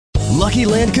Lucky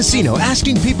Land Casino,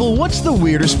 asking people, what's the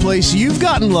weirdest place you've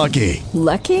gotten lucky?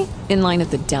 Lucky? In line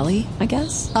at the deli, I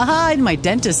guess? Aha, in my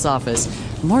dentist's office.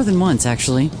 More than once,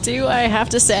 actually. Do I have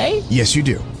to say? Yes, you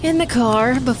do. In the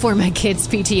car before my kids'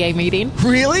 PTA meeting.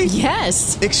 Really?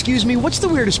 Yes. Excuse me, what's the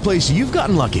weirdest place you've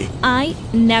gotten lucky? I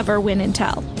never win and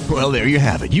tell. Well, there you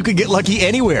have it. You can get lucky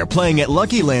anywhere, playing at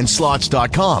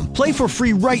LuckyLandSlots.com. Play for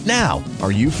free right now.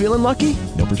 Are you feeling lucky?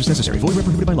 No purchase necessary. Void where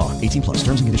prohibited by law. 18 plus.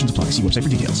 Terms and conditions apply. See website for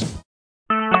details.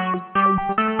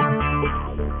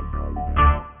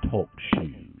 Talk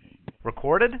shoes.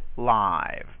 Recorded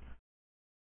live.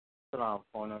 Salam,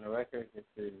 phone on the record. This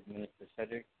is Minister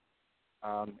Cedric,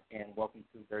 and welcome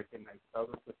to Thursday Night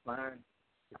Service Line.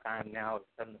 The time now is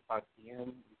 7 o'clock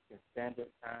p.m. Eastern Standard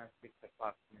Time, 6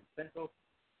 o'clock p.m. Central.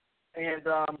 And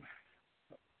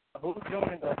who's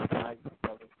joining us tonight?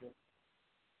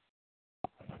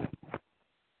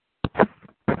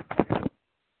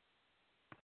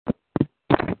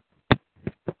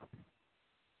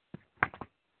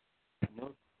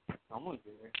 Someone's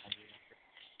there.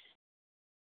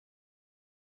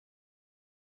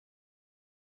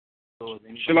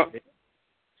 Shalom.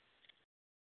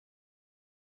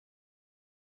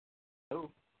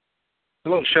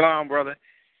 Hello, shalom, brother.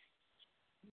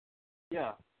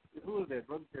 Yeah. Who is that,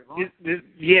 Brother Trevon? This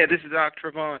is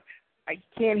Dr. Trevon. I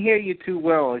can't hear you too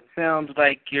well. It sounds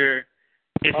like you're.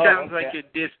 Like you're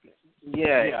distant.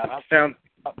 It sounds.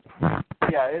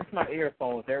 Yeah, it's my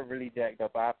earphones. They're really jacked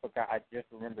up. I forgot. I just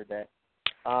remembered that.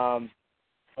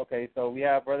 Okay, so we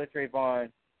have Brother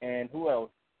Trevon, and who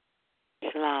else?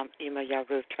 Shalom, Ima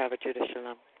Yaruth, travel to the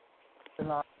Shalom.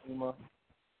 Shalom, Ima.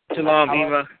 Shalom,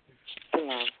 Ima.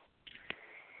 Shalom.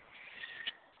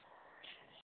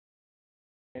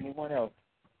 Anyone else?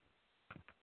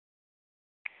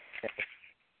 Okay.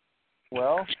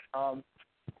 Well,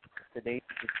 today is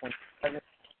the 27th,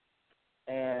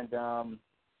 and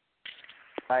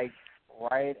like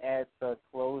right at the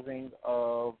closing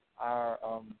of our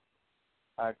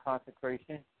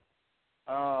consecration,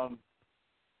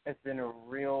 it's been a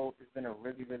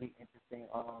really interesting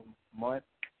month.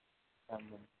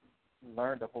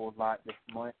 Learned a whole lot this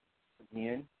month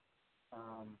again.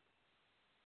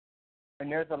 And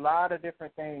there's a lot of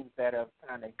different things that have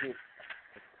kind of hit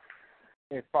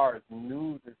as far as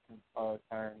news is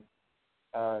concerned.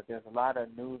 There's a lot of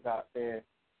news out there.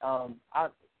 I'll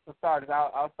start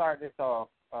this off.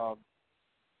 I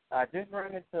just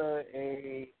ran into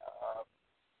a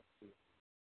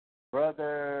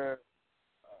brother,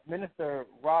 Minister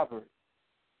Robert.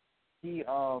 He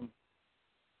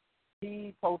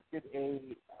posted a.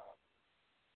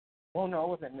 Well, no, it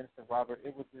wasn't Minister Robert.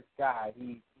 It was this guy.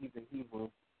 He's a Hebrew.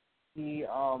 He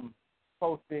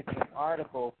posted an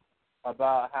article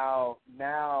about how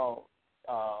now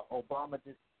Obama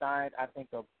just signed, I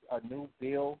think, a new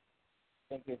bill.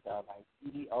 I think it's like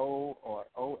E.O. or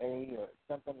O.A. or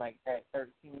something like that,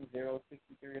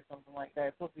 13063 or something like that.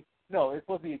 It's supposed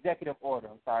to be Executive Order.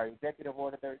 I'm sorry, Executive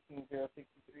Order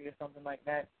 13063 or something like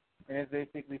that. And it's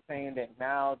basically saying that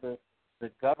now the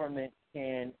government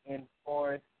can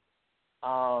enforce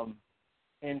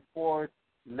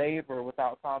labor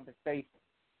without compensation,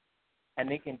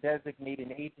 and they can designate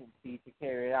an agency to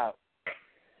carry it out.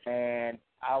 And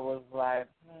I was like,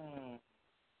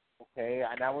 okay.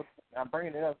 And I'm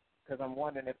bringing it up because I'm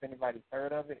wondering if anybody's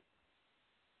heard of it.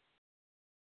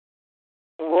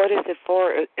 What is it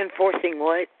for? Enforcing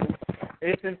what?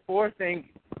 It's enforcing.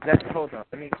 Hold on.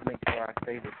 Let me make sure I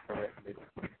say this correctly.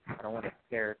 I don't want to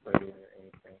paraphrase it or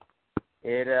anything.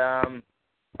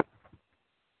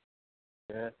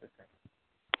 Just a second.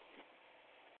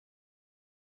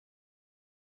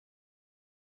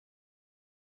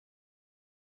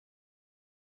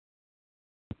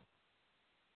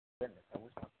 Goodness, I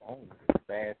wish my phone was as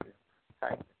fast as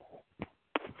typing.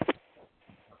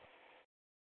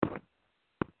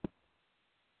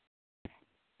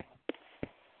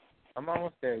 I'm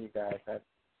almost there, you guys.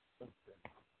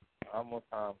 Almost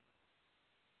home.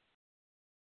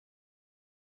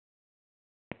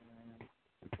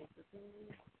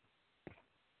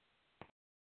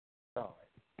 Sorry.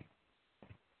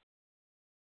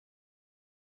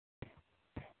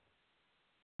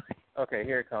 Okay,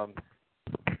 here it comes.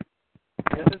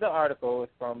 This is the article.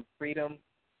 It's from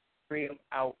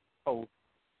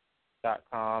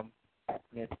freedomoutpost.com.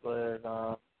 This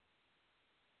was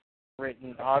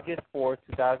written August 4,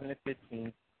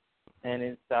 2015, and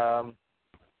it's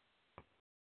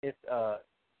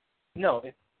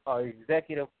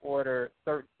Executive Order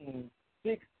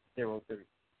 13603.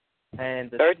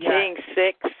 And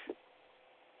 136.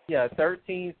 Yeah,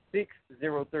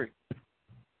 13603.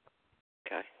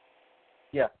 Okay.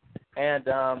 Yeah, and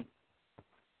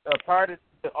part of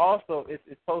also it's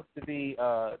supposed to be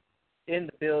in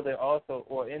the bill that also,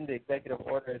 or in the executive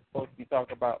order, it's supposed to be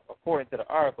talking about, according to the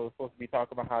article, it's supposed to be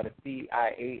talking about how the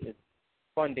CIA is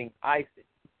funding ISIS.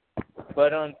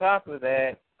 But on top of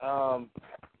that,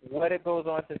 what it goes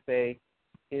on to say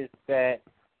is that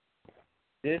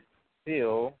this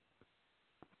bill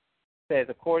says,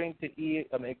 according to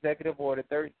Executive Order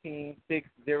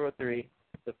 13603,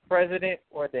 the president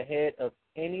or the head of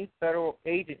any federal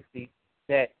agency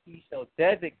that he shall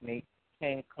designate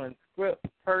can conscript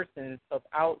persons of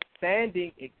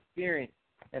outstanding experience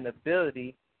and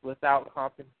ability without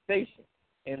compensation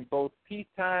in both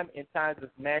peacetime and times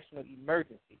of national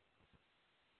emergency.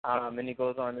 And he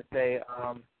goes on to say,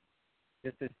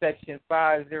 this is Section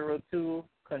 502,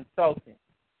 consultant.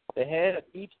 The head of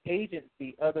each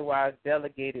agency otherwise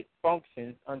delegated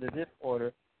functions under this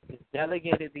order is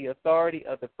delegated the authority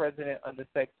of the president under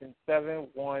Section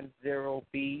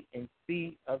 710B and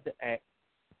C of the Act.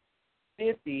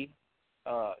 50,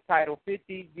 Title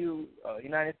 50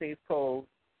 United States Code,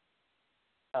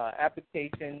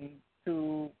 Application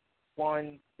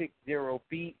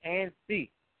 2160B and C,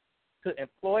 to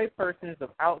employ persons of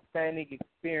outstanding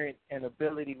experience and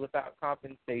ability without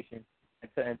compensation,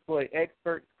 and to employ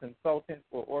experts, consultants,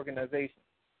 or organizations.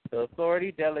 The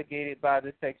authority delegated by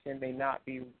this section may not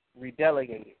be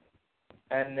redelegated.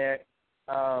 And there,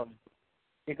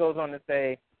 it goes on to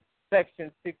say,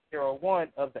 Section 601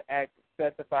 of the Act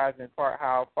specifies in part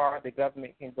how far the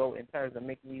government can go in terms of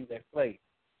making use of slaves.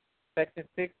 Section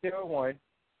 601,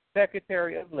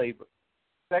 Secretary of Labor.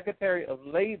 Secretary of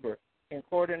Labor, in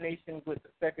coordination with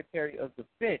the Secretary of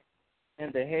Defense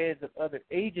and the heads of other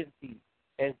agencies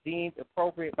as deemed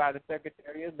appropriate by the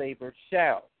Secretary of Labor,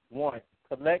 shall, 1,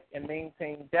 collect and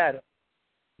maintain data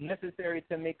necessary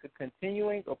to make a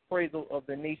continuing appraisal of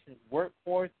the nation's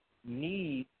workforce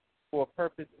needs for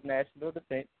purpose of national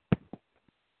defense.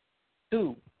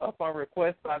 2, upon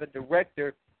request by the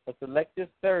Director of Selective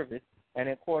Service and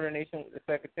in coordination with the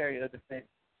Secretary of Defense,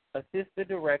 assist the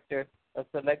Director of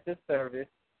Selective Service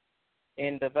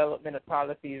in development of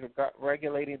policies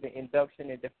regulating the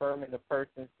induction and deferment of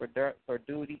persons for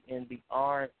duty in the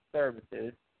armed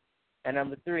services. And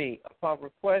number 3, upon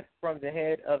request from the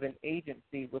head of an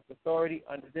agency with authority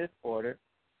under this order,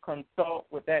 consult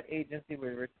with that agency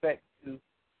with respect to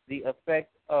the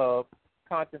effect of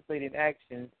contemplated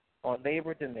actions on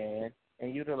labor demand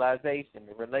and utilization,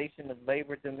 the relation of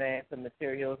labor demand to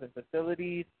materials and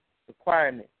facilities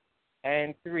requirements.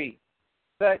 And 3,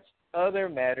 such other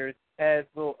matters as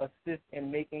will assist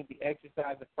in making the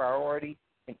exercise of priority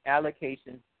and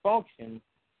allocation functions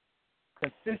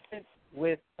consistent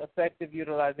with effective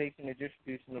utilization and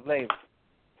distribution of labor.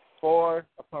 4,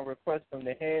 upon request from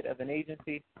the head of an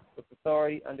agency with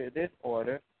authority under this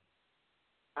order,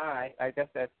 I guess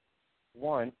that's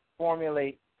 1,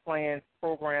 formulate plans,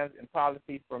 programs, and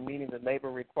policies for meeting the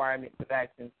labor requirements of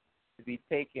actions to be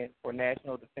taken for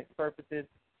national defense purposes.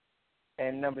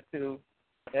 And number 2,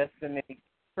 estimate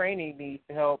training needs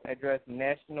to help address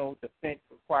national defense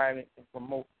requirements and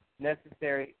promote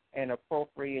necessary and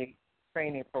appropriate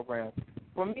training programs.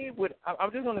 For me,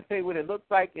 I'm just going to say what it looks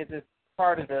like is it's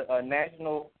part of the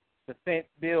National Defense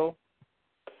Bill,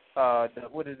 the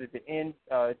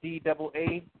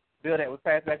NDAA bill that was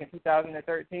passed back in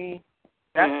 2013.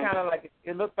 That's kind of like,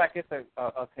 it looks like it's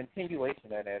a continuation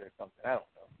of that or something. I don't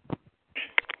know.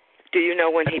 Do you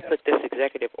know when he put this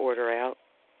executive order out?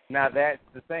 Now, that's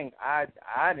the thing. I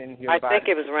didn't hear about it. I think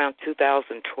it was around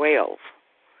 2012,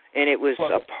 and it was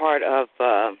a part of,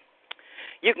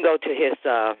 you can go to his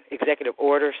executive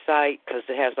order site because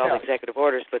it has all the executive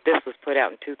orders, but this was put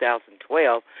out in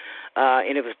 2012,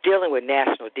 and it was dealing with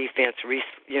national defense,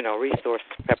 resource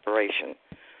preparation.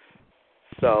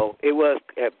 So it was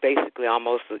basically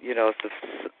almost, a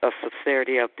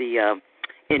subsidiary of the,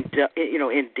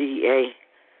 NDA.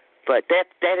 But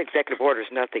that executive order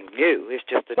is nothing new. It's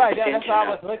just an extension. That's why I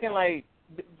was looking like,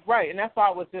 and that's why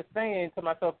I was just saying to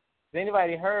myself, has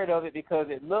anybody heard of it? Because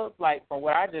it looked like, from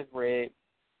what I just read,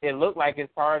 it looked like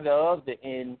it's part of the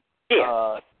you see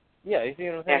what I'm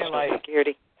saying? National like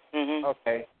security. Mm-hmm.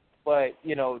 Okay, but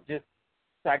just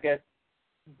I guess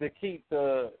to keep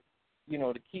the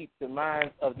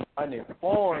minds of the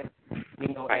uninformed,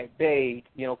 at bay,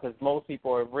 because most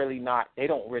people are really not. They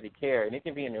don't really care, and it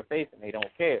can be in their face, and they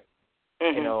don't care.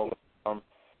 Mm-hmm.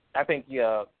 I think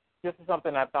this is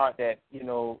something I thought that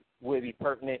would be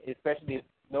pertinent, especially if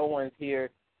no one's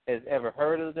here has ever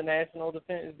heard of the National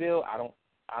Defense Bill. I don't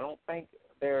think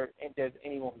there's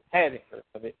anyone who hasn't heard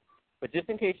of it. But just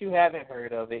in case you haven't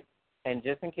heard of it, and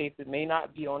just in case it may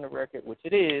not be on the record, which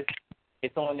it is,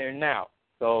 it's on there now.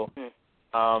 So,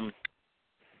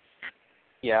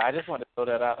 Yeah, I just wanted to throw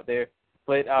that out there.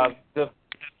 But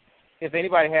if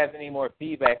anybody has any more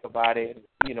feedback about it,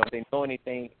 if they know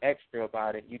anything extra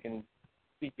about it, you can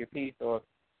speak your piece, or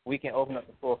we can open up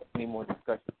the floor for any more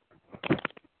discussion.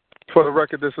 For the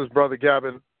record, this is Brother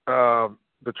Gavin,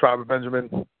 the Tribe of Benjamin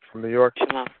from New York.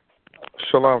 Shalom.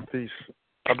 Shalom, peace.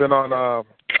 I've been on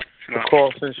the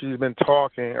call since you've been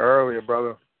talking earlier,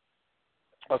 brother.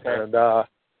 Okay. And as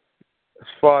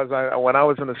far as when I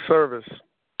was in the service,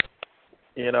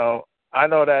 I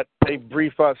know that they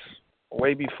brief us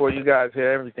way before you guys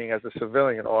hear everything as a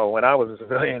civilian, or when I was a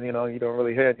civilian, you don't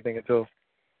really hear anything until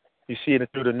you see it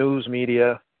through the news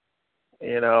media,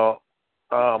 or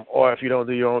if you don't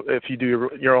do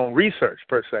your own research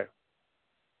per se.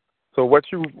 So what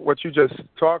you just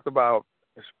talked about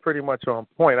is pretty much on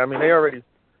point. I mean,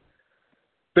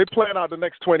 they plan out the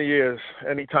next 20 years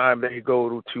anytime they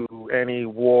go to any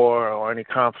war or any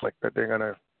conflict that they're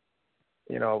gonna,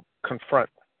 confront.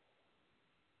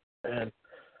 And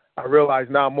I realize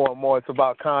now more and more it's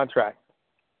about contracts.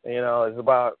 It's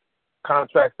about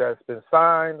contracts that's been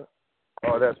signed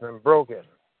or that's been broken.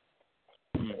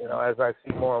 As I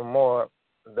see more and more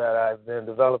that I've been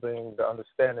developing the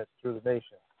understanding through the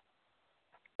nation.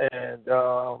 And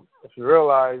if you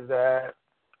realize that,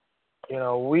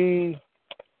 we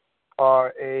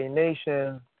are a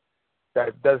nation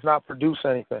that does not produce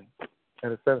anything in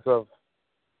the sense of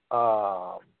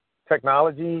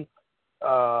technology.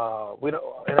 We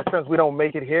don't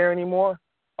make it here anymore.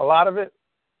 A lot of it,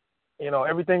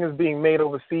 everything is being made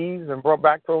overseas and brought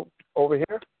back to over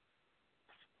here.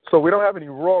 So we don't have any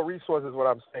raw resources, what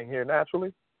I'm saying here,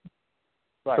 naturally,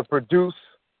 right, to produce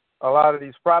a lot of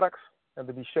these products and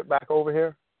to be shipped back over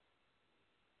here.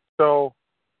 So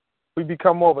we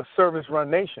become more of a service-run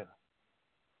nation.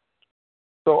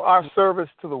 So our service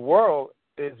to the world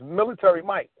is military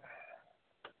might.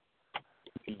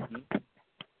 Mm-hmm.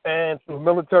 And through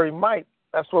military might,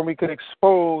 that's when we could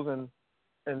expose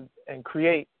and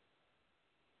create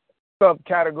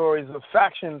subcategories of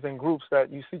factions and groups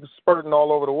that you see spurting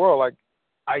all over the world, like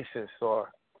ISIS or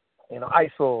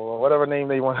ISIL or whatever name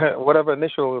they want, whatever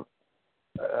initial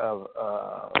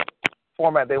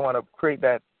format they want to create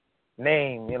that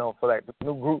name, for that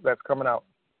new group that's coming out.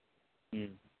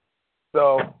 Mm.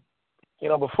 So,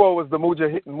 before it was the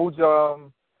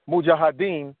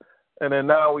Mujahideen, and then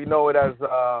now we know it as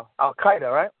Al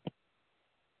Qaeda, right?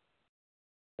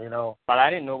 But I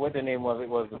didn't know what the name of it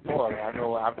was before. I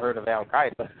know I've heard of Al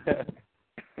Qaeda.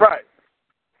 Right.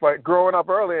 But growing up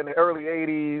early in the early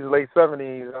 80s, late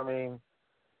 70s, I mean,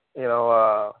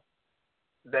 that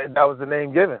was the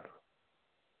name given.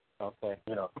 Okay.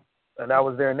 And that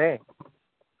was their name.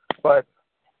 But,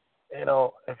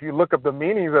 if you look up the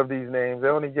meanings of these names, they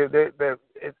only give,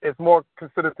 it's more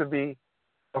considered to be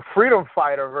a freedom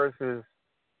fighter versus,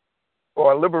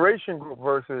 or a liberation group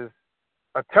versus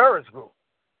a terrorist group.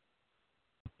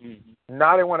 Mm-hmm.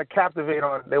 Now they want to captivate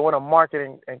they want to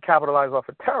market and capitalize off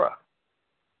of terror.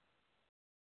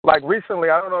 Like recently,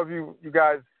 I don't know if you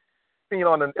guys seen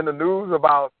in the news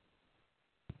about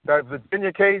that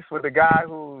Virginia case with the guy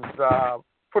who's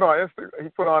put on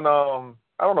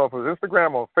I don't know if it was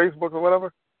Instagram or Facebook or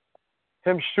whatever,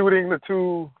 him shooting the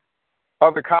two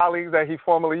other colleagues that he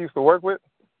formerly used to work with.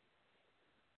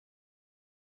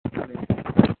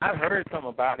 I've heard some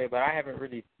about it, but I haven't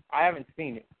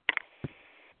seen it.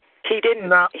 He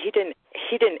didn't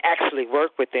actually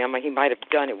work with them. He might have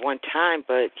done it one time,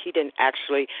 but he didn't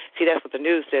actually. See, that's what the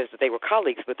news says, that they were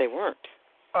colleagues, but they weren't.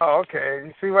 Oh, okay.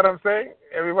 You see what I'm saying?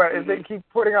 Everybody, mm-hmm. They keep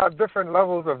putting out different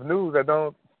levels of news that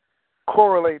don't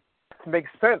correlate, make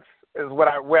sense. Is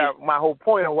where my whole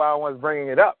point of why I was bringing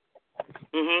it up.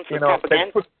 Mm-hmm.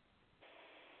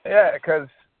 Because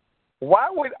why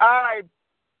would I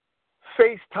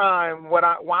FaceTime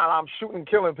while I'm shooting,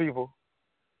 killing people,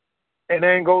 and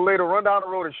then go later, run down the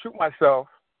road and shoot myself?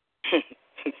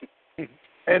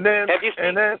 and then have you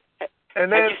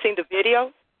seen the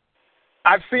video?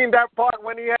 I've seen that part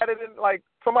when he had it in, like,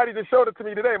 somebody just showed it to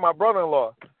me today, my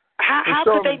brother-in-law. How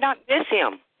could they not miss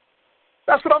him?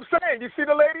 That's what I'm saying. You see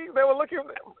the lady? They were looking.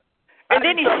 And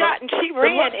then he shot and she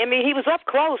ran. I mean, he was up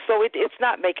close, so it's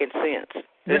not making sense.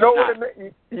 You know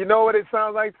what it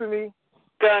sounds like to me?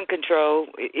 Gun control,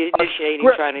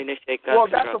 trying to initiate gun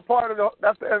control. Well,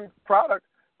 that's the end product,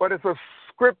 but it's a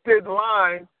scripted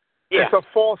line. Yeah. It's a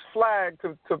false flag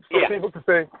for people to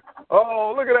say,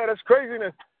 "Oh, look at that, that's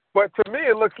craziness." But to me,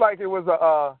 it looks like it was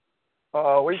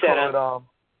operational.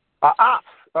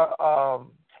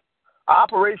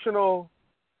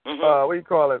 Mm-hmm. What do you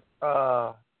call it?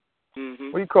 Mm-hmm.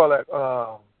 What do you call it?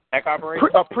 operation.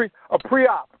 A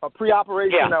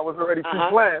pre-operation that was already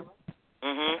pre-planned.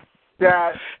 Mm-hmm.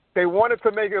 that they wanted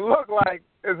to make it look like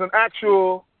it's an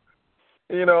actual,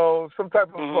 some type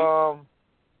of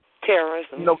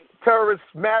terrorism. Terrorist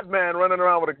madman running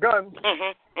around with a gun.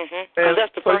 Because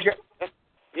that's the first.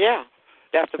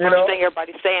 That's the first thing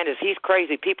everybody's saying is he's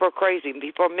crazy. People are crazy.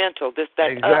 People are mental. This,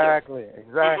 that, exactly.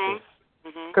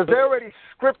 Because they already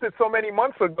scripted so many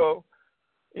months ago.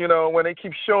 When they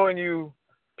keep showing you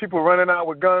people running out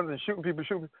with guns and shooting people,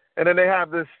 and then they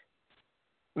have this.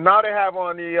 Now they have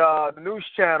on the news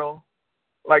channel,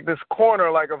 like this corner,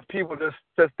 like of people just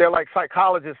they're like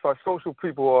psychologists or social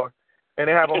people, and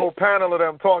they have a whole panel of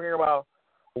them talking about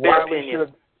why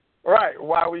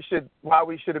we should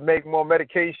make more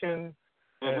medication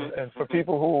and for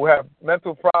people who have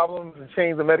mental problems and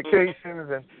change the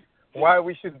medications, and why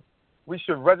we should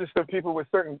register people with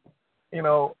certain,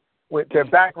 with their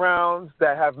backgrounds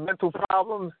that have mental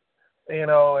problems,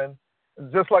 and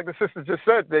just like the sister just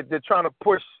said, they're trying to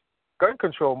push gun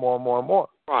control more and more and more.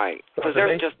 Right, because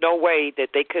there's just no way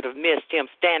that they could have missed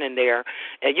him standing there,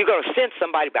 and you're going to send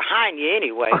somebody behind you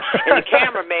anyway. And the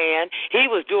cameraman, he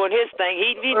was doing his thing.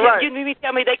 You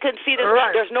tell me they couldn't see this?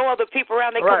 Right. There's no other people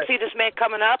around. They couldn't see this man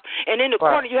coming up. And in the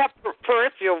corner, you have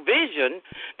peripheral vision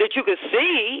that you could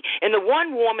see. And the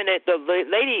one woman, the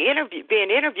lady being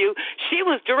interviewed, she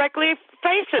was directly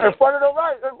facing him. In front of the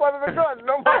gun.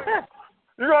 Nobody.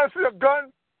 You're going to see a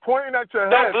gun pointing at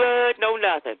your head. No blood, no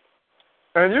nothing.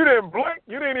 And you didn't blink?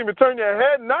 You didn't even turn your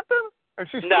head? Nothing? And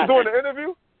she's still doing the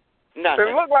interview? Nothing.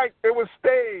 It looked like it was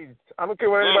staged. I don't care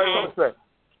what anybody wants to say.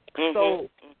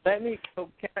 So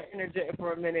can I interject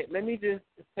for a minute? Let me just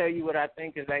tell you what I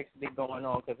think is actually going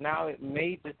on, because now it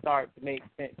may just start to make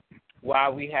sense why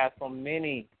we have so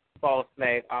many false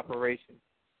flag operations.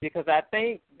 Because I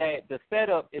think that the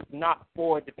setup is not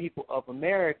for the people of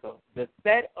America. The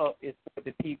setup is for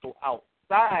the people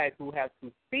outside who have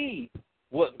to see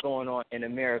what's going on in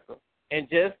America. And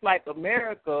just like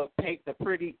America paints a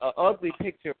pretty ugly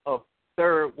picture of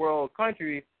third world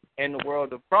countries and the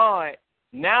world abroad,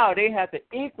 now they have to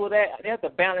equal that. They have to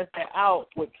balance that out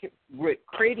with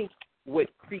creating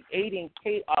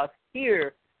chaos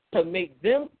here to make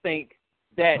them think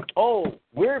that,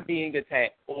 we're being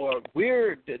attacked, or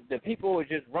we're the people are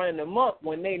just running them up,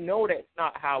 when they know that's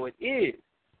not how it is.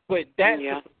 But that's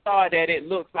the facade that it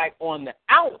looks like on the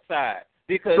outside,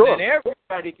 because then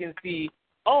everybody can see,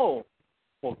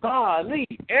 golly,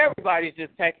 everybody's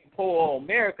just attacking poor old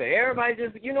America. Everybody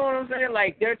just, you know what I'm saying?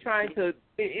 Like, they're trying to,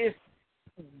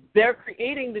 they're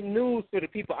creating the news for the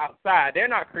people outside. They're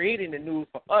not creating the news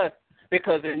for us,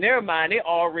 because in their mind, they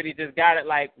already just got it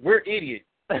like, we're idiots.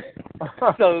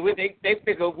 So they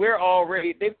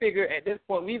figure at this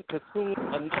point we've consumed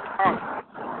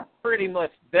pretty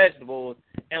much vegetables,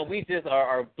 and we just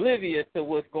are oblivious to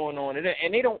what's going on in there,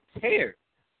 and they don't care.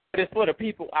 But it's for the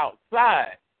people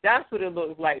outside. That's what it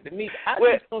looks like to me.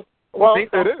 It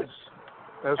is.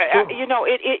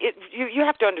 You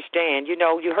have to understand.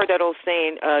 You heard that old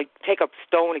saying, "Take a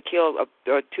stone and kill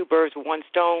two birds with one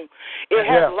stone." It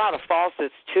has a lot of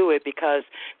falsehoods to it, because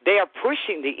they are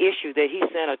pushing the issue that he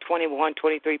sent a 21,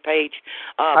 23-page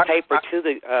paper to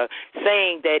the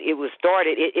saying that it was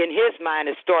started. In his mind,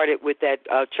 it started with that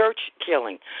church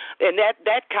killing, and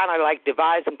that kind of like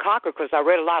divides and conquer. Because I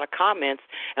read a lot of comments,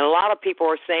 and a lot of people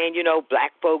are saying,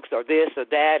 black folks are this or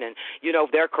that, and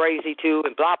they're crazy too,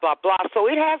 and blah blah blah. So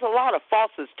it has a lot of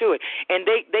falsehoods to it, and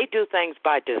they do things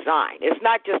by design. It's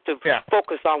not just to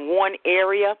focus on one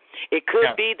area. It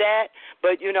could be that,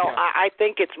 but I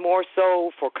think it's more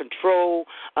so for control.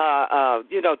 To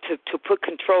put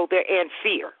control there, and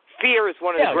fear. Fear is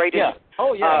one of the greatest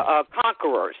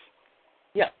conquerors.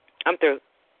 Yeah, I'm through.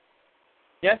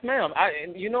 Yes, ma'am.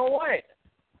 And you know what?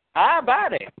 I buy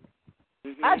that.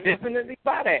 Mm-hmm. I definitely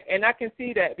buy that, and I can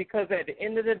see that, because at the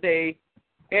end of the day,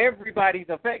 everybody's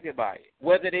affected by it,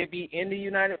 whether they be in the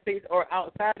United States or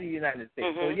outside the United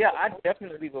States. Mm-hmm. So, I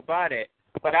definitely would buy that.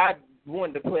 But I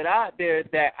wanted to put out there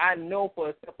that I know for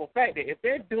a simple fact that if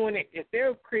they're doing it, if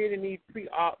they're creating these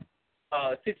pre-op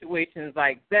situations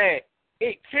like that,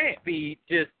 it can't be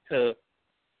just to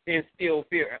instill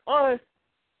fear in us,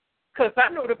 because I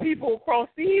know the people across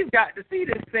seas got to see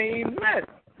the same mess.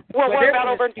 Well, what about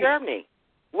over in Germany?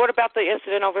 What about the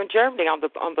incident over in Germany on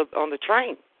the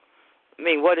train? I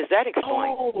mean, what does that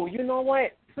explain? Oh, you know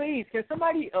what? Please, can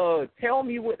somebody tell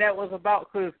me what that was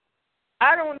about? Because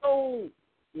I don't know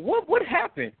what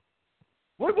happened.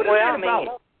 What is that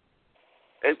about?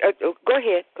 Go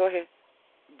ahead,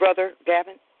 Brother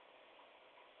Gavin.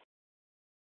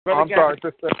 I'm sorry,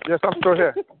 sister. Yes, I'm still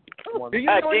here. one. Do you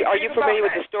know are you familiar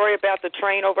with the story about the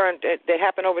train that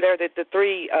happened over there? That the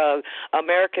 3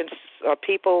 American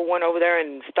people went over there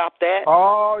and stopped that.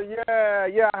 Oh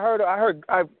yeah.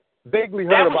 I vaguely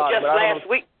heard about it. That was just last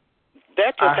week.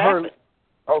 That just happened.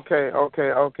 Okay.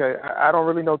 I don't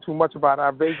really know too much about it.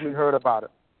 I vaguely heard about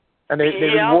it. And they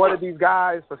rewarded these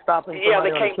guys for stopping somebody on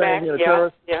the train being a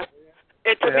terrorist. Yeah.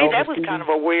 And to me, that was kind of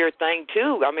a weird thing,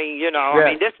 too. I mean,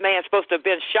 this man's supposed to have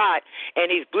been shot,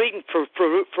 and he's bleeding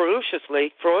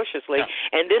ferociously,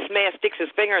 and this man sticks his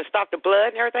finger and stops the blood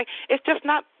and everything. It's just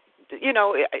not,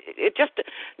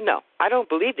 no, I don't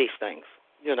believe these things.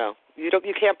 You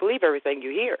can't believe everything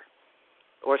you hear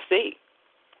or see.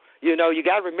 You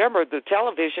got to remember the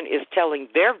television is telling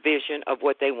their vision of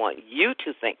what they want you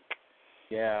to think.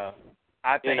 Yeah,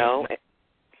 I think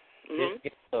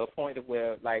it's to a point of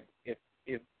where, like, if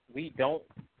we don't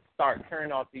start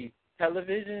turning off these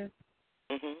televisions,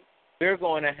 we're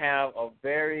going to have a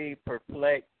very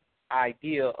perplexed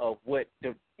idea of what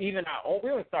we're going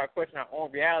to start questioning our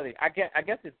own reality. I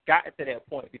guess it's gotten to that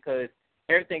point because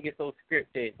everything is so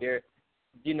scripted.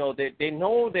 They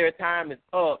know their time is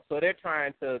up, so they're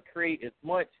trying to create as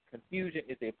much confusion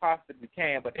as they possibly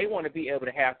can, but they want to be able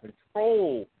to have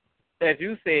control. As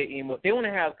you said, Emo, they want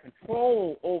to have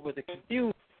control over the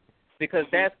confusion because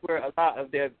that's where a lot of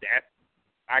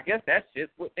I guess that's just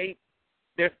what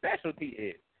their specialty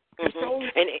is. Control.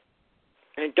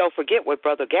 And don't forget what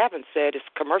Brother Gavin said is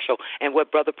commercial, and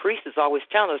what Brother Priest is always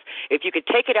telling us. If you could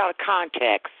take it out of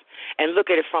context and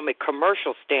look at it from a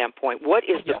commercial standpoint, what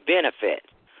is the benefit?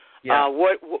 Yeah.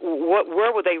 Where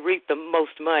will they reap the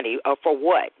most money for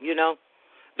what?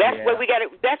 That's where we got to.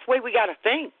 That's where we got to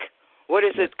think. What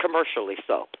is it commercially?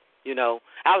 So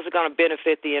how is it going to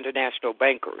benefit the international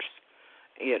bankers?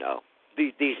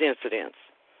 These incidents.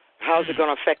 How is it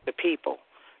going to affect the people?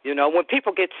 When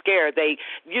people get scared,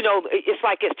 it's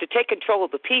like it's to take control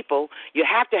of the people. You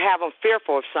have to have them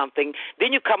fearful of something.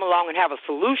 Then you come along and have a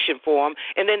solution for them,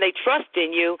 and then they trust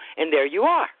in you, and there you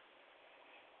are.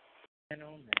 Man,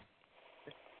 oh, man.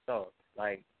 It's so,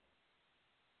 like,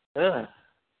 man,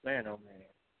 oh, man.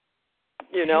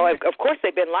 Of course,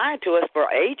 they've been lying to us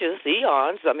for ages,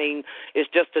 eons. I mean, it's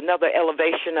just another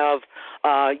elevation of,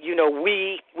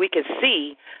 we can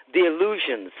see the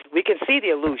illusions. We can see the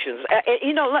illusions.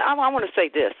 I want to say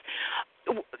this.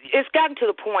 It's gotten to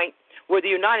the point where the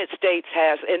United States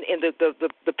has, and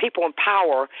the people in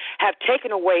power have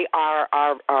taken away our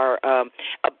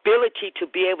ability to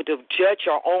be able to judge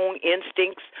our own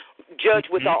instincts, judge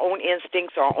with our own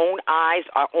instincts, our own eyes,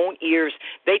 our own ears.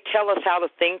 They tell us how to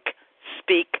think,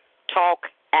 speak, talk,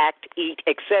 act, eat,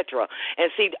 etc.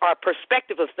 And see, our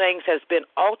perspective of things has been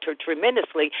altered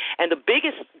tremendously, and the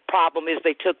biggest problem is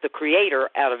they took the creator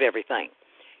out of everything.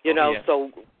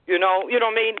 So, you know what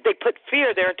I mean? They put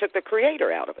fear there and took the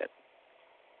creator out of it.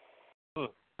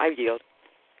 I yield.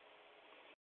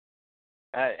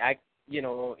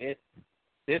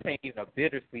 This ain't even a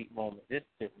bittersweet moment. This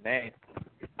is just nasty.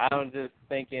 I'm just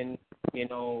thinking,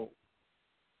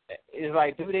 it's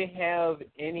like, do they have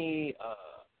any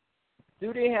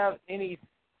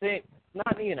sense,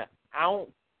 not even an ounce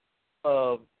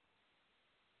of,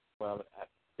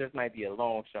 this might be a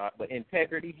long shot, but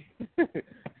integrity?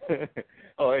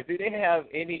 Or do they have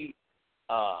any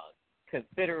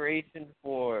consideration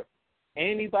for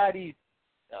anybody's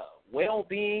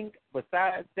well-being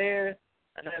besides theirs?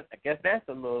 And I guess that's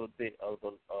a little bit of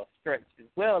a stretch as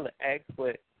well to ask,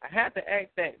 but I have to ask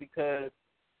that because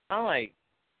I'm like,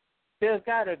 there's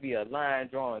got to be a line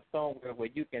drawn somewhere where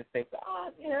you can say,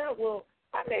 I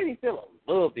maybe feel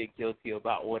a little bit guilty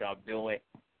about what I'm doing,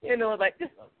 like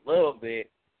just a little bit,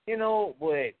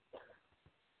 but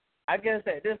I guess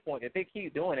at this point, if they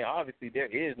keep doing it, obviously there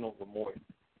is no remorse,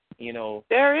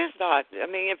 There is not. I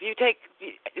mean, if you take,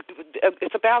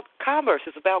 it's about commerce,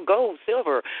 it's about gold,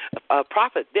 silver,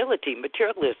 profitability,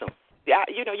 materialism.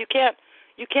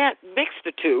 You can't mix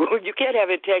the two. You can't have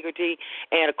integrity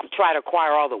and try to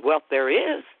acquire all the wealth there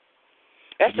is.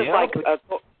 That's just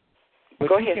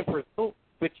go ahead.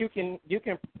 But you can,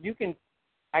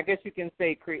 I guess you can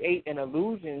say, create an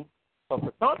illusion of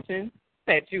presumption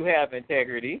that you have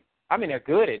integrity. I mean, they're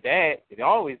good at that. They've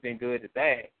always been good at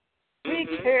that. They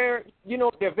care.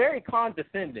 They're very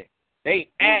condescending. They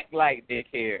act like they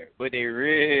care, but they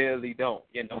really don't.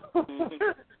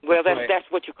 Well, that's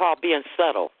what you call being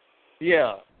subtle.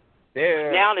 Yeah.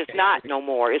 Now it's not no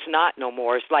more. It's not no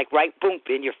more. It's like right boom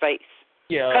in your face.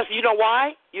 Yeah. Because you know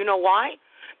why?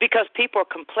 Because people are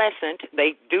complacent.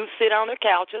 They do sit on their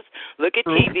couches, look at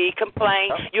TV,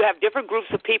 complain. You have different groups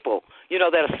of people,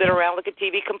 that'll sit around, look at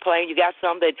TV, complain. You got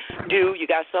some that do. You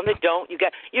got some that don't. You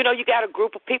got a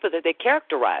group of people that they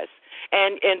characterize.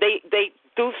 And they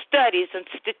through studies and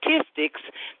statistics,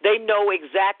 they know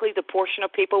exactly the portion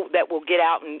of people that will get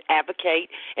out and advocate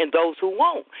and those who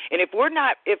won't. And if we're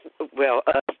not,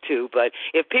 us too, but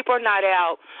if people are not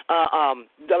out,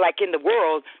 like in the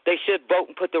world, they should vote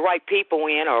and put the right people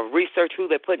in or research who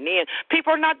they're putting in.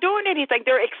 People are not doing anything.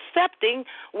 They're accepting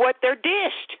what they're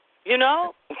dished, you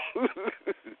know?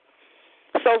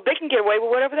 So they can get away with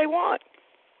whatever they want.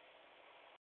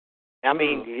 I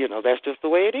mean, you know, that's just the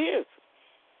way it is.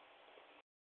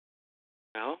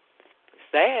 You know, it's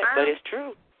sad, but it's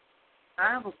true.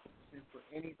 I have a question for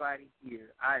anybody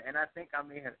here. I think I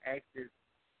may have asked this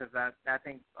because I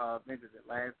think maybe the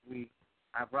last week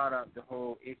I brought up the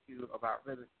whole issue about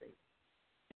real estate.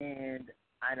 And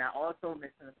I also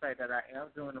mentioned the fact that I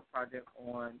am doing a project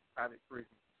on private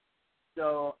prisons.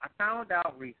 So I found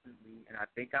out recently, and I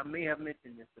think I may have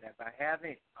mentioned this, but if I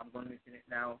haven't, I'm going to mention it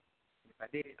now. If I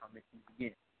did, I'll mention it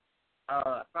again.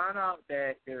 I found out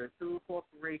that there are two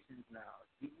corporations now,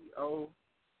 CEO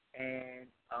and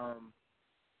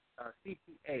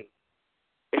CCA.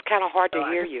 It's kind of hard to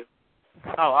hear you.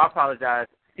 Oh, I apologize.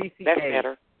 CCA. That's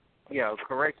better. Yeah,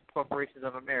 Corrections Corporations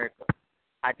of America.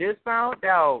 I just found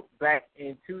out back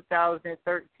in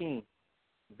 2013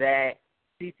 that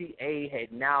CCA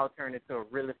had now turned into a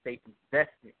real estate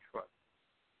investment trust.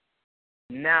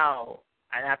 Now,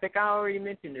 and I think I already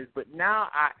mentioned this, but now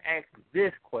I ask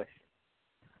this question.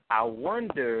 I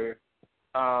wonder,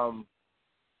 can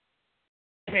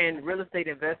real estate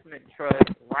investment trust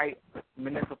write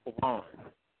municipal bonds?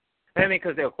 I mean,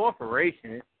 because they're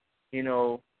corporations, you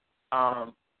know.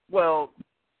 Well,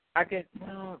 I guess,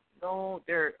 no,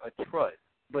 they're a trust,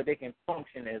 but they can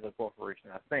function as a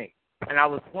corporation, I think. And I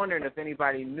was wondering if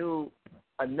anybody knew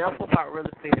enough about real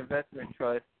estate investment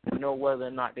trust to know whether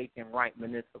or not they can write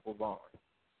municipal bonds.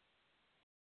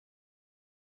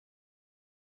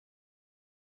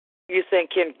 You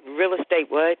think can real estate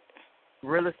what?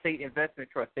 Real estate investment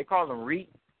trust. They call them REITs.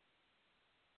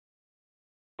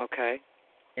 Okay.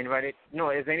 Anybody? No,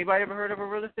 has anybody ever heard of a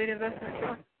real estate investment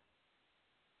trust?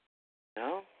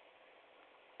 No.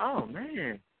 Oh,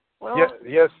 man. Well,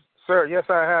 yes, sir. Yes,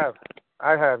 I have.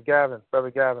 I have,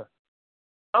 Brother Gavin.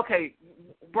 Okay,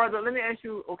 brother, let me ask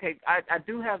you, okay, I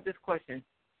do have this question.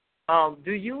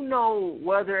 Do you know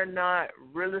whether or not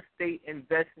real estate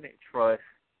investment trust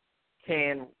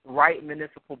can write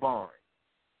municipal bonds?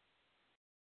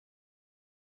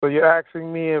 So you're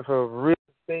asking me if a real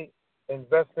estate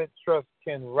investment trust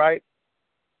can write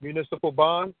municipal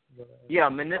bonds? Yeah,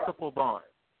 municipal bonds.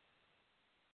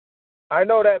 I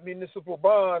know that municipal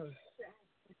bonds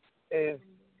is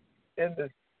in the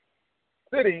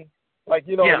city, like,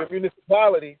 you know, in the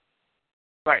municipality,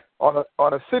 right, on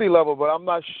a city level, but I'm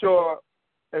not sure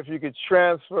if you could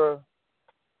transfer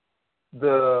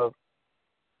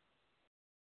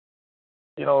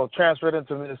transfer it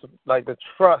into municipal, like the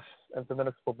trust into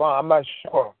municipal bond.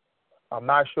 I'm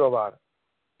not sure about it.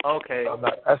 Okay.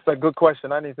 That's a good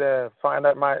question. I need to find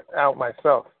that out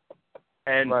myself.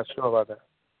 And I'm not sure about that.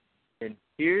 And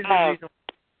here's the reason.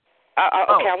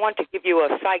 Okay, I want to give you a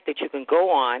site that you can go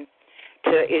on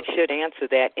it should answer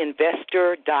that,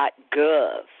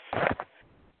 investor.gov.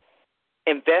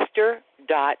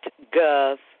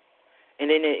 Investor.gov, and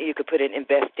then you could put in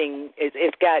investing.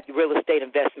 It's got real estate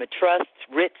investment trusts,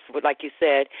 REITs, like you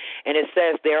said, and it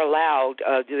says they're allowed,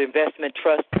 the investment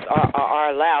trusts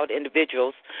are allowed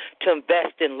individuals to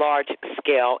invest in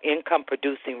large-scale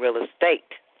income-producing real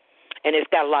estate. And it's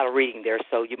got a lot of reading there,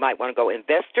 so you might want to go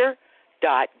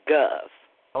investor.gov.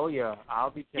 Oh, yeah, I'll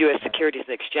be checking U.S. Securities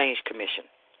and Exchange Commission.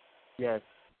 Yes,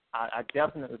 I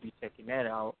definitely be checking that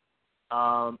out.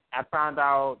 I found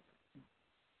out,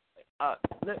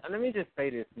 let me just say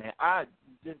this, man.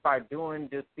 Just by doing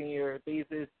this senior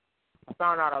thesis, I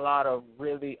found out a lot of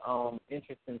really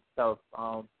interesting stuff.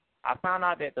 I found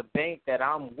out that the bank that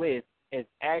I'm with is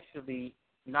actually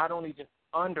not only just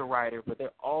underwriter, but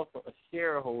they're also a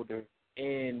shareholder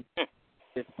in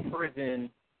this prison,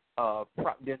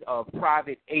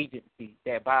 private agency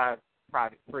that buys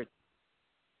private prisons.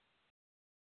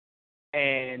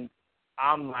 And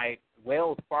I'm like,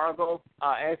 Wells Fargo.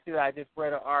 Actually, I just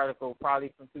read an article,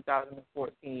 probably from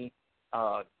 2014.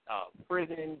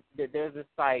 Prison. There's a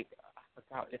site. I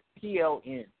forgot, it's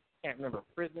T.O.A.N. Can't remember.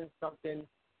 Prison something.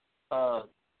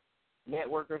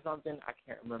 Network or something. I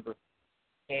can't remember.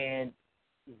 And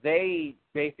they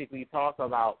basically talk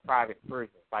about private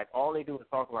prisons. Like, all they do is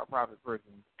talk about private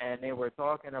prisons. And they were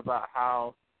talking about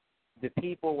how the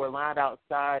people were lined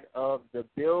outside of the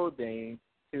building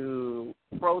to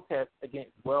protest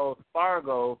against Wells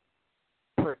Fargo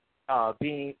for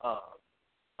being a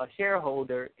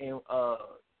shareholder in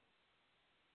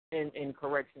in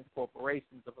Corrections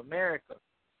Corporations of America.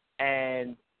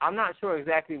 And I'm not sure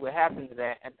exactly what happened to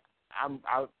that, and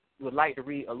I would like to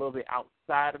read a little bit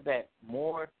outside of that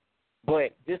more.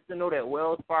 But just to know that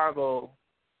Wells Fargo,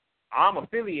 I'm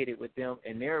affiliated with them,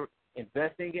 and they're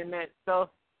investing in that stuff,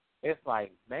 it's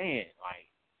like, man,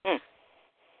 like,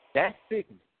 that's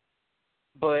sickening.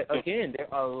 But, again,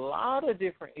 there are a lot of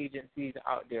different agencies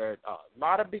out there, a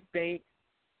lot of big banks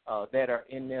that are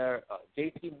in there,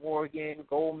 J.P. Morgan,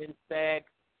 Goldman Sachs,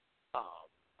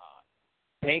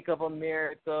 Bank of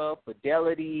America,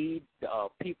 Fidelity,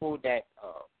 people that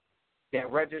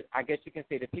register, I guess you can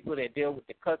say the people that deal with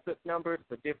the cut-up numbers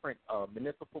for different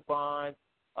municipal bonds,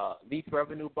 lease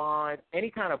revenue bonds,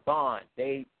 any kind of bond.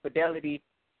 Fidelity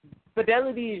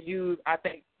is used, I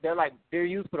think they're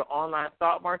used for the online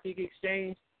stock market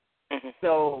exchange.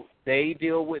 So they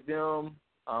deal with them.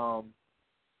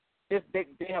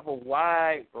 They have a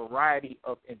wide variety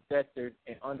of investors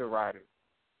and underwriters.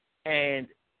 And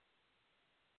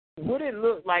what it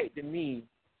looked like to me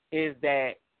is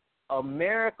that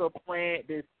America planned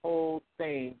this whole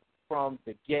thing from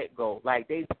the get-go. Like,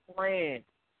 they planned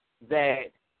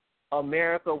that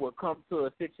America would come to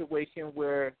a situation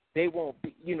where they won't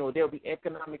be, they'll be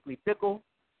economically fickle.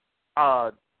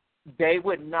 They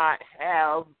would not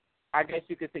have, I guess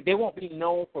you could say, they won't be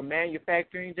known for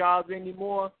manufacturing jobs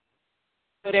anymore.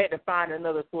 So they had to find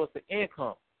another source of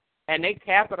income. And they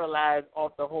capitalized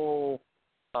off the whole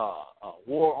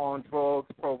war on drugs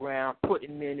program,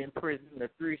 putting men in prison, the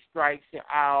 3 strikes you're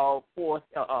out, forced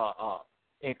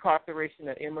incarceration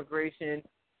of immigration.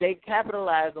 They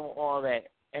capitalized on all that.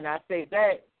 And I say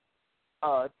that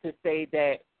to say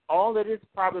that all of this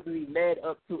probably led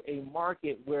up to a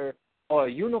market or a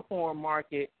uniform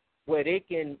market where they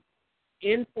can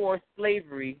enforce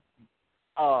slavery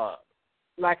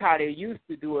like how they used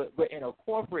to do it, but in a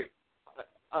corporate,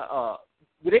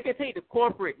 they could take the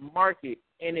corporate market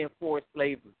and enforce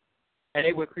slavery. And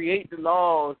they would create the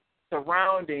laws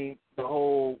surrounding the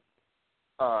whole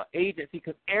agency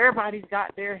because everybody's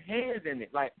got their hands in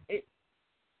it. Like,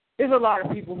 there's a lot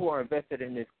of people who are invested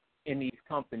in these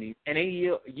companies, and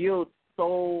they yield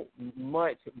so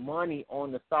much money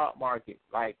on the stock market.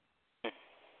 Like,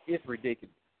 it's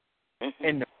ridiculous.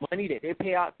 And the money that they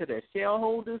pay out to their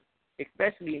shareholders,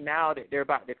 especially now that they're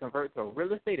about to convert to a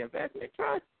real estate investment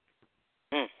trust,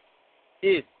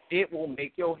 it will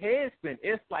make your head spin.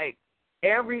 It's like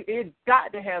it's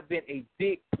got to have been a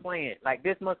big plan. Like,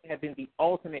 this must have been the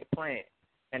ultimate plan.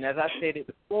 And as I said it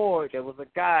before, there was a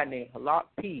guy named Halak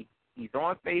P. He's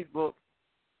on Facebook.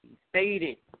 He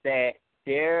stated that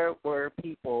there were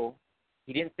people,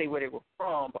 he didn't say where they were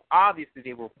from, but obviously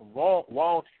they were from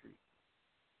Wall Street,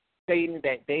 stating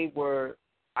that they were,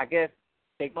 I guess,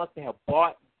 they must have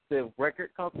bought the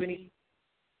record company,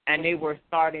 and they were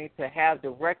starting to have the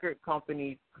record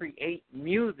companies create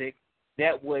music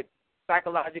that would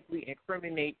psychologically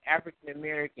incriminate African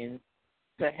Americans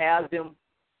to have them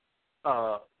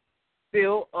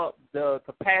fill up the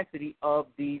capacity of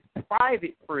these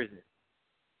private prisons.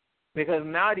 Because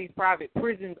now these private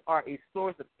prisons are a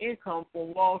source of income for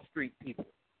Wall Street people.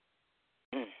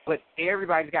 But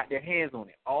everybody's got their hands on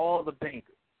it, all the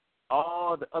bankers,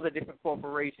 all the other different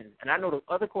corporations. And I know the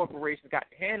other corporations got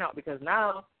their hand out because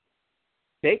now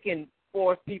they can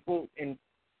force people in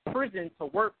prison to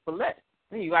work for less.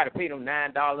 I mean, you got to pay them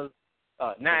 $9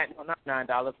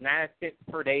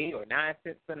 per day or 9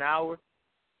 cents an hour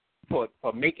for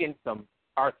making some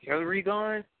artillery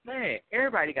guns. Man,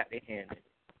 everybody got their hand in it.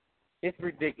 It's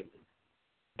ridiculous.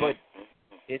 But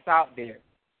it's out there.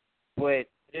 But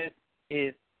this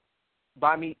is,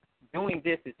 by me doing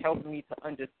this, is helping me to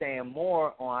understand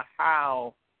more on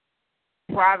how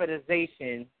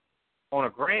privatization on a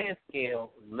grand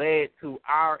scale led to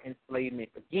our enslavement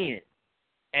again.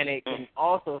 And it can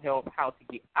also help how to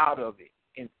get out of it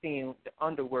and seeing the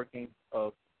underworkings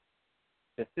of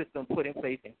the system put in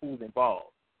place and who's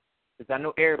involved. Because I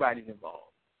know everybody's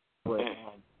involved. But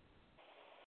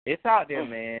it's out there,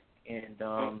 man. And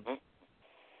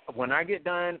when I get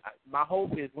done, my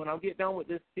hope is when I get done with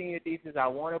this senior thesis, I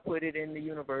want to put it in the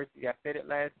university. I said it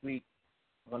last week.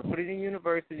 I'm going to put it in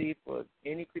university for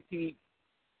any critique,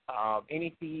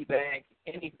 any feedback,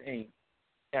 anything.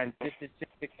 And this is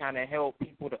just to kind of help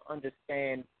people to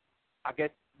understand, I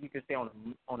guess you could say on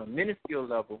a minuscule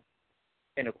level,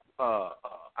 and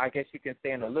I guess you can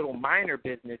say in a little minor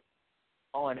business,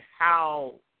 on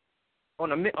how,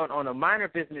 on a minor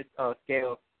business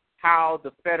scale, how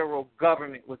the federal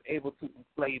government was able to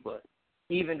enslave us,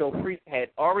 even though priests had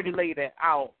already laid that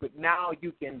out. But now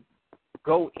you can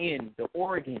go in the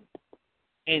organs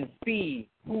and see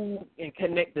who and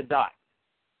connect the dots.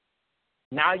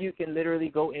 Now you can literally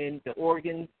go into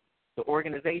organs, the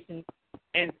organizations,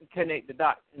 and connect the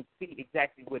dots and see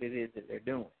exactly what it is that they're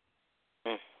doing.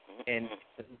 And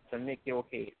to make your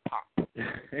head pop.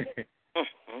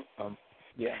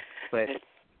 Yeah, but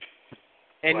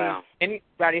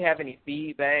anybody have any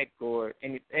feedback or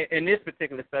any in this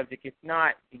particular subject? If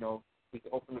not, we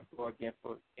can open the floor again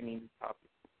for any topic.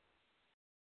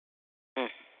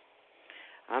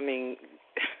 I mean,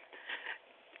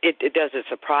 it does it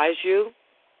surprise you?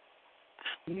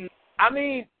 I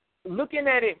mean, looking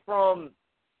at it from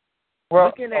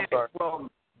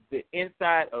the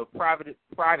inside of private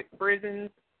prisons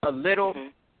a little,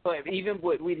 but even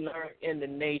what we learn in the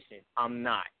nation, I'm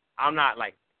not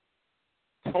like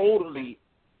totally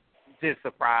just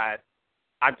surprised.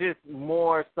 I'm just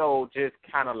more so just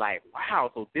kind of like,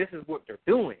 wow, so this is what they're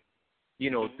doing.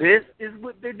 This is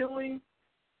what they're doing.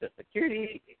 The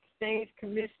Security Exchange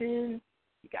Commission,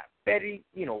 you got Fannie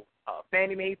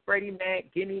Mae, Freddie Mac,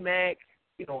 Ginnie Mac,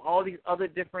 all these other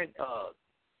different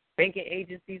banking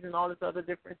agencies and all this other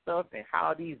different stuff, and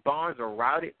how these bonds are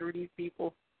routed through these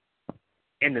people,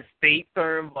 and the states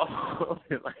are involved.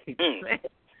 Man,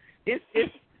 it's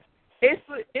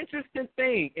an interesting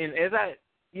thing. And as I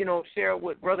shared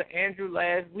with Brother Andrew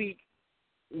last week,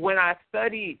 when I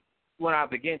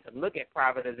began to look at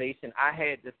privatization, I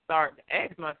had to start to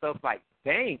ask myself, like,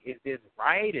 dang, is this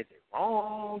right? Is it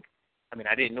wrong? I mean,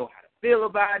 I didn't know how to feel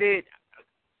about it.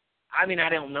 I mean, I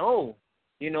don't know,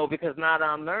 because now that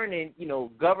I'm learning,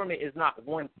 government is not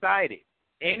one-sided.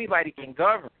 Anybody can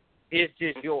govern. It's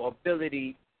just your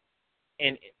ability,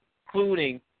 and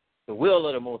including the will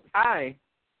of the Most High,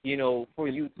 for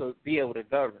you to be able to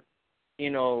govern,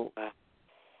 because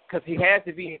he has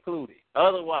to be included.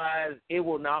 Otherwise, it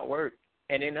will not work.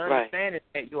 And in understanding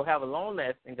that, you'll have a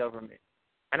long-lasting government.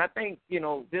 And I think,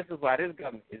 this is why this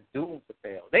government is doomed to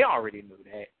fail. They already knew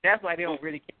that. That's why they don't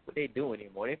really care what they do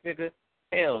anymore. They figure,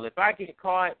 hell, if I get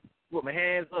caught with my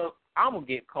hands up, I'm going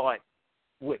to get caught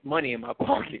with money in my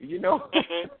pocket,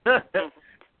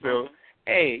 So,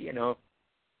 hey,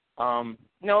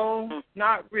 no,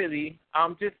 not really.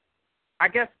 I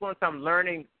guess once I'm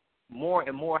learning more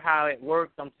and more how it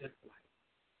works, I'm just like,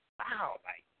 wow,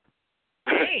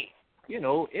 like, hey,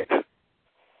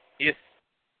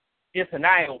 it's an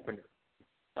eye-opener.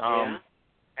 And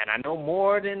I know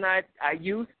more than I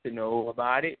used to know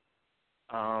about it.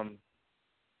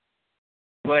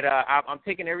 But I'm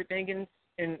taking everything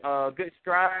in good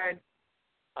stride,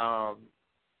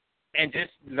 and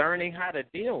just learning how to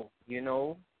deal,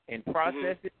 and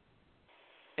process it,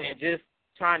 and just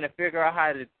trying to figure out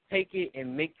how to take it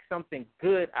and make something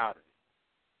good out of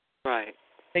it. Right.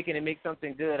 Take it and make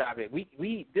something good out of it.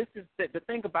 This is the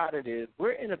thing about it is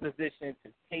we're in a position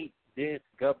to take this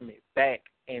government back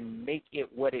and make it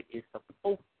what it is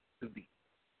supposed to be.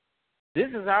 This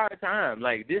is our time.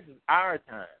 Like, this is our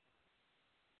time.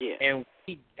 Yeah.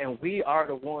 And we are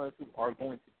the ones who are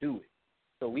going to do it.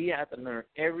 So we have to learn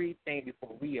everything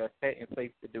before we are set in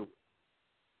place to do it.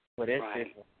 But it's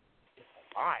just a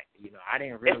lot. I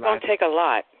didn't realize. It's going to take a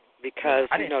lot because,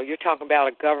 you're talking about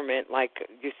a government, like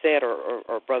you said,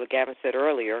 or Brother Gavin said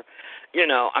earlier,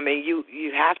 I mean,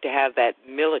 you have to have that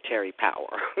military power.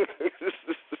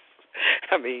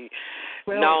 I mean,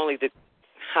 not only the,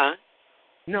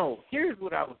 No, here's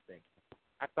what I was thinking.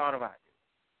 I thought about it.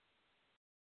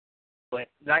 But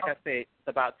like I said,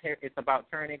 it's about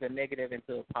turning a negative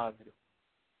into a positive.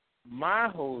 My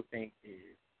whole thing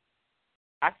is,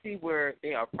 I see where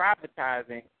they are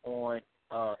privatizing on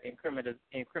incrimination.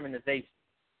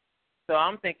 So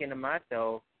I'm thinking to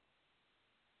myself,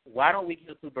 why don't we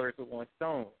kill two birds with one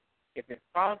stone? If it's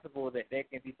possible that there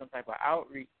can be some type of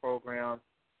outreach program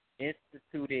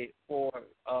instituted for,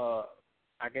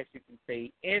 I guess you can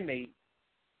say, inmates,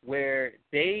 where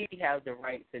they have the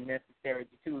rights and necessary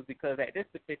tools, because at this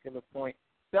particular point,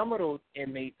 some of those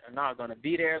inmates are not going to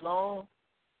be there long.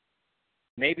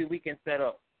 Maybe we can set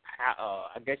up,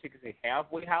 I guess you could say,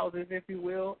 halfway houses, if you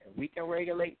will, and we can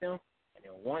regulate them. And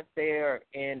then once they're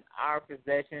in our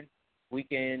possession, we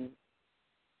can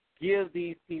give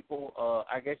these people,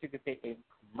 I guess you could say, a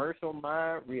commercial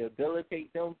mind,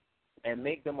 rehabilitate them, and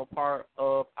make them a part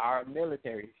of our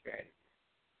military strategy.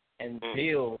 And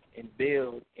build and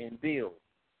build and build.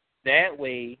 That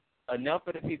way, enough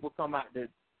of the people come out the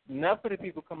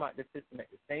system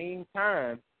at the same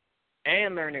time,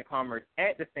 and learning commerce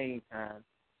at the same time,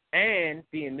 and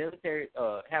being military,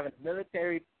 having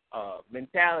military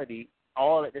mentality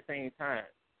all at the same time.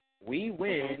 We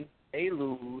win, they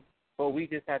lose, but we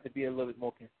just have to be a little bit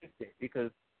more consistent. Because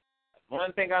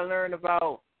one thing I learned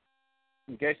about,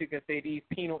 I guess you can say, these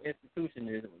penal institutions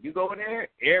is when you go in there,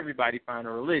 everybody find a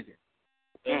religion.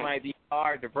 It might be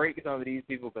hard to break some of these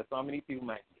people, because some of these people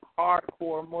might be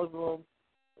hardcore Muslims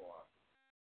or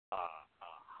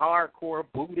hardcore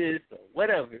Buddhists or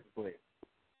whatever. But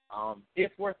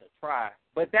it's worth a try.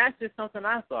 But that's just something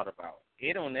I thought about.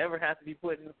 It don't never have to be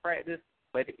put into practice,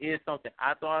 but it is something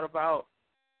I thought about,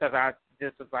 because I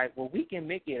just was like, well, we can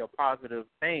make it a positive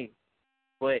thing,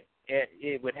 but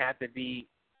it would have to be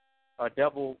a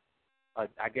double,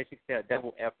 I guess you could say a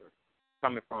double effort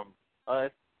coming from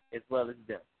us as well as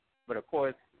them. But, of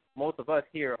course, most of us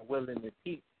here are willing to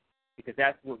teach, because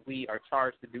that's what we are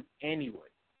charged to do anyway.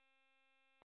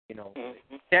 You know,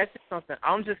 that's just something,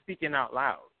 I'm just speaking out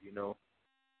loud, you know,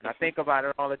 and I think about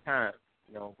it all the time,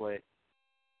 you know, but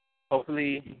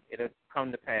hopefully it'll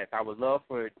come to pass. I would love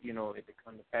for it, you know, it to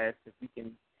come to pass, if we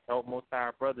can help most of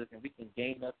our brothers and we can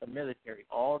gain us a military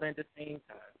all at the same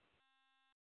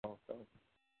time. So,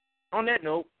 on that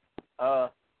note, the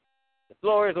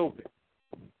floor is open.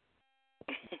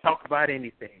 Talk about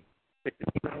anything.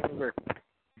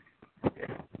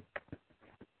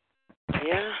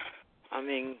 Yeah, I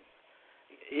mean,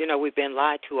 you know, we've been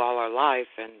lied to all our life,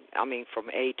 and I mean, from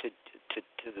A to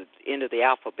the end of the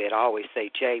alphabet. I always say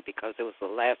J because it was the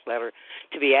last letter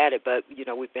to be added, but, you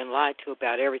know, we've been lied to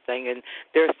about everything, and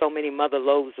there are so many mother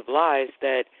loaves of lies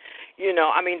that, you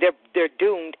know, I mean, they're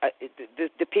doomed.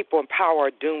 The people in power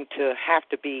are doomed to have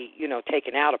to be, you know,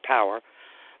 taken out of power.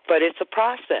 But it's a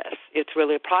process. It's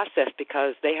really a process,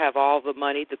 because they have all the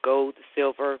money, the gold, the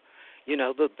silver, you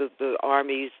know, the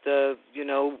armies, the, you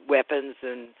know, weapons,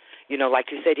 and, you know,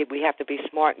 like you said, we have to be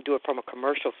smart and do it from a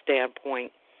commercial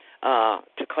standpoint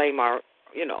to claim our,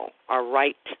 you know, our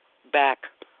right back,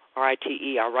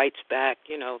 R-I-T-E, our rights back,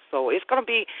 you know. So it's going to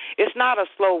be, it's not a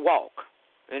slow walk,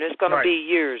 and it's going to be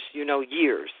years, you know,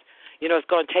 years. You know, it's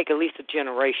going to take at least a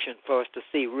generation for us to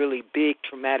see really big,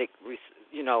 traumatic,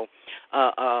 you know,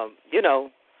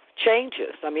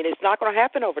 changes. I mean, it's not going to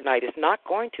happen overnight. It's not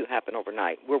going to happen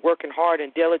overnight. We're working hard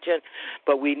and diligent,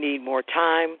 but we need more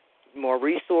time, more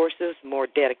resources, more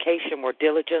dedication, more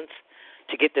diligence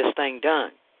to get this thing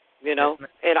done, you know. Yes,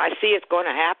 and I see it's going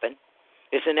to happen.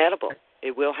 It's inevitable.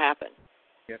 It will happen.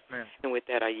 Yes, ma'am. And with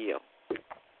that, I yield.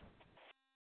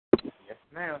 Yes,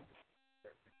 ma'am.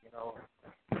 You know.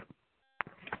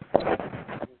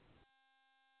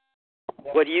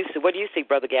 What do you see? What do you see,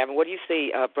 Brother Gavin? What do you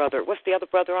see, brother? What's the other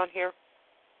brother on here?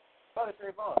 Brother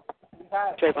Trayvon.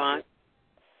 Trayvon.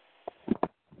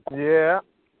 Yeah.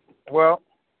 Well,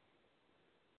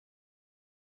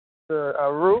 the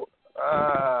root.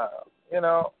 You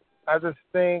know, I just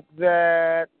think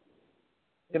that,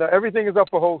 you know, everything is up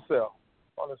for wholesale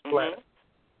on this planet,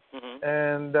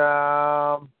 and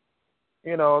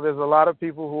you know, there's a lot of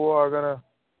people who are gonna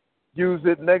use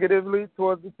it negatively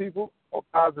towards the people or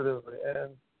positively, and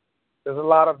there's a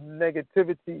lot of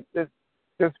negativity.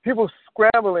 There's people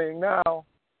scrambling now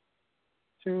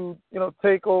to, you know,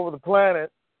 take over the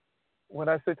planet. When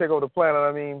I say take over the planet,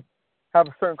 I mean have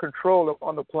a certain control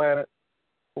on the planet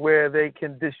where they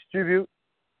can distribute,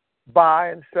 buy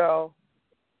and sell,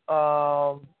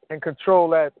 and control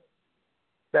that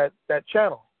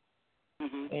channel.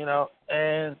 You know,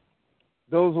 and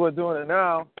those who are doing it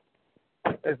now,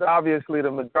 it's obviously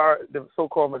the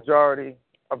so-called majority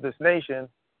of this nation.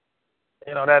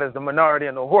 You know, that is the minority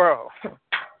in the world.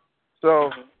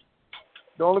 So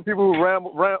the only people who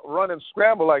run and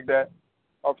scramble like that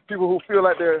are people who feel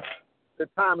like their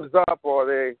time is up, or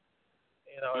they,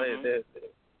 you know,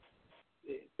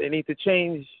 they need to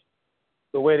change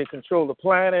the way they control the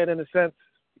planet, in a sense,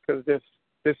 because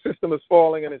this system is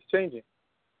falling and it's changing.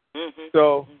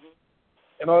 So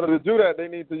in order to do that, they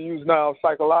need to use now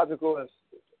psychological and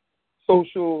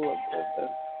social and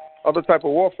other type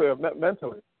of warfare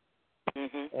mentally.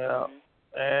 You know,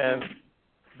 and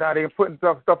now they're putting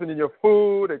stuff in your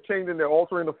food. They're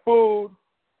altering the food.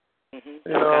 You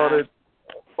know, they're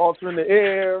altering the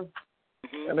air,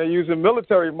 and they're using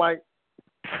military might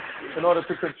in order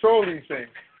to control these things.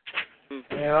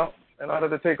 You know, in order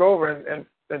to take over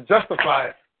and justify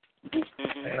it.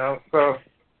 You know, so,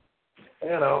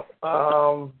 you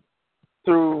know,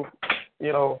 through,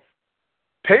 you know,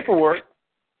 paperwork,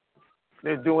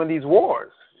 they're doing these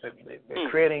wars. They're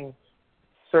creating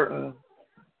certain,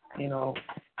 you know,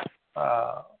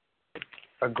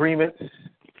 agreements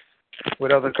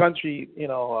with other countries, you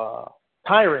know,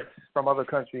 tyrants from other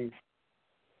countries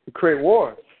to create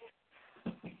wars.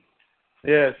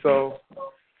 Yeah, so,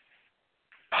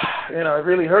 you know, it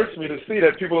really hurts me to see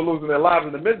that people are losing their lives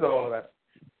in the midst of all of that.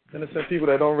 Innocent people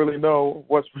that don't really know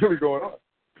what's really going on.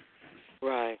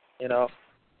 Right. You know,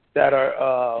 that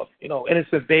are, you know,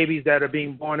 innocent babies that are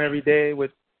being born every day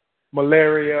with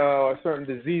malaria or certain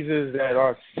diseases that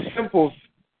are simple,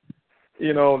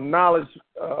 knowledge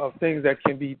of things that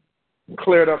can be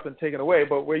cleared up and taken away,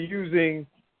 but we're using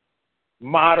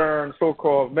modern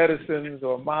so-called medicines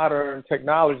or modern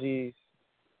technologies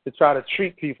to try to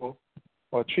treat people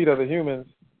or treat other humans,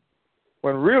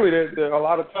 when really a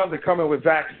lot of times they come in with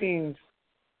vaccines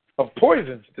of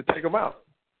poisons to take them out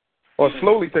or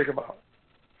slowly take them out.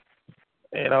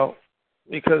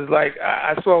 Because like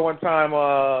I saw one time,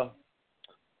 I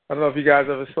don't know if you guys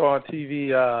ever saw on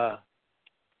TV,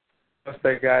 what's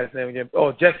that guy's name again?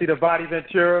 Oh, Jesse the Body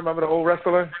Ventura, remember the old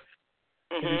wrestler?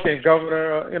 He became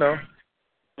governor,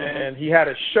 and he had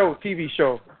a TV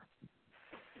show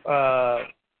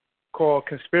called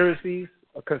Conspiracy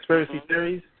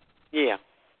Theories. Yeah.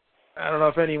 I don't know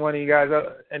if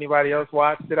anybody else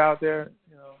watched it out there.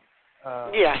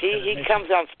 Yeah, he comes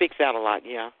out and speaks out a lot,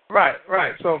 yeah. Right.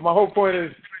 So my whole point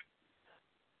is,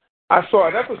 I saw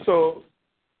an episode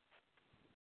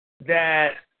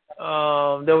that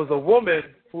there was a woman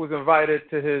who was invited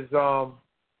to his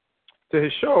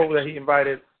show that he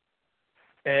invited,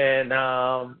 and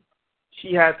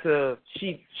she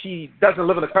doesn't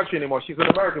live in the country anymore. She's an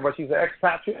American, but she's an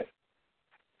expatriate,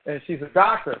 and she's a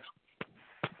doctor.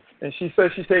 And she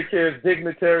says she takes care of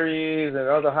dignitaries and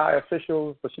other high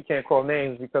officials, but she can't call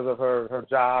names because of her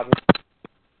job.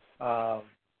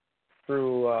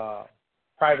 Through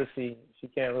privacy, she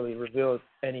can't really reveal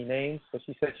any names. But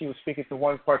she said she was speaking to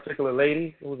one particular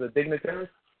lady who was a dignitary.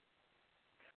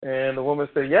 And the woman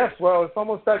said, yes, well, it's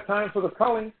almost that time for the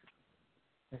culling.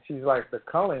 And she's like, the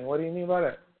culling? What do you mean by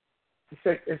that? He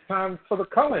said, it's time for the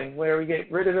culling, where we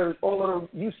get rid of all of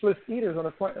the useless eaters on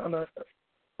the planet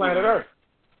Earth.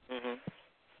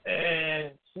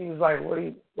 And she was like, what do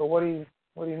you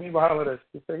mean by all of this?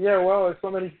 He said, yeah, well, there's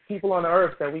so many people on the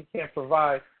earth that we can't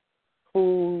provide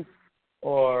food,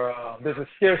 or there's a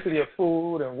scarcity of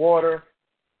food and water.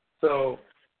 So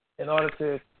in order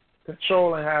to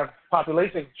control and have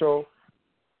population control,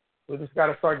 we just got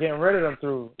to start getting rid of them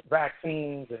through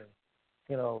vaccines and,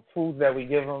 foods that we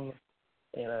give them.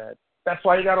 And that's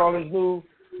why you got all these new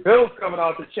bills coming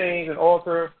out to change and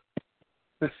alter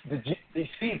the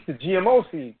seeds, the GMO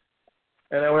seeds.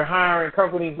 And then we're hiring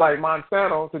companies like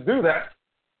Monsanto to do that.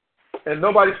 And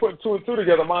nobody's putting two and two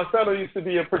together. Monsanto used to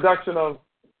be a production of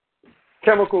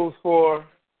chemicals for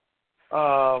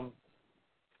bombs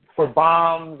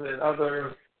and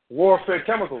other warfare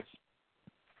chemicals.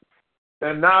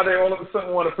 And now they all of a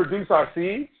sudden want to produce our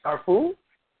seeds, our food,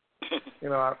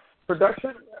 our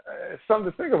production. It's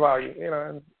something to think about,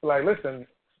 and like, listen,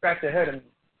 scratch your head and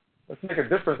let's make a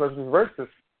difference. Let's reverse this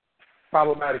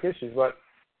problematic issues. But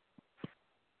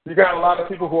you got a lot of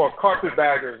people who are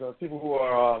carpetbaggers, or people who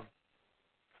are,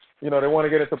 they want to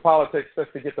get into politics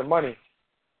just to get the money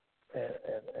and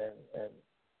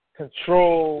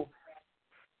control,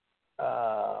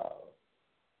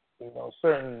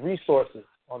 certain resources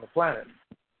on the planet.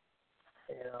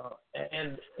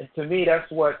 And to me,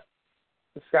 that's what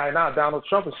this guy now, Donald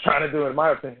Trump, is trying to do, in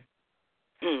my opinion.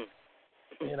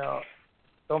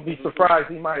 Don't be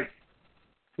surprised. He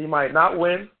might not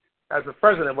win as a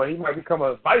president, but he might become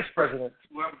a vice president.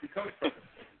 Whoever becomes president.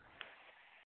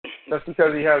 That's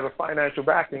because he has a financial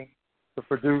backing to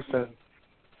produce and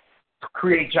to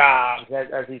create jobs,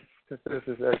 as he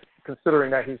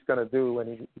considering that he's going to do when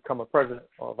he become a president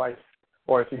or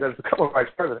if he does become a vice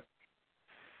president.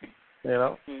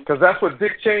 Because that's what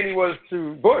Dick Cheney was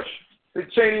to Bush.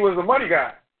 Dick Cheney was a money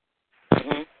guy.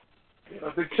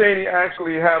 Dick Cheney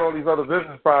actually had all these other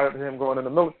business prior to him going in the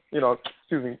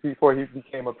military, before he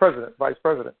became a president, vice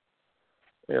president.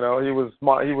 He was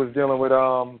dealing with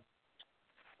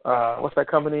what's that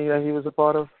company that he was a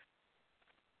part of?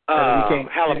 Halliburton. He became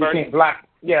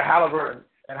Halliburton.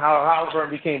 And how Halliburton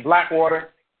became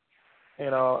Blackwater. They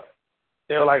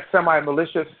were like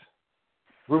semi-malicious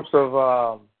groups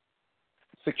of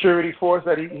security force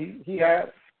that he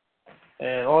had.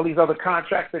 And all these other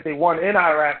contracts that they won in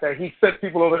Iraq that he sent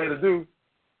people over there to do,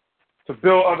 to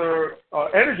build other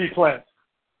energy plants,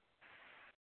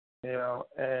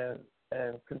 and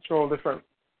control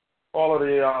all of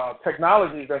the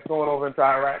technologies that's going over into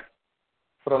Iraq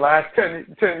for the last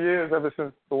 10 years, ever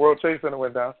since the World Trade Center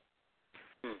went down.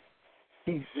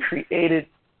 He created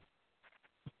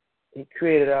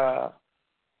a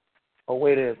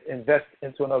way to invest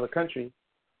into another country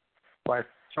by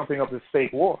trumping up this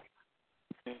fake war.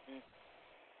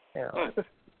 And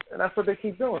that's what they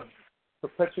keep doing,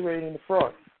 perpetuating the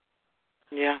fraud.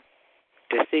 Yeah,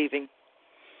 deceiving.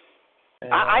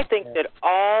 I think that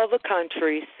all the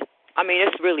countries,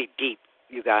 it's really deep,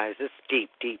 you guys. It's deep.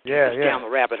 It's down the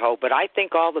rabbit hole. But I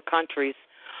think all the countries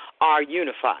are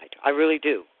unified. I really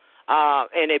do.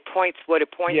 and it points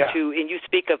to, and you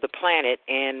speak of the planet,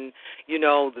 and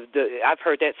I've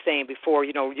heard that saying before,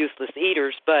 useless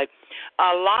eaters, but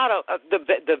a lot of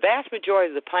the vast majority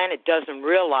of the planet doesn't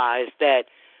realize that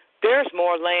there's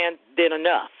more land than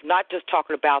enough. Not just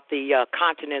talking about the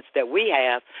continents that we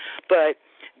have, but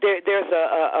there's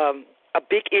a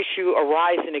big issue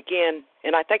arising again,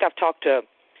 and I think I've talked to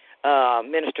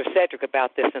Minister Cedric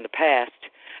about this in the past.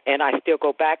 And I still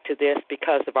go back to this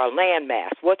because of our land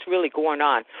mass. What's really going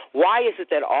on? Why is it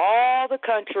that all the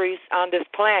countries on this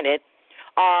planet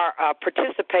are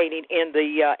participating in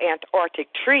the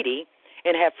Antarctic Treaty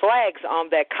and have flags on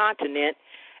that continent,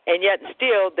 and yet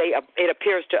still it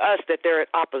appears to us that they're at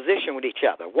opposition with each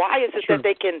other? Why is it that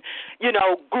they can,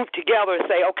 group together and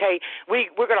say, okay, we're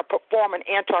going to form an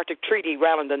Antarctic Treaty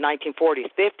around in the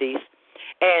 1940s, 50s,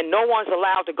 and no one's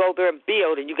allowed to go there and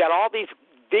build, and you got all these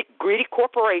big greedy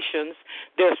corporations.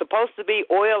 There's supposed to be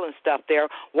oil and stuff there.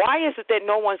 Why is it that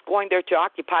no one's going there to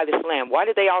occupy this land? Why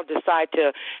did they all decide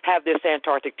to have this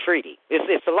Antarctic Treaty?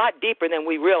 It's a lot deeper than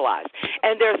we realize.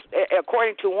 And there's,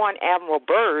 according to one Admiral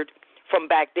Byrd from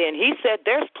back then, he said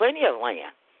there's plenty of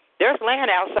land. There's land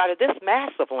outside of this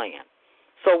massive land.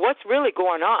 So what's really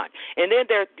going on? And then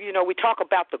we talk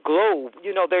about the globe.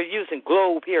 They're using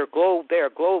globe here, globe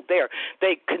there, globe there.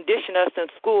 They condition us in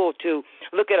school to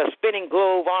look at a spinning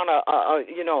globe on a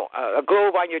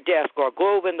globe on your desk, or a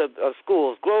globe in the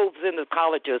schools, globes in the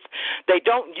colleges. They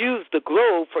don't use the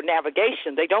globe for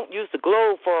navigation. They don't use the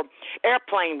globe for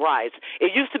airplane rides.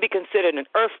 It used to be considered an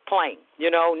earth plane.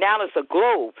 Now it's a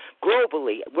globe.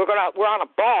 Globally, we're on a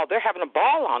ball. They're having a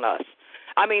ball on us.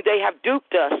 I mean, they have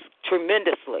duped us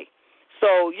tremendously.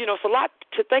 So, it's a lot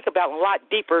to think about, a lot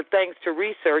deeper things to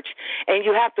research, and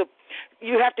you have to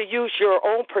use your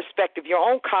own perspective, your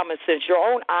own common sense, your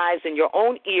own eyes and your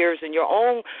own ears and your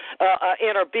own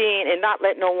inner being, and not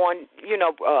let no one,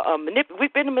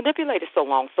 we've been manipulated so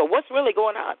long. So what's really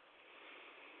going on?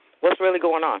 What's really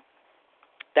going on?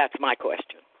 That's my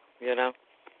question,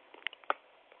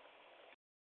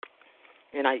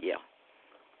 And I yell.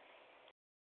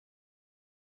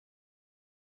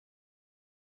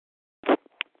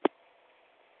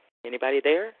 Anybody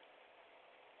there?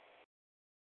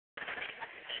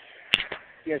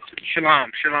 Yes,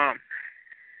 shalom.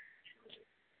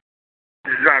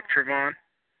 This is Dr. Vaughn.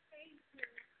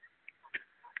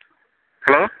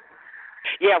 Hello?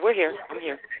 Yeah, we're here. I'm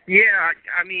here. Yeah,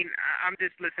 I mean, I'm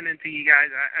just listening to you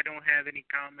guys. I don't have any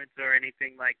comments or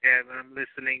anything like that, but I'm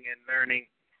listening and learning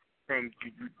from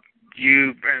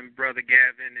you and Brother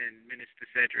Gavin and Minister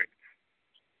Cedric.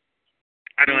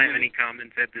 I don't have any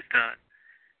comments at this time.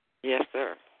 Yes,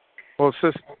 sir. Well,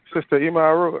 Sister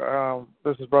Imaru,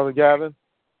 this is Brother Gavin.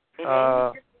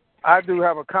 I do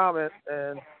have a comment,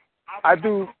 and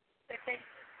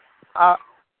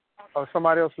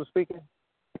somebody else was speaking?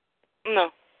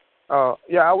 No.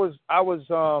 Yeah, I was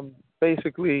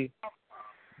basically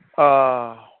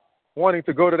wanting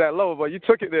to go to that level, but you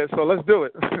took it there, so let's do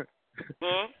it.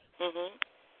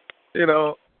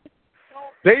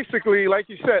 Basically, like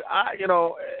you said,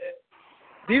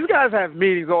 these guys have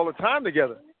meetings all the time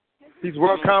together. These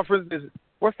world conferences.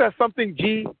 What's that? Something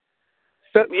G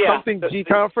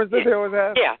conferences they always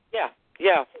have. Yeah.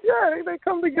 Yeah, they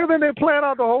come together and they plan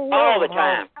out the whole world. All the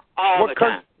time. All the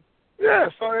time. Yeah,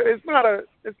 so it's not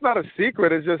a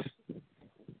secret. It's just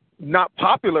not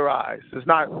popularized. It's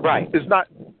not right. It's not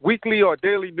weekly or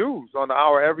daily news on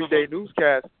our everyday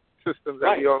newscast systems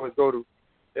that we always go to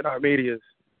in our medias.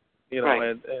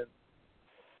 And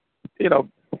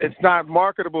it's not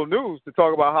marketable news to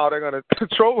talk about how they're going to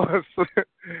control us.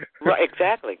 Right,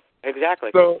 exactly.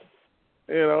 So,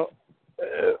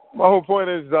 my whole point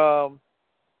is,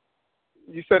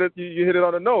 you said it. You hit it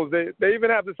on the nose. They even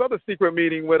have this other secret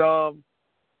meeting with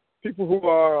people who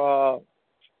are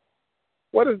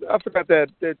I forgot that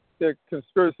they're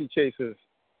conspiracy chasers,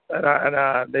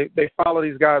 and they follow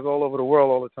these guys all over the world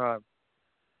all the time.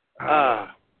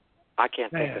 I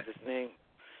can't think of his name.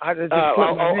 I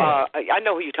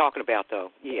know who you're talking about,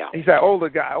 though. Yeah. He's that older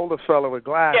fellow with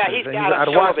glasses. Yeah, he's got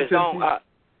a show of his own.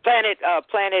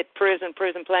 Planet Prison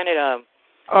Planet.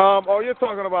 Oh, you're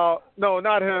talking about not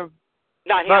him.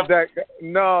 Not him. Not that guy.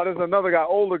 No, there's another guy,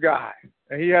 older guy,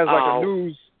 and he has like a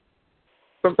news,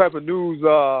 some type of news,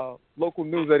 local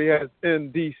news that he has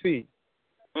in D.C.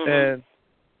 And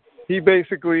he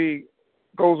basically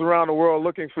goes around the world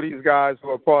looking for these guys who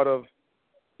are part of,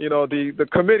 the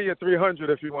Committee of 300.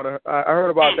 If you want to, I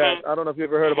heard about that. I don't know if you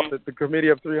ever heard about the Committee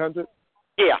of 300.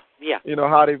 Yeah.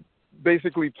 How they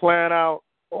basically plan out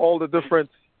all the different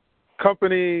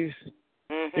companies,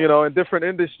 in different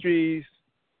industries,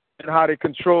 and how they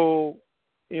control,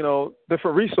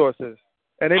 different resources.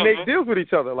 And they make deals with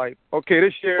each other. Like, okay,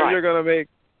 this year you're going to make,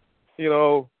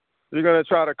 you're going to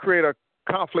try to create a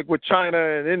conflict with China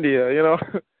and India,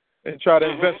 and try to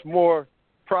invest more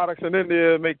products in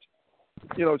India and make,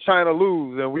 China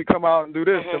lose. And we come out and do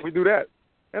this and we do that.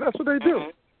 And that's what they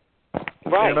do.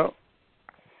 Right.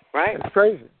 Right. It's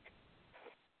crazy.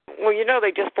 Well,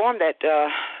 they just formed that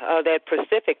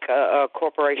Pacific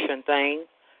Corporation thing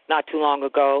not too long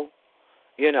ago,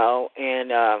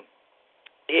 and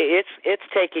it's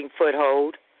taking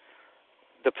foothold.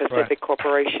 The Pacific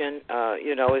Corporation,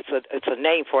 it's a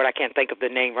name for it. I can't think of the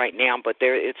name right now, but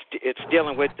it's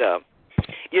dealing with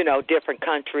different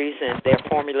countries, and they're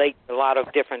formulating a lot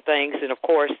of different things. And of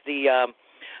course, the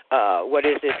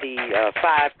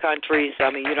 5 countries. I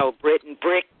mean, Britain,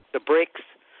 the BRICS.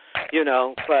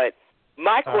 But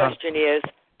my question is,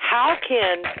 how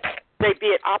can they be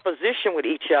in opposition with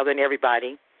each other and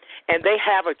everybody, and they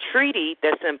have a treaty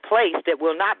that's in place that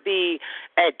will not be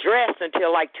addressed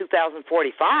until like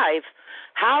 2045?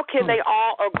 How can they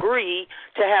all agree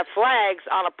to have flags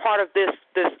on a part of this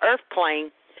earth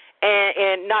plane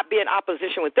and not be in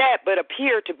opposition with that, but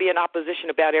appear to be in opposition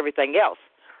about everything else?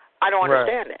 I don't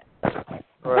understand that.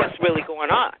 What's really going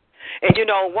on? And,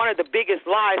 one of the biggest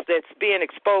lies that's being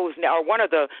exposed now, or one of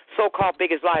the so-called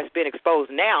biggest lies being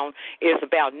exposed now, is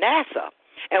about NASA.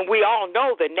 And we all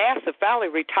know that NASA finally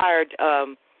retired,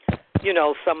 some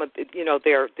of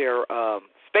their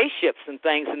spaceships and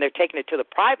things, and they're taking it to the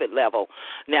private level.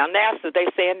 Now, NASA, they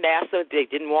say in NASA they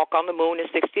didn't walk on the moon in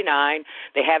 '69.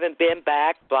 They haven't been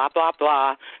back, blah, blah,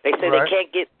 blah. They say they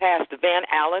can't get past the Van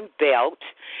Allen belt.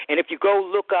 And if you go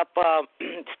look up,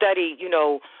 study,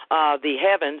 the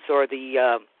heavens or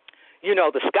the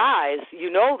skies,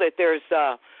 that there's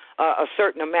a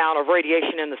certain amount of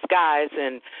radiation in the skies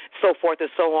and so forth and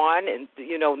so on. And,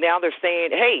 now they're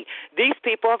saying, hey, these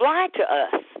people have lied to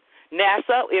us.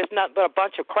 NASA is nothing but a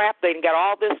bunch of crap. They got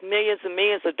all this millions and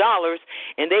millions of dollars,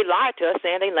 and they lied to us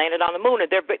saying they landed on the moon.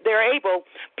 And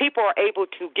people are able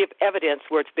to give evidence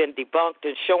where it's been debunked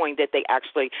and showing that they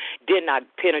actually did not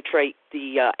penetrate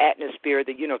the atmosphere,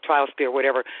 the triosphere,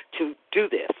 whatever, to do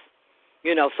this.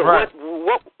 So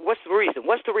what's the reason?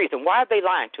 What's the reason? Why are they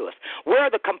lying to us? Where are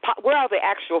the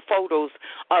actual photos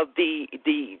of the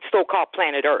so-called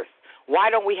planet Earth?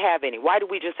 Why don't we have any? Why do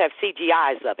we just have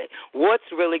CGIs of it? What's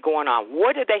really going on?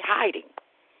 What are they hiding?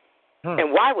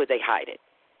 And why would they hide it?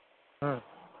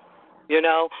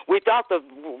 We thought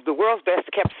the world's best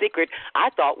kept secret, I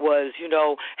thought, was,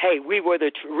 hey, we were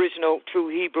the original true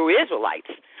Hebrew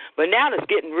Israelites. But now it's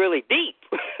getting really deep.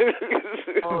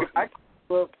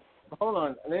 Hold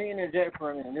on. Let me interject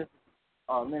for a minute. This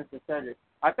is Minister Cedric.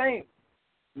 I think,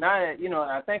 now that,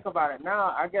 I think about it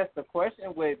now, I guess the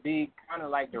question would be kind of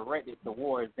like directed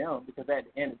towards them, because at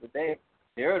the end of the day,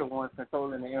 they're the ones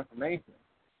controlling the information.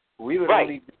 We would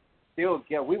only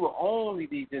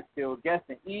be just still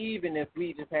guessing, even if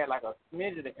we just had like a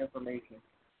smidge of the information.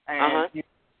 And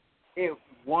if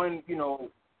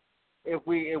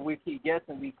we keep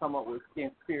guessing, we come up with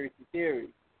conspiracy theories.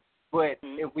 But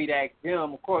if we'd ask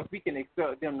them, of course, we can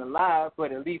expect them to lie,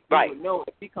 but at least we would know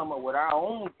if we come up with our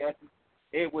own guesses,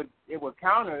 it would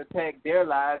counterattack their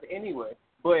lies anyway.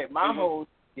 But my whole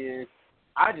is,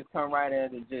 I just come right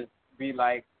in and just be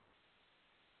like,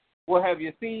 well, have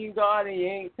you seen God and you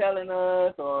ain't telling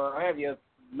us, or have you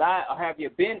lied, or have you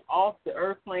been off the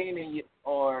earth plane and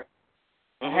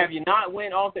have you not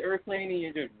went off the earth plane and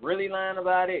you're just really lying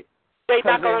about it? They're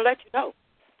not going to let you know.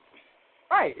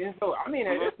 Right, and so, I mean,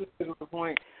 that's the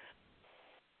point.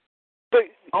 But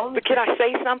can I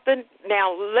say something?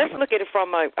 Now, let's look at it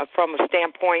from a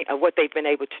standpoint of what they've been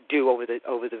able to do over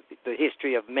the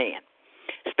history of man,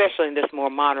 especially in this more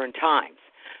modern times.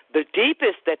 The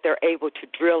deepest that they're able to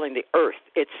drill in the earth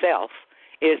itself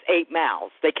is 8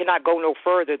 miles. They cannot go no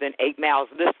further than 8 miles.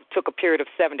 This took a period of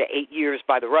 7 to 8 years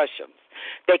by the Russians.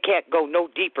 They can't go no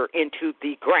deeper into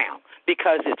the ground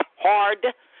because it's hard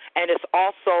and it's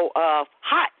also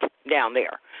hot down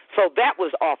there. So that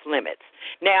was off limits.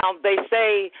 Now, they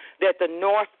say that the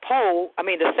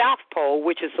South Pole,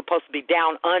 which is supposed to be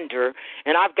down under,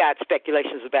 and I've got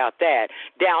speculations about that,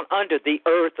 down under the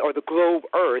earth or the globe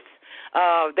earth,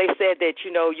 they said that,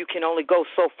 you can only go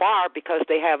so far because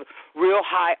they have real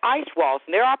high ice walls.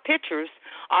 And there are pictures,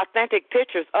 authentic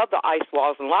pictures of the ice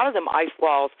walls, and a lot of them ice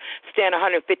walls stand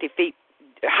 150 feet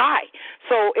high.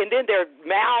 So, and then they're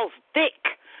miles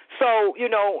thick. So,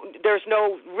 there's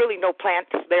really no plants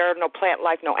there, no plant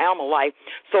life, no animal life.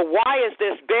 So why is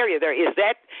this barrier there? Is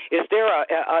there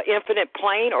a infinite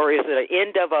plane, or is it an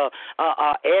end of a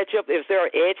edge of? Is there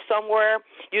an edge somewhere?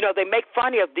 They make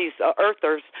fun of these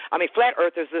flat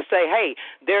earthers that say, hey,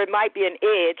 there might be an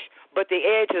edge, but the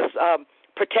edge is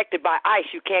protected by ice.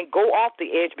 You can't go off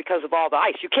the edge because of all the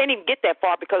ice. You can't even get that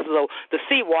far because of the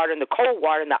seawater and the cold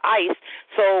water and the ice.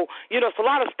 So, it's a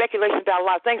lot of speculation about a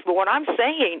lot of things. But what I'm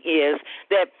saying is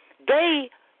that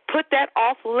they put that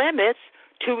off limits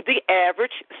to the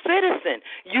average citizen,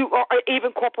 or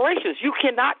even corporations. You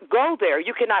cannot go there.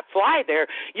 You cannot fly there.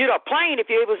 A plane, if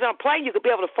it was on a plane, you could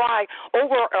be able to fly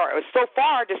over or so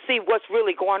far to see what's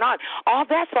really going on. All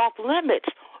that's off limits.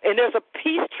 And there's a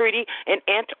peace treaty, an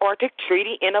Antarctic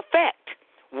treaty in effect.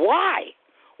 Why?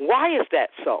 Why is that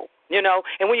so?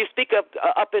 And when you speak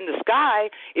up in the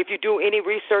sky, if you do any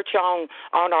research on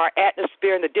our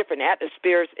atmosphere and the different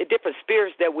atmospheres, different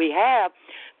spheres that we have,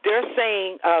 they're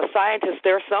saying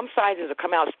there are some scientists that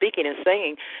come out speaking and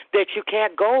saying that you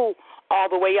can't go all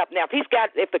the way up. Now,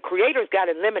 if the Creator's got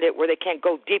it limited where they can't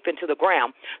go deep into the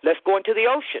ground, let's go into the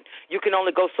ocean. You can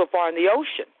only go so far in the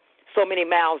ocean, so many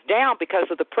miles down, because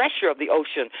of the pressure of the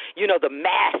ocean. The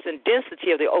mass and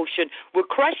density of the ocean would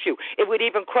crush you. It would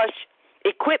even crush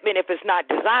equipment if it's not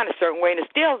designed a certain way, and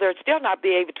they'd still not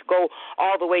be able to go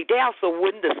all the way down. So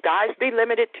wouldn't the skies be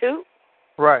limited too?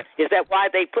 Right. Is that why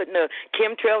they putting the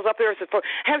chemtrails up there?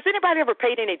 Has anybody ever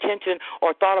paid any attention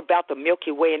or thought about the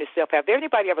Milky Way in itself? Have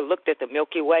anybody ever looked at the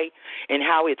Milky Way and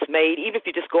how it's made? Even if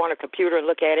you just go on a computer and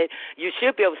look at it, you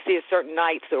should be able to see it certain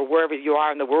nights or wherever you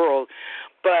are in the world.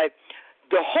 But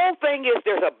the whole thing is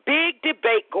there's a big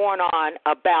debate going on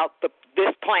about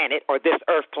this planet or this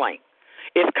Earth plane.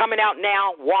 It's coming out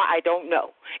now. Why? I don't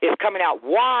know. It's coming out.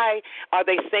 Why are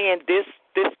they saying this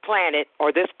planet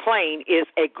or this plane is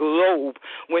a globe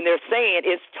when they're saying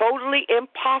it's totally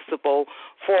impossible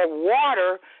for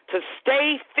water to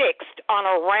stay fixed on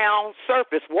a round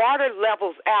surface? Water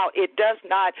levels out. It does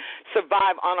not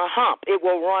survive on a hump. It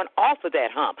will run off of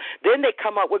that hump. Then they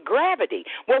come up with gravity.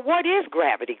 Well, what is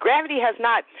gravity? Gravity has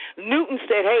not, Newton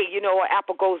said, hey, an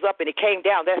apple goes up and it came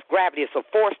down. That's gravity. It's a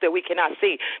force that we cannot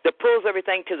see that pulls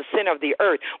everything to the center of the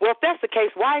earth. Well, if that's the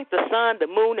case, why ain't the sun, the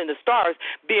moon, and the stars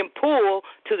being pulled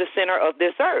to the center of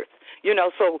this earth?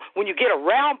 So when you get a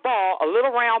round ball, a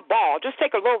little round ball, just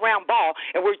take a little round ball,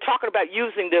 and we're talking about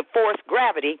using the force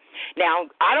gravity. Now,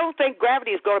 I don't think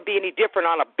gravity is going to be any different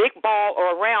on a big ball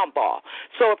or a round ball.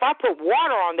 So if I put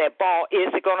water on that ball, is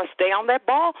it going to stay on that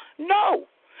ball? No.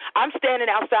 I'm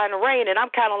standing outside in the rain, and I'm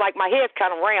kind of like my head's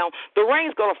kind of round. The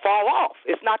rain's going to fall off.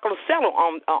 It's not going to settle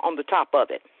on the top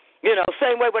of it.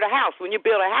 Same way with a house. When you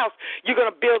build a house, you're going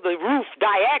to build the roof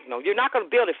diagonal. You're not going to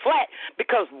build it flat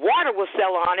because water will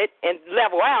settle on it and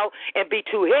level out and be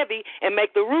too heavy and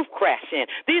make the roof crash in.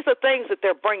 These are things that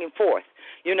they're bringing forth.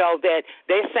 That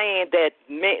they're saying that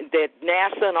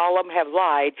NASA and all of them have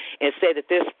lied and said that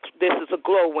this is a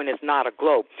globe when it's not a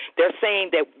globe. They're saying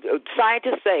that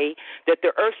scientists say that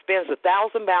the Earth spins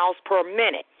 1,000 miles per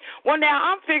minute. Well, now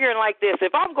I'm figuring like this: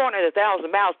 if I'm going at 1,000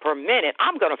 miles per minute,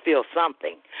 I'm going to feel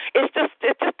something. It just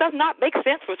does not make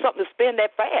sense for something to spin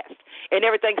that fast and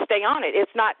everything stay on it.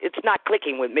 It's not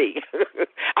clicking with me.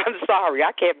 I'm sorry,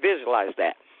 I can't visualize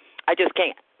that. I just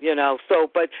can't.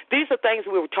 But these are things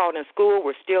we were taught in school.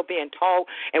 We're still being taught,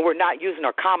 and we're not using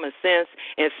our common sense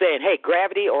and saying, hey,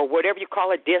 gravity or whatever you call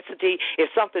it, density,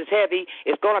 if something's heavy,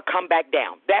 it's going to come back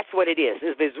down. That's what it is.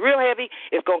 If it's real heavy,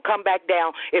 it's going to come back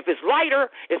down. If it's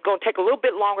lighter, it's going to take a little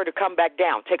bit longer to come back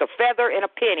down. Take a feather and a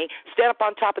penny, stand up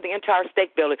on top of the Empire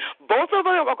State Building. Both of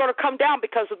them are going to come down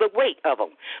because of the weight of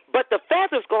them. But the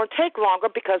feather's going to take longer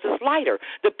because it's lighter.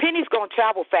 The penny's going to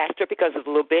travel faster because it's a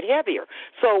little bit heavier.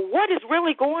 So what is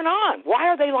really going on?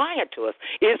 Why are they lying to us?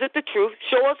 Is it the truth?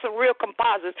 Show us some real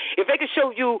composites. If they can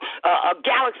show you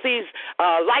galaxies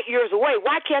light years away,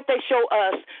 why can't they show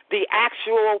us the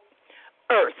actual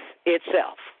Earth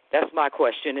itself? That's my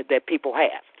question that people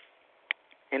have.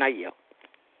 And I yield.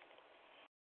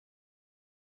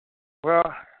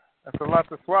 Well, that's a lot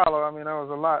to swallow. I mean, that was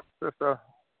a lot, sister.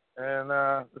 And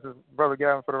this is Brother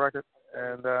Gavin for the record.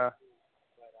 And I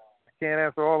can't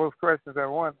answer all those questions at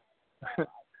once.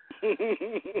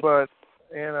 But,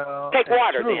 take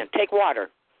water then. Take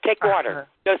water. Take water.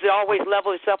 Does it always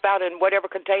level itself out in whatever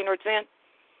container it's in?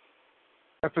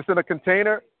 If it's in a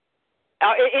container?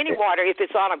 Any water, if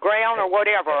it's on a ground or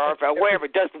whatever, or wherever,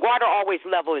 does water always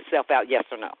level itself out, yes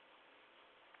or no?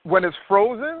 When it's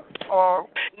frozen? Or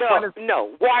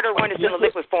no. Water when it's in a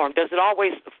liquid form, does it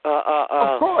always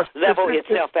of course. level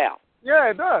itself out? Yeah,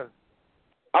 it does.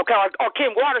 Okay, or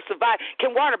can water survive?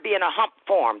 Can water be in a hump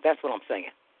form? That's what I'm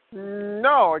saying.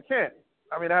 No, it can't.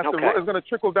 I mean, it's going to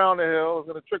trickle down the hill. It's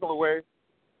going to trickle away.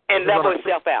 And level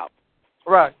itself out.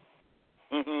 Right.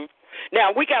 Mm-hmm.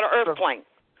 Now, we got an Earth plane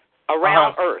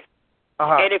around Earth.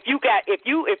 And if you're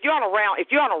on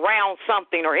a round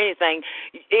something or anything,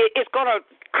 it's going to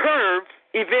curve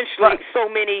eventually so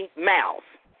many miles.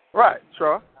 Right,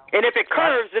 sure. And if it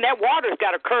curves, then that water's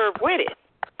got to curve with it.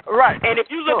 Right. And if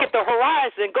you look at the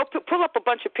horizon, go pull up a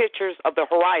bunch of pictures of the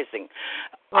horizon.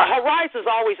 Right. A horizon is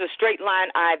always a straight line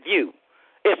eye view.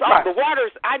 It's all, the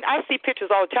water's. I see pictures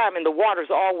all the time, and the water's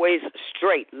always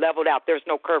straight, leveled out. There's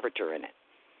no curvature in it.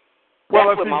 Well,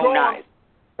 That's with my own eyes.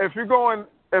 If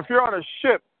you're on a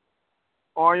ship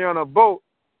or you're on a boat,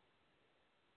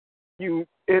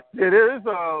 it is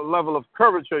a level of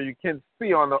curvature you can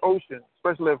see on the ocean,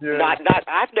 especially if you're not.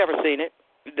 I've never seen it.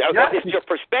 It's your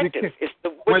perspective. It's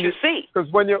what you see. Because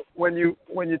when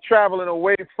you're traveling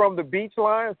away from the beach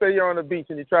line, say you're on the beach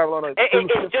and you travel on a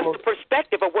it's just the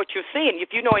perspective of what you're seeing.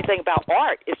 If you know anything about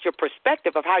art, it's your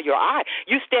perspective of how your eye.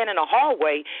 You stand in a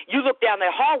hallway, you look down that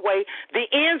hallway, the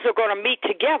ends are going to meet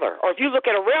together. Or if you look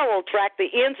at a railroad track, the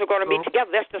ends are going to meet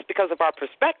together. That's just because of our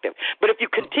perspective. But if you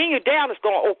continue down, it's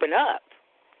going to open up.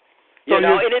 You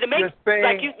know, and it makes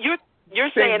like you're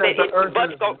saying that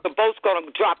the boat's going to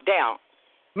drop down.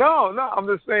 No, I'm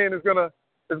just saying it's gonna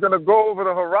go over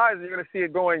the horizon. You're gonna see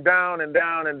it going down and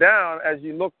down and down as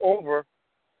you look over.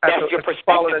 That's your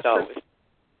perspective, though.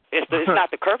 It's not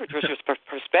the curvature; it's just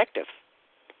perspective.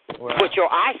 Well, what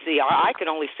your eye see, our eye can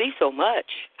only see so much.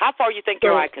 How far you think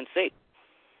your eye can see?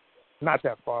 Not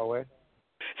that far away.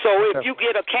 So if you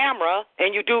get a camera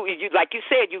and you like you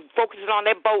said, you focus it on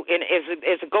that boat, and as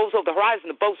it goes over the horizon,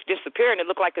 the boat's disappearing. It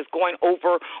looks like it's going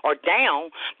over or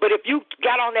down. But if you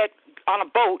got on a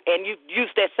boat and you use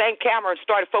that same camera and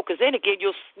started focusing in again,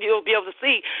 you'll be able to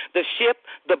see the ship,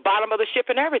 the bottom of the ship,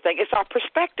 and everything. It's our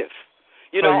perspective.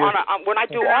 You know, when I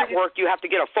do artwork, you have to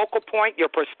get a focal point, your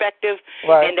perspective,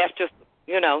 and that's just,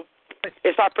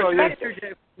 it's our perspective.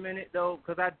 Just a minute, though,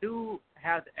 because I do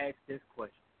have to ask this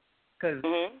question. Because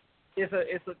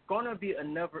it's going to be a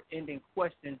never-ending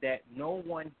question that no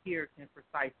one here can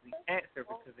precisely answer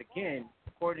because, again,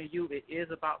 according to you, it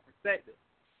is about perspective.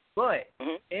 But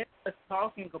in us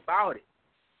talking about it,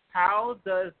 how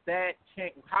does that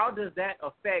change? How does that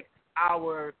affect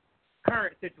our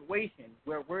current situation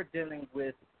where we're dealing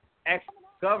with actual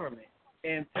government?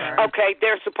 Okay,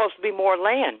 there's supposed to be more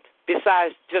land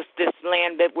besides just this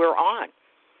land that we're on.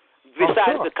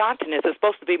 Besides the continent, there's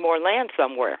supposed to be more land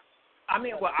somewhere. I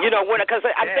mean, because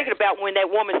I'm thinking about when that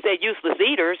woman said useless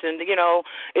eaters, and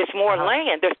it's more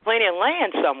land. There's plenty of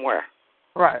land somewhere.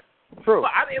 Right. True.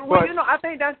 Well, I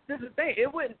think that's just the thing.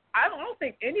 I don't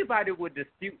think anybody would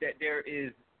dispute that there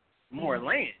is more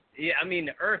land. Yeah, I mean,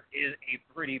 the Earth is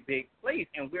a pretty big place,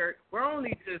 and we're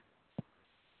only just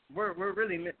we're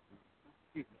really excuse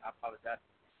me, I apologize.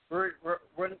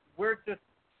 We're just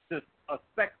a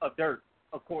speck of dirt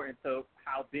according to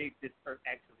how big this Earth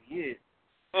actually is.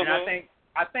 And I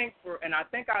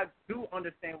think I do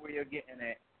understand where you're getting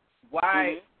at.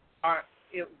 Why are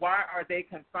they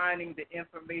confining the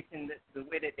information the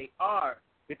way that they are?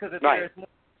 Because if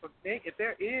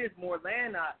there is more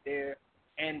land out there,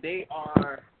 and they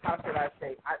are, how should I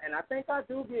say? And I think I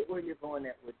do get where you're going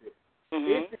at with this.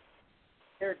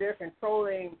 They're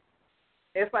controlling.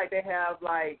 It's like they have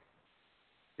like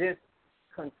this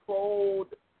controlled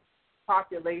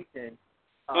population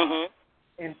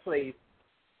in place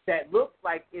that looks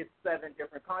like it's 7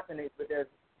 different continents,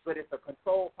 but it's a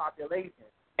controlled population.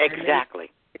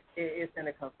 Exactly. It's in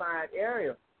a confined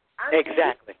area.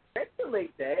 Exactly.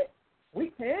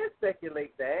 We can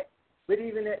speculate that, but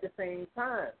even at the same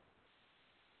time,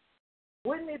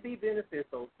 wouldn't it be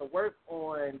beneficial to work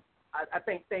on, I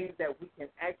think, things that we can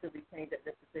actually change at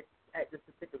this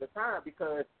particular time?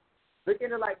 Because look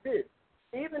at it like this: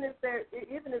 even if that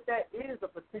is a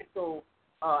potential,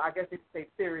 I guess you could say,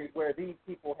 theory where these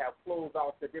people have closed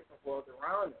off the different worlds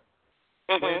around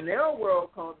them. When their world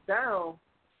comes down,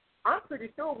 I'm pretty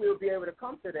sure we'll be able to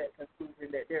come to that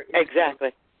conclusion that there is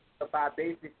by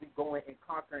basically going and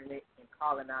conquering it and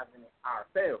colonizing it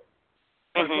ourselves.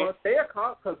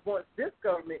 Because once this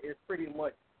government is pretty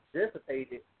much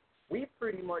dissipated, we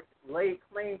pretty much lay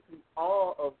claim to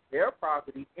all of their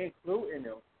property, including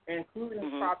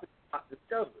property not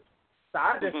discovered. So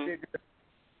I just figured,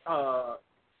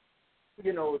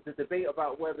 the debate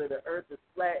about whether the Earth is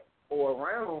flat or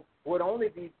round would only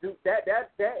be that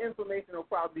information will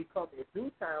probably come in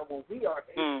due time when we are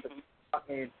able to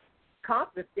and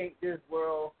confiscate this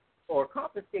world or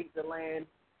confiscate the land,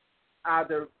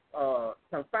 either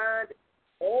confined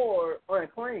or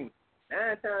unclaimed. 9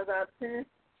 times out of 10,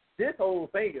 this whole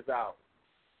thing is ours.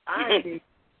 I ain't even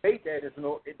debate that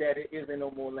it isn't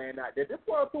no more land out there. This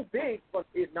world's too big, but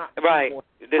it's not. Right.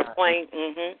 This plane.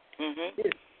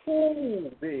 It's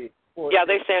too big. Yeah,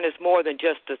 they're saying it's more than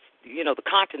just the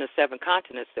continents, 7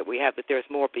 continents that we have, but there's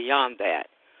more beyond that.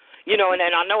 You know, and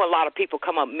I know a lot of people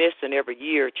come up missing every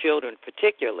year, children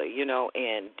particularly, you know,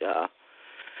 and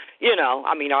you know,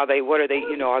 I mean, are they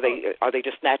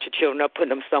just snatching children up, putting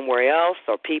them somewhere else,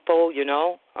 or people, you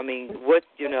know? I mean, what,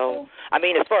 you know, I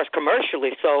mean, as far as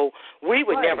commercially, so we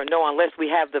would never know unless we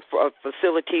have the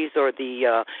facilities or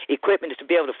the equipment to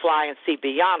be able to fly and see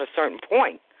beyond a certain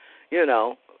point, you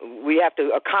know. We have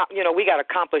to, we got to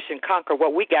accomplish and conquer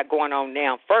what we got going on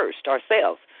now first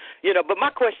ourselves. You know, but my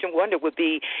question would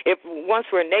be, if once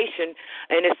we're a nation,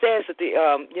 and it says that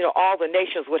all the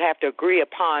nations would have to agree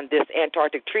upon this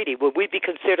Antarctic treaty, would we be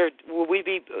under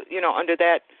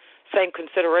that same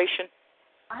consideration?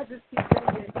 I just keep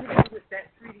saying, even with that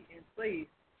treaty in place,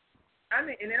 I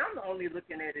mean, and I'm only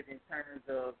looking at it in terms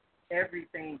of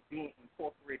everything being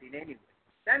incorporated anyway.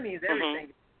 That means everything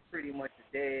is pretty much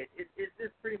it's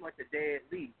just pretty much a dead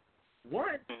lead.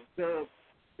 Once the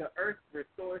Earth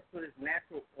restores to its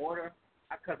natural order,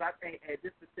 because I think at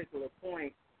this particular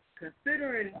point,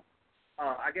 considering,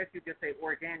 I guess you could say,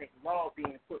 organic law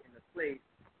being put into place,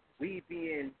 we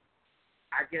being,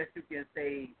 I guess you can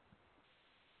say,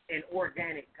 an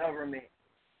organic government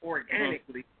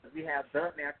organically, because we have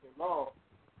the natural law,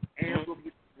 and we'll be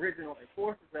the original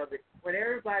enforcers of it. When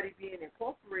everybody being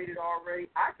incorporated already,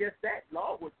 I guess that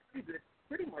law would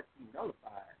pretty much be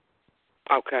nullified.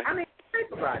 Okay. I mean,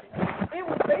 think about it. It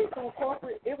was based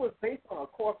on a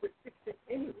corporate fiction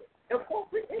anyway. A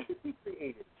corporate entity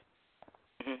created.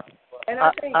 And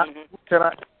I think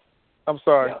I'm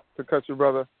sorry to cut you,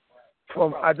 brother.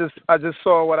 I just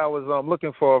saw what I was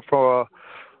looking for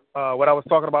what I was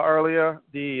talking about earlier,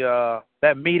 the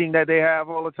that meeting that they have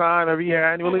all the time every year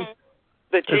annually.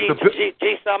 The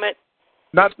G Summit?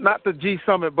 Not the G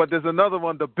Summit, but there's another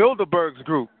one, the Bilderbergs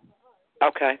Group.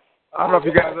 Okay. I don't know if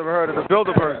you guys ever heard of the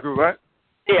Bilderbergs Group, right?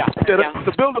 Yeah.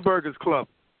 The Bilderbergers Club.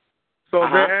 So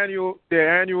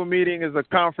their annual meeting is a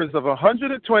conference of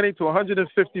 120 to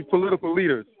 150 political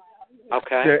leaders.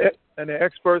 Okay. They're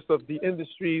experts of the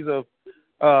industries of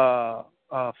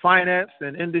finance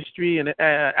and industry and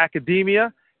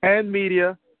academia and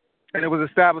media, and it was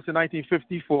established in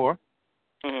 1954.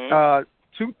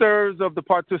 2/3 of the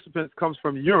participants comes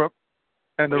from Europe,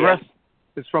 and the rest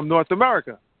is from North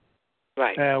America.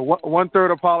 Right. And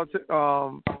 1/3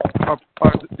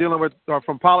 are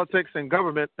from politics and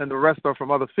government, and the rest are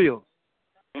from other fields.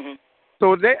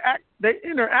 So they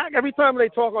interact every time they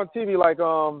talk on TV, like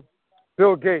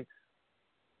Bill Gates,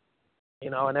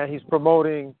 and that he's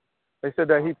promoting. They said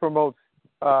that he promotes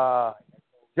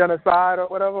genocide or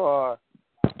whatever, or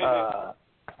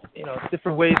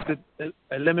different ways to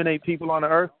eliminate people on the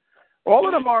earth. All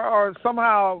of them are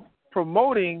somehow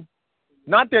promoting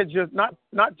not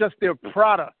just their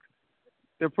product.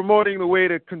 They're promoting the way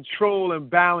to control and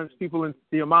balance people and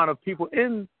the amount of people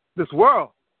in this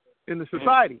world, in the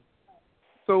society.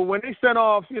 So when they send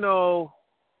off,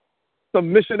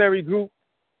 some missionary group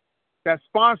that's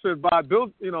sponsored by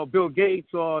Bill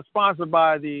Gates, or sponsored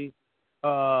by the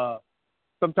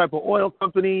some type of oil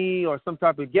company or some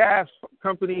type of gas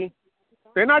company,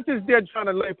 they're not just there trying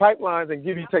to lay pipelines and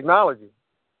give you technology,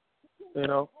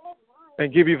 and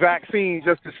give you vaccines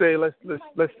just to say let's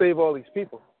save all these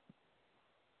people.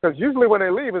 Because usually when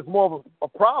they leave, it's more of a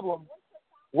problem,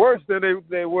 worse than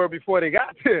they were before they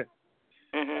got there.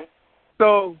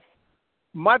 So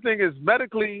my thing is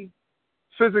medically,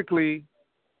 physically,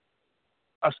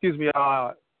 I should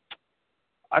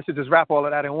just wrap all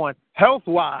of that in one.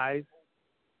 Health-wise,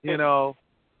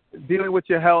 dealing with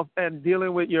your health and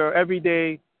dealing with your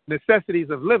everyday necessities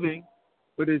of living,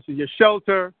 whether it's your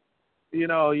shelter,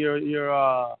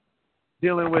 you're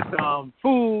dealing with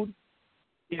food,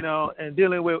 and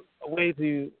dealing with a way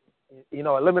to,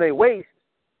 eliminate waste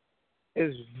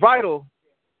is vital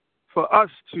for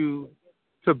us to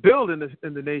build in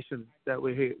the nation that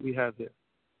we have there,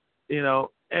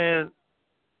 And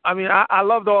I mean, I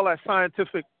loved all that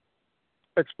scientific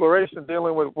exploration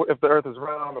dealing with if the Earth is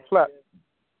round or flat,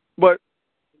 but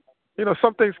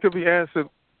some things could be answered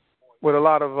with a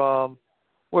lot of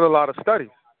studies.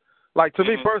 Like to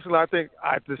me personally, I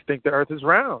just think the Earth is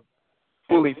round,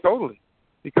 fully, totally.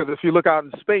 Because if you look out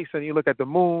in space and you look at the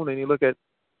moon and you look at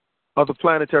other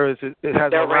planetaries, it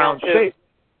has a round shape.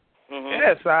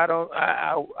 Yes, I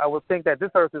would think that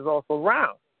this Earth is also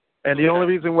round. And the only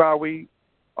reason why we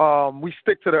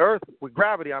stick to the Earth with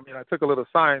gravity, I mean, I took a little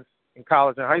science in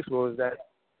college and high school, is that,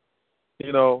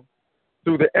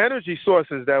 through the energy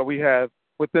sources that we have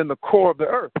within the core of the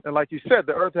Earth. And like you said,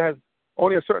 the Earth has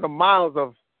only a certain miles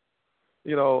of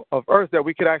Earth that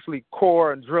we could actually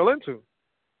core and drill into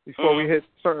before we hit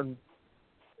certain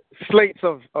slates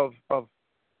of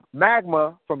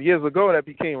magma from years ago that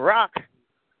became rock,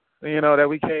 that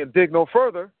we can't dig no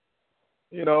further.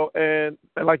 you know, and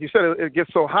like you said, it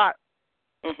gets so hot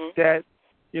that,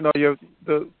 you know,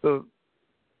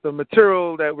 the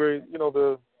material that we're, you know,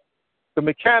 the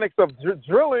mechanics of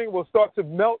drilling will start to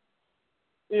melt,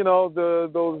 you know,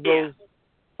 those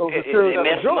materials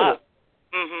that we're drilling with.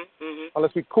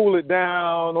 Unless we cool it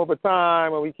down over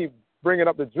time and we keep bringing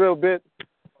up the drill bit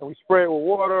and we spray it with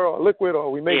water or liquid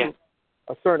or we make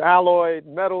a certain alloy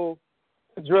metal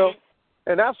drill.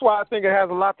 And that's why I think it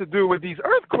has a lot to do with these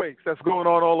earthquakes that's going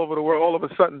on all over the world all of a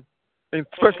sudden, and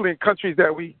especially in countries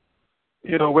that we're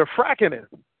fracking in.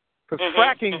 Because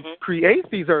fracking creates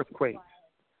these earthquakes.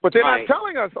 But they're not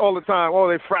telling us all the time, oh,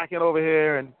 they're fracking over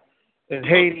here in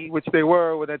Haiti, which they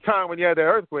were at that time when you had that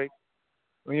earthquake.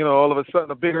 You know, all of a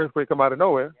sudden a big earthquake come out of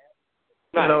nowhere.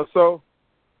 You know, so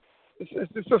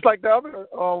it's just like the other,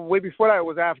 way before that it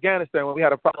was Afghanistan when we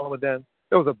had a problem with them.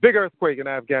 There was a big earthquake in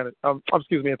Afghanistan,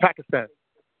 in Pakistan,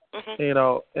 you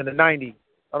know, in the 90s.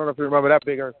 I don't know if you remember that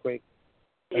big earthquake.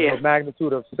 It was a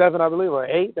magnitude of 7, I believe, or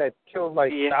 8 that killed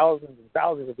like thousands and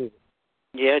thousands of people.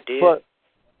 Yeah, it did. But,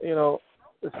 you know,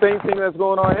 the same thing that's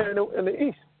going on here in the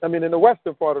East, in the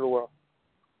western part of the world.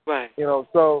 Right. You know,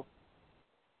 so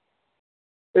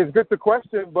it's good to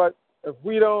question, but if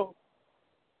we don't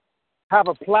have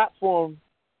a platform,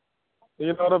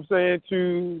 you know what I'm saying,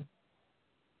 to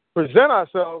present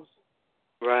ourselves,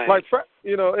 like,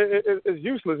 you know, it's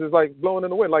useless. It's like blowing in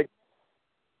the wind. Like,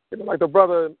 you know, like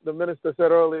the minister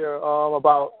said earlier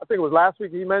about, I think it was last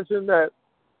week, he mentioned that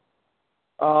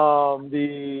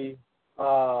the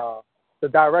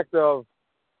director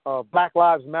of Black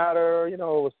Lives Matter, you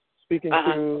know, was speaking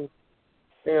to,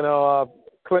 you know,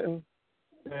 Clinton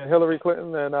and Hillary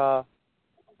Clinton, and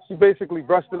she basically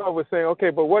brushed it off with saying, okay,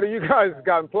 but what do you guys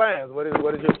got in plans? What is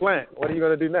your plan? What are you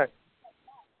going to do next?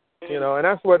 You know, and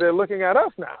that's what they're looking at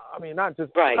us now. I mean, not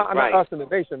just not us in the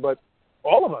nation, but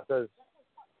all of us as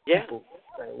people.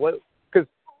 Because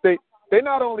they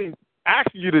not only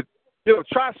ask you to, you know,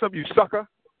 try something, you sucker.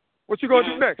 What you gonna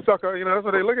do next, sucker? You know, that's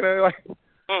what they're looking at,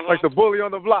 like the bully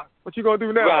on the block. What you gonna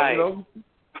do now? You know,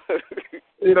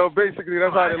 you know, basically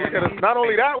that's how they look at us. Not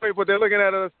only that way, but they're looking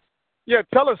at us. Yeah,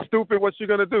 tell us, stupid, what you're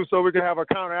gonna do, so we can have a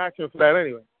counteraction for that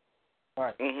anyway. All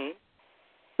right.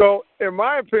 So, in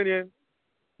my opinion,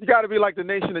 you got to be like the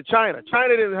nation of China.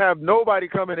 China didn't have nobody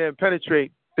come in there and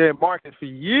penetrate their market for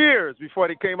years before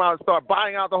they came out and started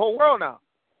buying out the whole world now.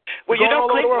 Well, you know,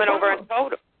 Clinton went over and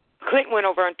told them. Clinton went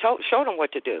over and showed them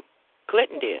what to do.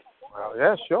 Clinton did. Well,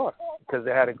 yeah, sure, because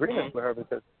they had agreements with her,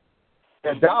 because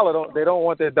their dollar they don't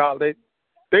want their dollar.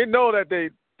 They know that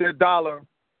their dollar,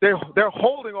 they're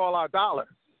holding all our dollars.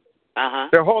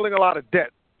 They're holding a lot of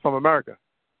debt from America.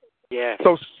 Yeah.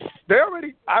 So they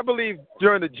already, I believe,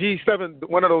 during the G7,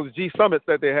 one of those G summits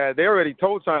that they had, they already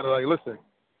told China, like, listen,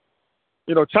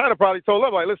 you know, China probably told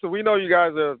them, like, listen, we know you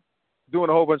guys are doing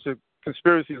a whole bunch of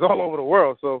conspiracies all over the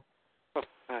world, so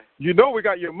you know we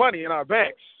got your money in our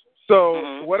banks.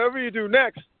 So whatever you do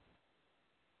next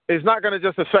is not going to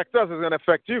just affect us, it's going to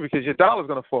affect you because your dollar's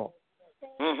going to fall.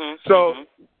 So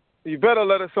you better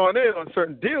let us on in on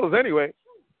certain deals anyway,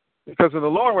 because in the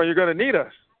long run, you're going to need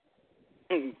us.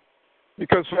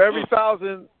 Because for every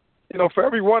 1,000, you know, for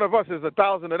every one of us, there's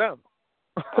 1,000 of them.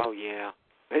 Oh, yeah.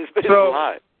 It's a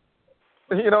lot.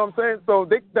 You know what I'm saying? So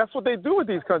that's what they do with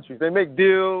these countries. They make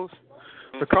deals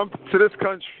to come to this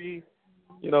country,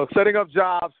 you know, setting up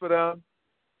jobs for them,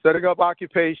 setting up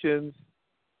occupations,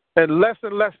 and less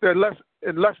and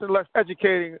less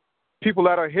educating people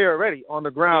that are here already on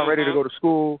the ground, ready to go to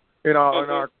school, in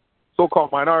our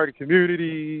so-called minority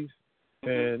communities,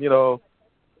 and, you know,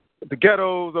 the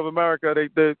ghettos of America,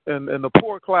 and the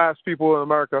poor class people in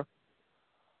America,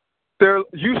 they're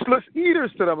useless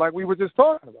eaters to them, like we were just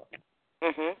talking about.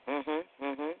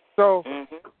 So,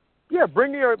 yeah,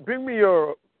 bring me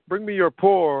your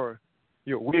poor,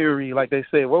 you're weary, like they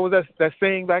say. What was that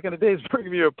saying back in the days?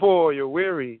 Bring me your poor, you're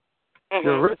weary,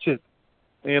 you're wretched,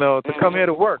 you know, to come here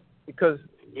to work, because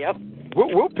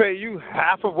we'll pay you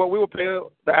half of what we will pay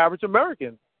the average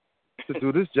American to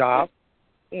do this job,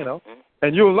 you know.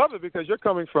 And you'll love it because you're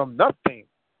coming from nothing.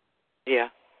 Yeah.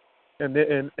 In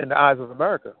the eyes of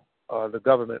America, the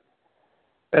government.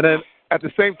 And then at the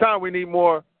same time, we need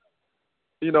more,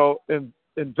 you know,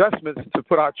 investments to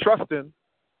put our trust in.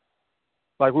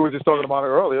 Like we were just talking about it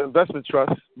earlier, investment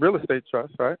trust, real estate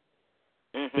trust, right?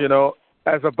 You know,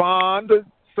 as a bond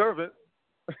servant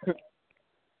to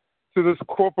this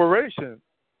corporation.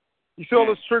 You see all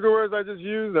those trigger words I just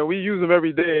used? And we use them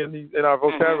every day in our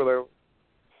vocabulary.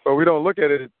 But we don't look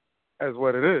at it as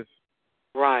what it is.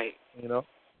 Right. You know?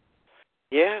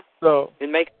 Yeah. So it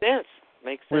makes sense.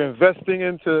 We're investing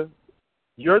into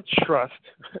your trust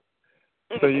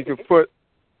so you can put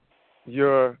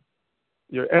your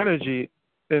energy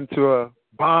into a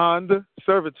bond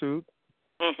servitude,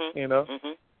 you know,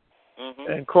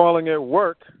 and calling it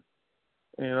work,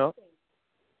 you know.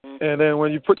 And then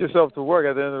when you put yourself to work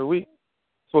at the end of the week,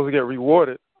 you're supposed to get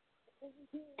rewarded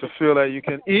to feel that you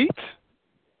can eat,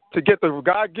 to get the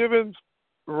God-given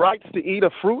rights to eat a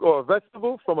fruit or a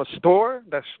vegetable from a store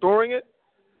that's storing it,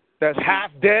 that's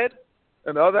half dead,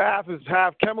 and the other half is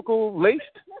half chemical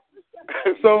laced.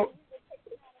 So,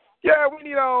 yeah, we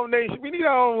need our own nation. We need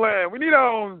our own land. We need our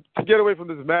own to get away from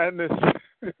this madness,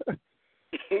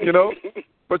 you know.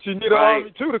 But you need an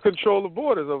army, too, to control the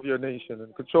borders of your nation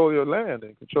and control your land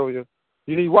and control your –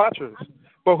 you need watchers.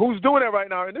 But who's doing that right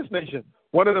now in this nation?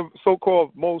 One of the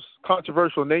so-called most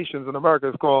controversial nations in America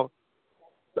is called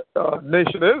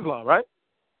Nation of Islam, right?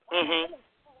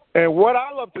 And what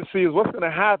I love to see is what's going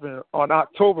to happen on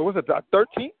October, what's it, the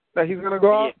 13th, that he's going to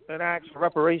go out and ask for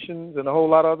reparations and a whole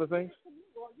lot of other things.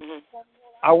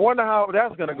 I wonder how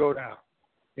that's going to go down.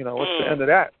 You know, what's the end of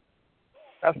that?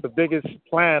 That's the biggest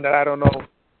plan that I don't know.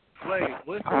 Wait,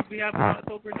 what's supposed to be happening on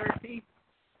October 13th?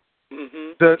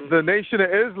 The Nation of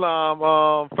Islam,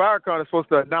 Farrakhan is supposed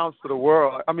to announce to the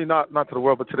world, I mean, not to the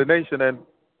world, but to the nation and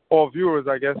all viewers,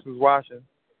 I guess, who's watching,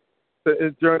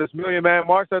 during this Million Man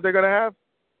March that they're going to have.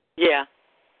 Yeah.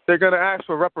 They're going to ask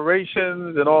for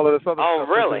reparations and all of this other stuff. Oh,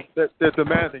 really? They're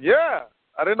demanding. Yeah.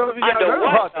 I didn't know if you guys heard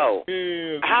about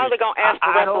that. How are they going to ask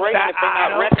for reparations if they're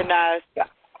not recognized?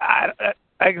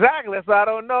 Exactly. So I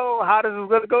don't know how this is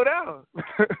going to go down.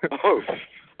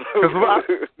 Because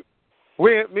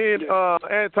me and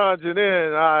Anton Janin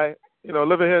and I, you know,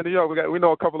 living here in New York, we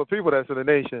know a couple of people that's in the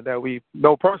nation that we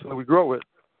know personally, we grew up with.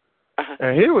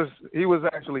 And he was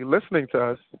actually listening to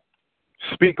us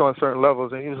speak on certain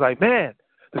levels, and he was like, "Man,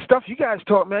 the stuff you guys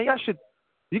talk, man, how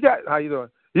you doing?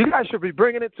 You guys should be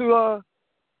bringing it to,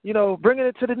 bringing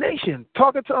it to the nation,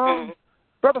 talking to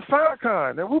Brother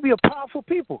Farrakhan, and we'll be a powerful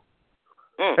people."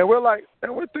 And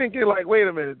we're thinking like, wait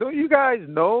a minute, don't you guys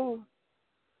know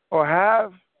or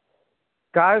have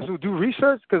guys who do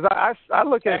research? Because I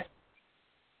look at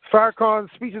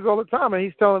Farrakhan's speeches all the time, and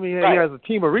he's telling me he has a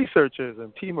team of researchers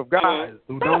and team of guys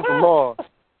who know the law.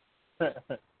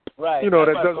 Right. You know,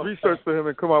 that does research for him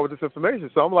and come out with this information.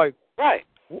 So I'm like,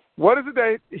 what is it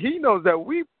that he knows that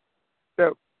what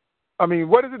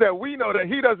is it that we know that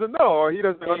he doesn't know or he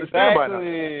doesn't understand by now?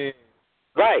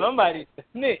 Right. Somebody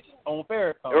snitched on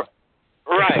Farrakhan.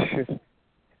 Right.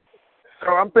 So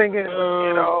I'm thinking,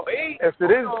 if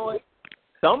it is...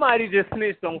 Somebody just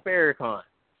snitched on Farrakhan.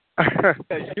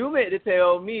 Because you meant to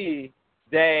tell me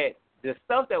that the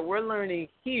stuff that we're learning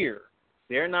here,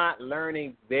 they're not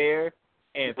learning there,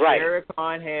 and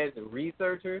Farrakhan has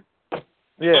researchers?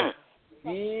 Yeah.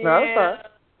 Yeah. No, that's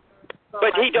fine.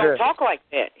 But he don't talk like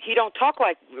that. He don't talk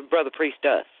like Brother Priest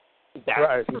does.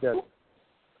 Right, he does.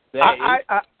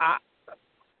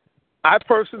 I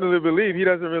personally believe he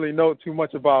doesn't really know too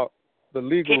much about the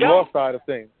legal law side of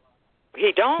things.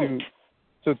 He don't.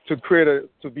 To create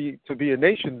to be a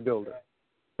nation builder.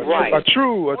 Right. A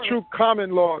true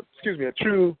common law, a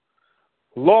true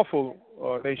lawful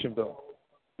nation builder.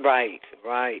 Right.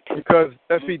 Because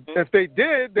if they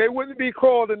did, they wouldn't be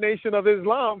called the Nation of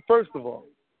Islam, first of all.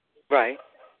 Right.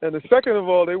 And the second of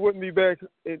all, they wouldn't be back.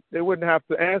 They wouldn't have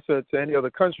to answer to any other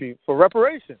country for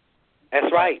reparations.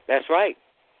 That's right.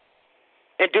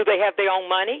 And do they have their own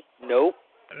money? Nope.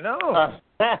 No.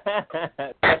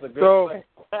 That's a good point.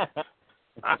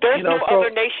 There's no other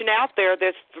nation out there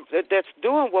that's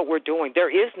doing what we're doing. There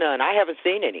is none. I haven't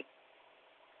seen any.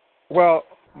 Well,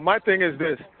 my thing is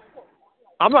this: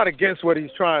 I'm not against what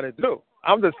he's trying to do.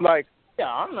 I'm just like,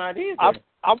 I'm not either.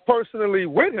 I'm personally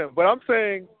with him, but I'm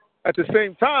saying at the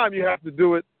same time you have to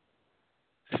do it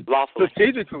lawfully,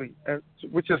 strategically,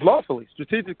 which is lawfully,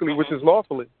 strategically, which is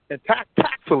lawfully, and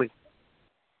tactfully.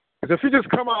 Because if you just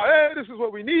come out, hey, this is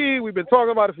what we need, we've been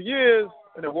talking about it for years,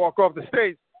 and then walk off the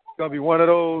stage, it's going to be one of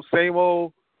those same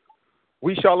old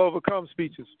we shall overcome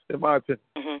speeches, in my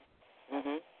opinion.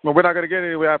 But we're not going to get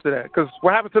anywhere after that. Because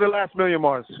what happened to the last Million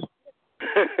March?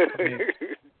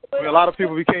 A lot of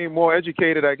people became more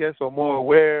educated, I guess, or more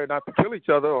aware not to kill each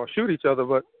other or shoot each other.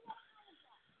 But,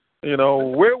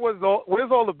 where's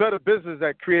all the better business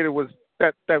that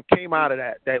came out of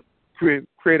that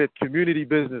created community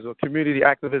business or community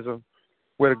activism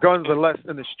where the guns are less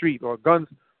in the street or guns,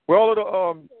 where all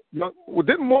of the,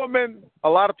 didn't more men, a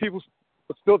lot of people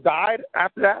still died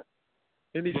after that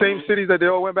in these same cities that they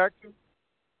all went back to?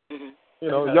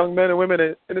 Young men and women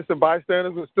and innocent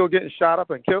bystanders were still getting shot up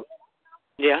and killed.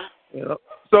 Yeah.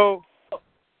 So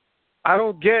I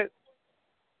don't get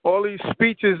all these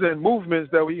speeches and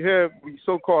movements that we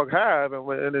so-called have,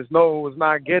 and it's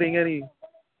not getting any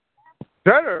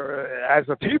better as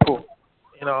a people.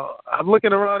 You know, I'm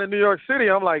looking around in New York City.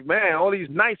 I'm like, man, all these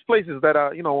nice places that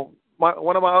are, you know,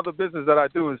 one of my other business that I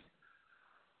do is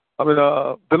I'm in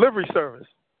a delivery service.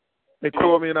 They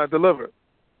call me and I deliver.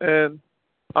 And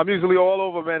I'm usually all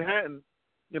over Manhattan,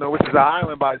 you know, which is an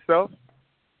island by itself.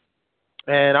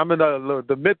 And I'm in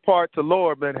the mid part to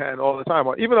lower Manhattan all the time,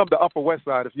 or even up the Upper West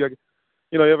Side. If you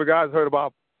ever guys heard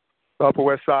about the Upper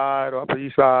West Side or Upper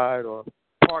East Side or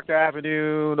Park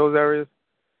Avenue, those areas.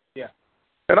 Yeah.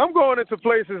 And I'm going into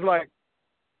places like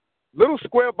little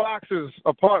square boxes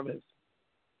apartments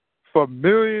for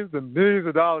millions and millions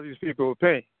of dollars these people are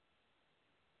paying.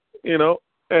 You know,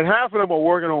 and half of them are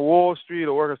working on Wall Street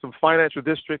or working some financial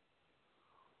district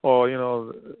or, you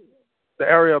know, the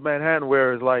area of Manhattan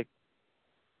where it's like,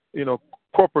 you know,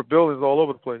 corporate buildings all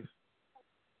over the place.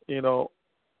 You know,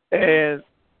 and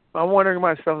I'm wondering to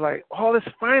myself, like, all this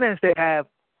finance they have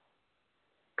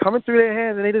coming through their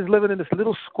hands and they just living in this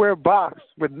little square box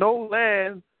with no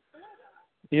land,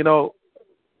 you know,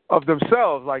 of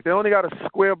themselves. Like, they only got a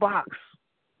square box,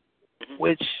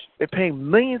 which they're paying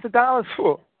millions of dollars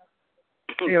for,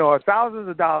 you know, or thousands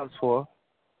of dollars for.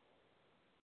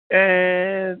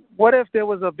 And what if there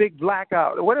was a big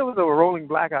blackout? What if there was a rolling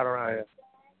blackout around here?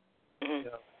 You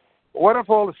know, what if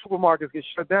all the supermarkets get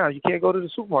shut down? You can't go to the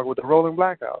supermarket with the rolling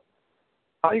blackout.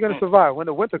 How are you going to survive when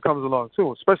the winter comes along,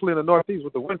 too, especially in the Northeast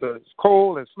with the winter? It's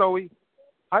cold and snowy.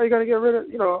 How are you going to get rid of,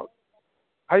 you know,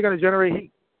 how are you going to generate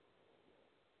heat?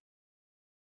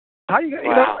 How you going to,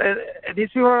 you know, and these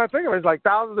people are not thinking of it. It's like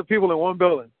thousands of people in one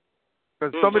building.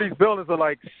 Because some of these buildings are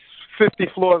like 50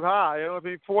 floors high, you know what I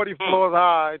mean? 40 floors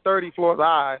high, 30 floors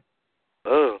high.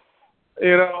 Oh.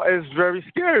 You know, it's very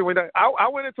scary. When I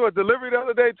went into a delivery the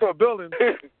other day to a building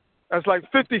that's like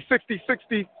 50, 60,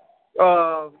 60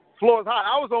 floors high.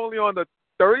 I was only on the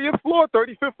 30th floor,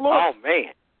 35th floor. Oh,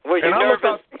 man. Was you and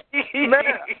nervous? Man,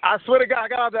 I swear to God, I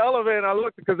got out the elevator and I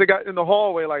looked because they got in the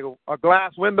hallway like a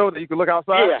glass window that you could look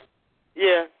outside. Yeah.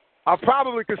 Yeah. I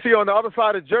probably could see on the other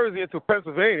side of Jersey into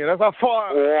Pennsylvania. That's how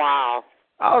far. Wow.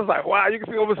 I was like, wow, you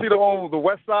can oversee the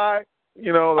west side,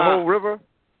 you know, the whole river,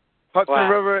 Hudson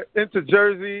River into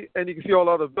Jersey, and you can see all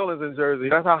the other buildings in Jersey.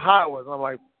 That's how high it was. I'm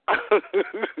like,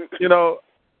 you know,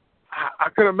 I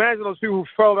could imagine those people who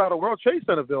fell out of World Trade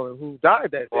Center building who died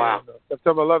that day, on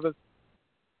September 11th,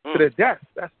 to their death.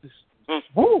 That's just,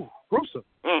 gruesome.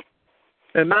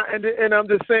 And I'm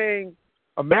just saying,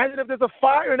 imagine if there's a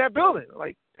fire in that building,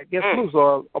 like, it gets loose,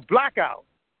 or a blackout.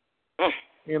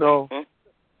 You know,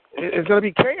 it's going to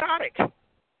be chaotic.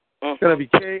 It's going to be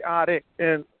chaotic.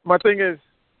 And my thing is,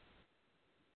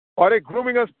 are they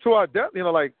grooming us to our death? You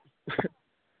know, like,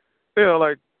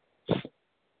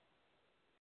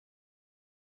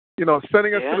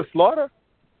 sending us to the slaughter?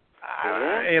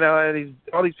 You know, and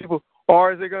all these people,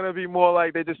 or is it going to be more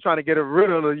like they're just trying to get rid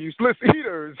of the useless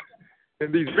eaters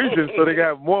in these regions so they can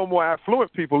have more and more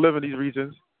affluent people live in these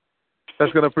regions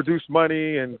that's going to produce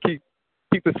money and keep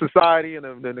the society and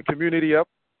the community up?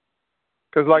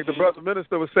 Because like the brother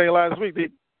minister was saying last week, they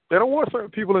don't want certain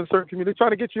people in certain communities. They're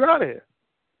trying to get you out of here.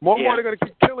 More and more they're going to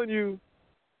keep killing you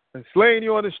and slaying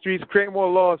you on the streets, creating more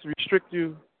laws to restrict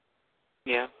you.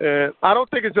 Yeah. And I don't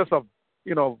think it's just a,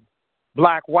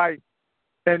 black, white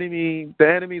enemy. The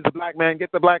enemy is the black man.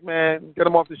 Get the black man. Get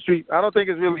him off the street. I don't think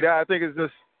it's really that. I think it's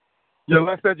just you're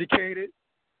less educated.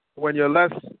 When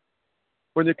you're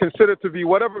considered to be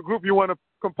whatever group you want to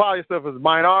compile yourself as,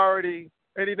 minority,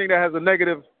 anything that has a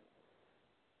negative,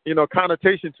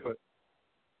 connotation to it.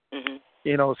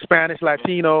 Spanish,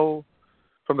 Latino,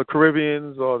 from the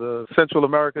Caribbeans or the Central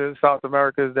Americas, South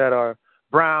Americas that are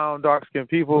brown, dark-skinned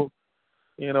people.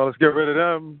 Let's get rid of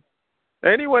them.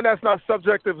 Anyone that's not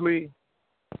subjectively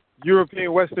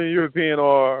European, Western European,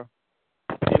 or,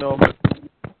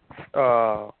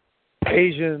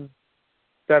 Asian,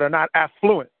 that are not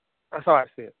affluent. That's how I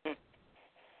see it.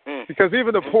 Because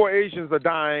even the poor Asians are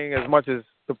dying as much as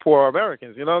the poor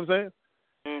Americans. You know what I'm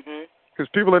saying? Because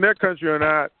people in their country are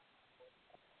not,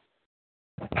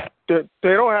 they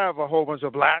don't have a whole bunch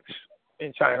of blacks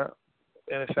in China,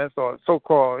 in a sense, or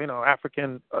so-called,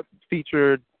 African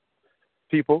featured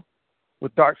people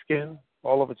with dark skin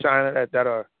all over China that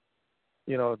are,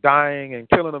 dying and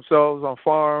killing themselves on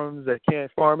farms that can't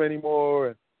farm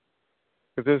anymore.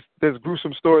 Because there's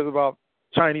gruesome stories about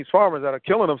Chinese farmers that are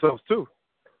killing themselves too,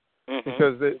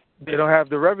 because they don't have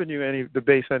the revenue, the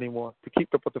base anymore to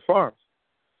keep up with the farms.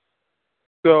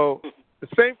 So the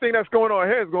same thing that's going on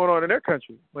here is going on in their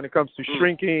country when it comes to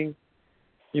shrinking,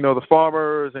 the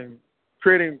farmers and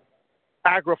creating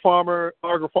agri-farms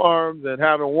and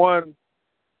having one,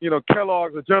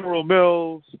 Kellogg's or General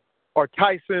Mills or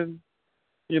Tyson,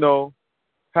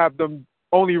 have them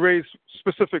only raise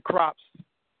specific crops,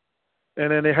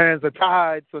 and then their hands are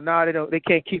tied, so now they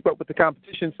can't keep up with the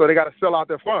competition, so they got to sell out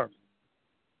their farms.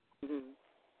 Mm-hmm.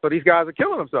 So these guys are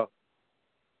killing themselves.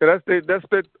 So that's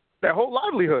their whole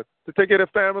livelihood, to take care of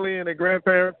their family and their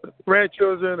grandparents,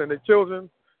 grandchildren, and their children.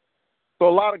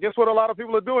 So guess what a lot of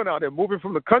people are doing now? They're moving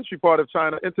from the country part of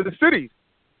China into the cities,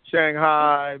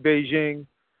 Shanghai, Beijing,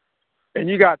 and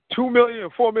you got 2 million or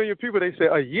 4 million people, they say,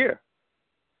 a year,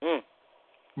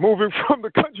 moving from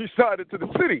the countryside into the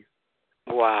cities.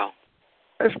 Wow.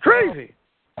 That's crazy.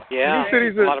 Yeah, these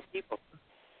cities a lot of people.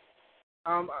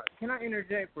 Can I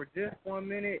interject for just 1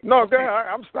 minute? No, go ahead.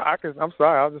 I'm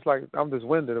sorry. I'm just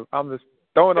winded. I'm just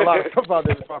throwing a lot of stuff out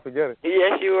there before I forget it.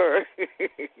 Yes, you are.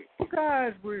 You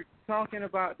guys were talking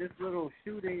about this little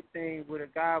shooting thing where a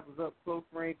guy was up close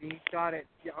range and he shot at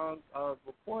young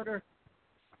reporter.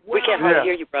 Well, we can't hardly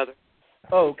hear you, brother.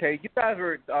 Oh, okay. You guys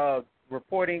were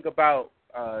reporting about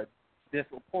this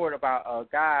report about a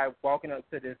guy walking up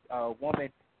to this woman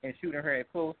and shooting her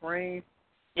at close range.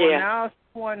 Yeah. Well, now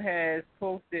someone has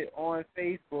posted on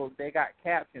Facebook. They got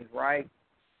captions, right?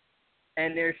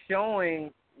 And they're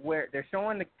showing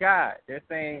the guy. They're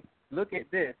saying, "Look at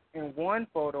this." In one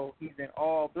photo, he's in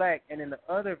all black, and in the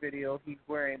other video, he's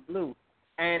wearing blue.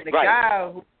 And the guy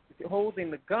who's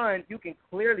holding the gun, you can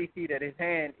clearly see that his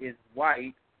hand is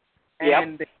white.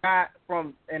 And the guy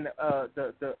from the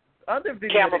other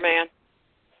video, cameraman.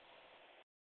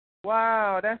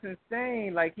 Wow, that's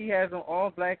insane! Like he has on all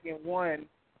black in one.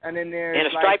 And then there's and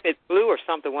a stripe is blue or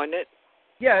something, wasn't it?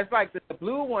 Yeah, it's like the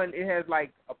blue one. It has it's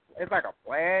like a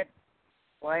plaid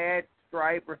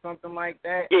stripe or something like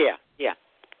that. Yeah.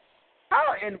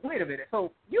 Oh, and wait a minute.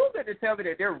 So you got to tell me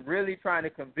that they're really trying to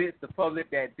convince the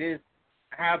public that this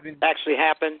actually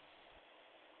happened?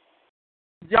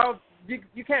 Y'all,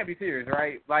 you can't be serious,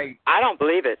 right? Like I don't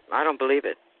believe it. I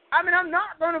mean, I'm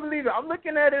not going to believe it. I'm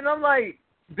looking at it and I'm like,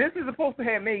 this is supposed to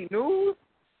have made news.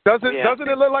 Doesn't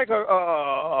it look like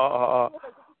a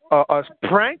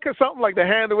prank or something, like the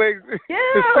hand the way it's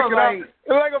sticking out?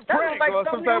 It's like a prank or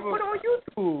some type of. Put on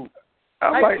YouTube.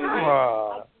 I'm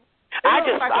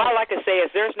all I can say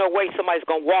is there's no way somebody's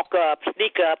gonna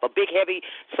sneak up, a big heavy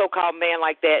so-called man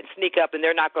like that, sneak up, and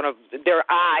their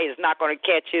eye is not gonna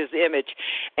catch his image.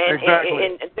 And,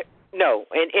 exactly. No,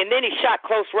 and then he shot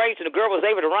close range, and the girl was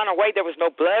able to run away. There was no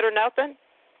blood or nothing.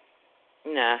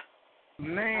 Nah.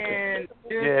 Man,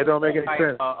 it don't make any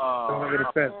sense. Don't make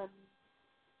any sense.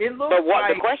 It looks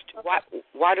but the question?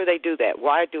 Why do they do that?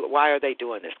 Why are they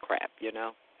doing this crap? You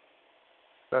know.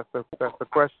 That's the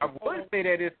question. I would say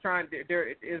that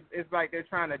it's like they're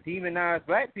trying to demonize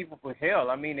black people for hell.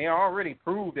 I mean, they already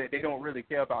proved that they don't really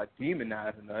care about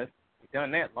demonizing us. They've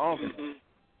done that long enough.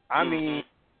 I mean,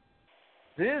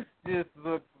 this just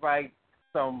looks like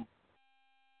some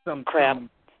crap.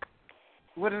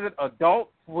 What is it? Adult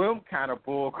Swim kind of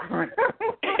bull crap.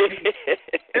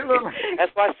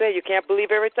 That's why I say you can't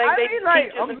believe everything they teach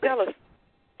us and tell us.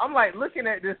 I'm like looking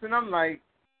at this and I'm like,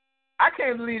 I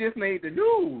can't believe this made the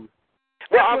news.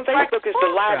 Well, on Facebook is the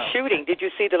live shooting. Did you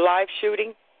see the live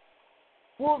shooting?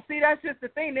 Well, see, that's just the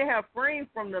thing. They have frames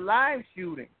from the live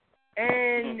shooting,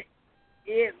 and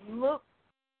it looks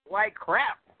like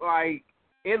crap. Like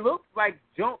it looks like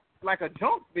a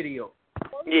junk video.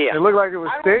 Yeah, it looked like it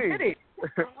was staged.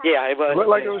 Yeah, it was. It looked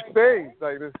like it was staged,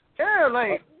 like this. Yeah,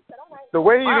 like the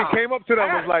way he even came up to them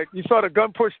was like you saw the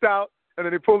gun pushed out, and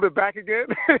then he pulled it back again.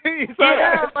 He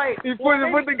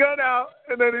put the gun out,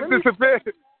 and then it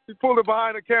disappeared. He pulled it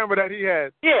behind the camera that he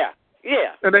had. Yeah.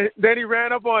 And then he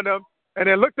ran up on them, and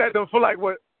then looked at them for like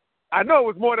what I know it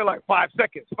was more than like 5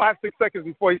 seconds, 5-6 seconds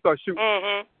before he started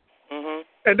shooting.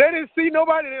 And they didn't see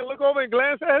nobody. They didn't look over and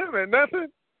glance at him and nothing.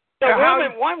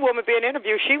 One woman being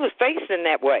interviewed, she was facing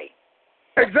that way.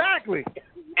 Exactly.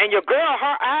 And your girl,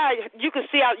 her eye, you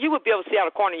would be able to see out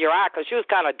the corner of your eye because she was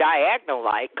kind of diagonal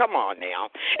like. Come on now.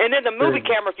 And then the movie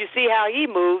camera, if you see how he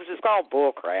moves, it's called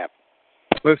bull crap.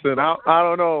 Listen, I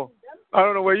don't know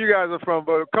where you guys are from,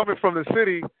 but coming from the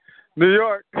city, New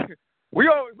York, we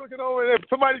always looking over there,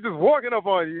 somebody just walking up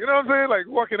on you. You know what I'm saying? Like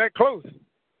walking that close.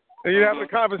 And you have a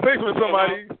conversation with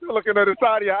somebody, looking at the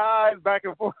side of your eyes, back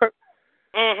and forth.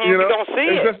 You know? You don't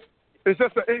see it. It's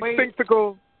just an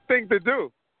instinctical thing to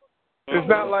do. It's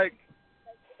not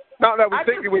that we're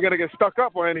thinking we're going to get stuck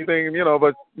up or anything, you know,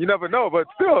 but you never know. But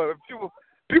still,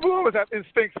 people always have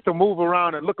instincts to move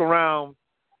around and look around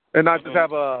and not just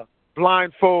have a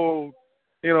blindfold,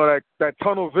 you know, that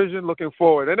tunnel vision looking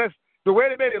forward. And that's the way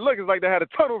they made it look is like they had a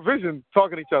tunnel vision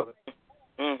talking to each other.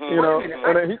 You know,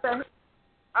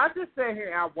 I just sat here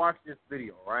and I watched this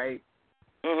video, right?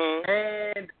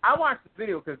 And I watched the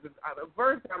video because the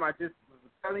first time I just was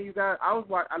telling you guys, I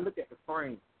looked at the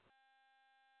frame.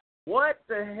 What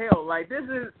the hell? Like,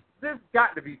 this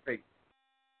got to be fake.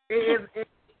 It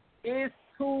is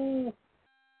too.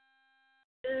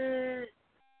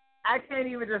 I can't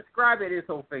even describe it. It's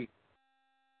so fake.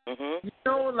 Mm-hmm. You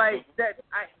know, like that.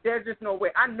 There's just no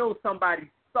way. I know somebody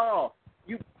saw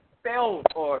you felt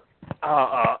or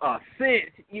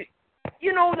sensed.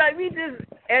 You know, like we just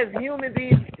as human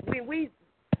beings,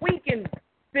 we can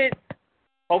sense,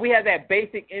 or we have that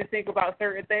basic instinct about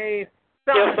certain things.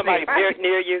 Feel somebody very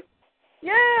near you.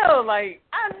 Yeah, like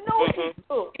I know she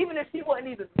looked. Even if she wasn't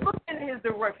even looking in his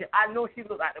direction, I know she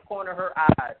looked out the corner of her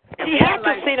eyes. She had to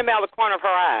have seen him out the corner of her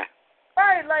eye.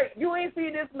 Right, like you ain't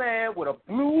seen this man with a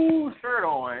blue shirt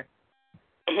on.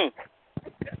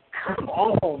 Come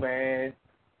on, man.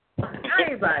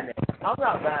 I ain't buying it. I'm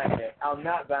not buying it. I'm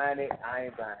not buying it. I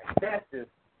ain't buying it. That's just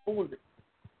foolish.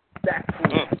 That's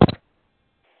foolish.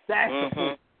 That's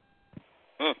foolish.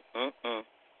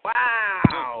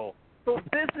 Wow. So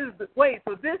this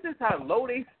is how low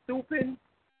they stooping?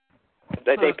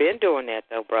 They've been doing that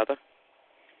though, brother.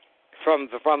 From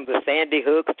the Sandy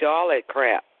Hooks to all that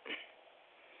crap.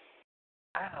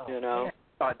 Wow. You know. I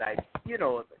thought that, you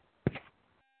know,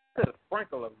 could have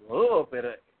sprinkled a little bit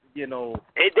of, you know.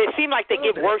 They seem like they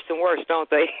get worse and worse, don't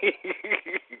they?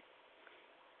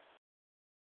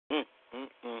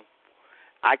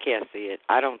 I can't see it.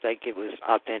 I don't think it was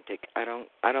authentic. I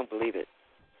don't believe it.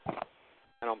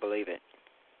 I don't believe it.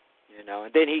 You know,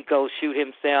 and then he goes shoot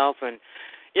himself, and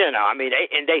you know, I mean,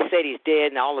 they said he's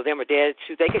dead, and all of them are dead.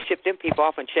 Shoot, they could ship them people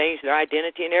off and change their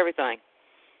identity and everything.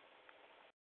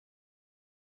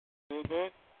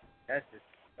 That's just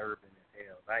disturbing as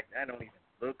hell. Like that don't even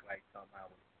look like something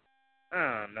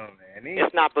I don't know, man.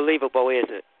 It's not believable, is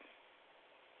it?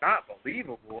 Not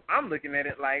believable. I'm looking at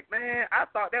it like, man, I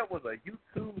thought that was a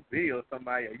YouTube video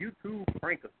somebody, a YouTube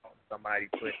prank or something somebody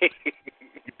put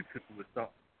YouTube or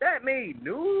something. That made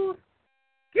news?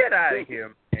 Get out of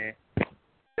here, man.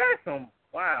 That's some,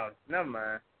 wow, never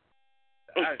mind.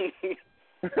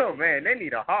 Oh, man, they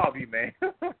need a hobby, man.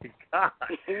 Oh, my God.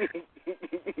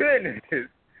 Goodness.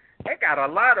 They got a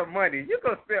lot of money. You're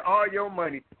going to spend all your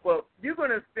money. Well, you're going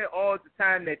to spend all the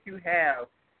time that you have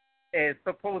as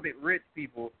supposed rich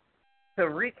people to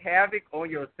wreak havoc on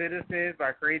your citizens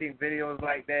by creating videos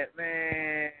like that,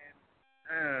 man.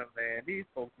 Oh, man, these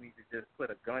folks need to just put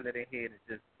a gun to their head and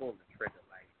just pull the trigger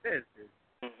like this.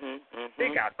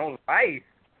 They got no life.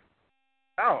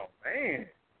 Oh, man.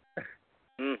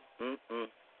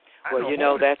 Well, you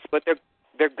know, that's what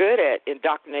they're good at,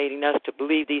 indoctrinating us to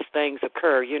believe these things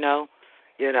occur, you know.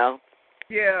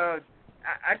 Yeah,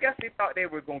 I guess they thought they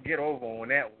were going to get over on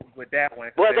that with that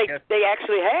one. Well, they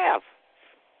actually have.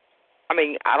 I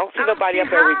mean, I don't see nobody up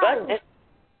there rebutting it.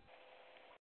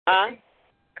 Huh?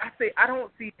 I say I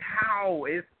don't see how.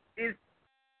 It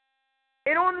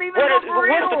don't even what look real.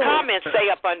 What does the comments say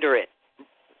up under it?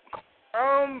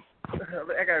 I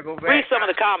gotta go back. Read some of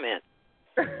the comments.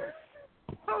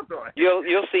 Hold on.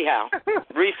 You'll see how.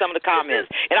 Read some of the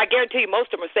comments, and I guarantee you,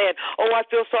 most of them are saying, "Oh, I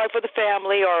feel sorry for the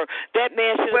family," or "That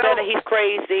man should have done it. He's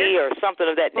crazy," or something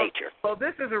of that nature. So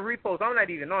this is a repost. I'm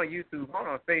not even on YouTube. I'm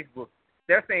on Facebook.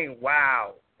 They're saying,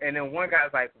 "Wow," and then one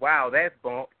guy's like, "Wow, that's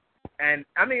bunk." And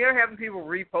I mean, they're having people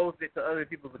repost it to other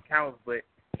people's accounts, but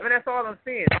I mean, that's all I'm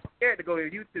seeing. I'm scared to go to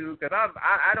YouTube because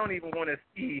I don't even want to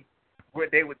see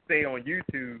what they would say on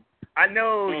YouTube. I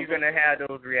know you're going to have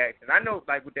those reactions. I know,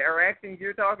 like, with the reactions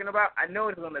you're talking about, I know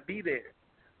it's going to be there.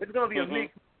 It's going to be a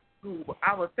mix who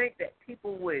I would think that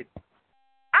people would,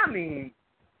 I mean,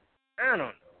 I don't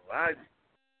know.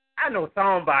 I know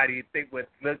somebody think what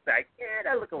looks like, yeah,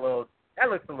 that looks a little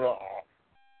off.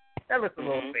 That looks a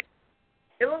little fake.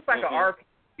 It looks like an RPG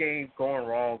game going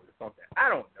wrong or something. I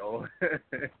don't know.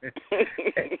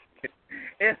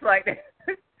 It's like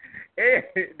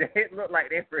it looked like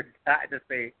they forgot to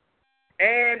say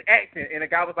and action, and the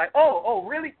guy was like, "Oh,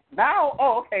 really? Now?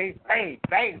 Oh, okay. Bang,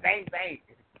 bang, bang, bang."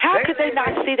 How could they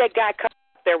not see that guy come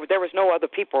up there? There was no other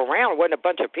people around. It wasn't a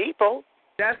bunch of people.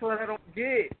 That's what I don't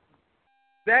get.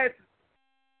 That's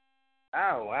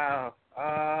wow.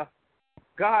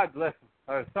 God bless him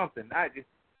or something. I just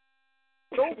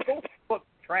go fuck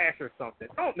trash or something.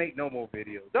 Don't make no more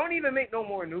videos. Don't even make no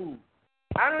more news.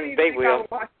 I don't even think I will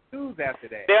watch news after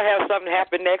that. They'll have something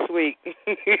happen next week.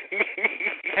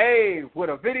 Hey, with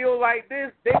a video like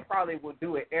this, they probably will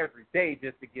do it every day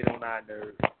just to get on our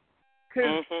nerves.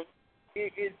 Because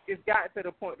it's gotten to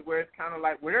the point where it's kind of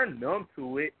like, well, they're numb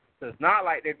to it, so it's not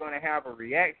like they're going to have a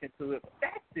reaction to it. But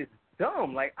that's just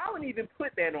dumb. Like, I wouldn't even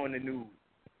put that on the news.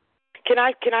 Can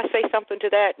I say something to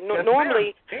that?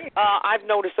 Normally, I've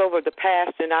noticed over the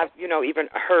past, and I've even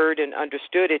heard and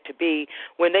understood it to be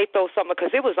when they throw something,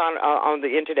 because it was on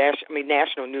the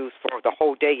national news for the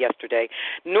whole day yesterday.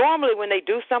 Normally, when they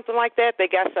do something like that, they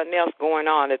got something else going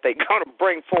on that they're going to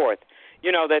bring forth.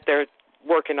 That they're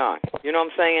working on. You know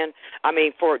what I'm saying? I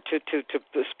mean,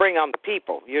 to spring on the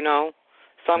people.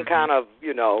 Some kind of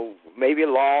maybe a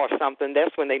law or something.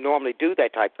 That's when they normally do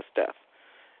that type of stuff.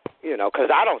 Because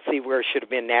I don't see where it should have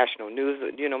been national news,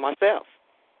 myself.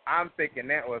 I'm thinking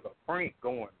that was a prank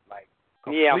going, like,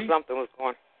 complete. Yeah, something was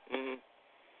going. Mm-hmm.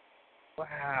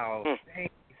 Wow, dang,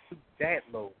 you shoot that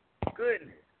low.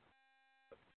 Goodness.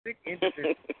 Sick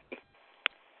individual.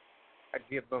 I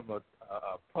give them a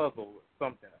puzzle or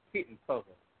something, a kitten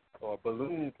puzzle or a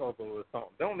balloon puzzle or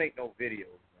something. Don't make no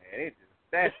videos, man.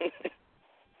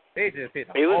 They just hit.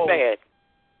 It was bad.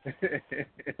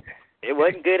 It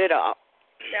wasn't good at all.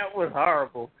 That was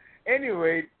horrible.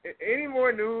 Anyway, any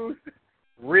more news?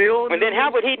 Real news? And then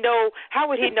how would he know? How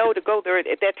would he know to go there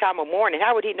at that time of morning?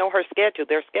 How would he know her schedule?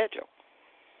 Their schedule?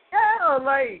 Yeah,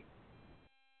 like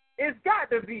it's got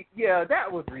to be. Yeah,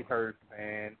 that was rehearsed,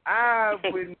 man. I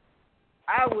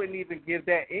wouldn't even give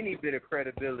that any bit of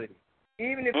credibility,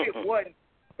 even if it wasn't.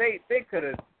 They could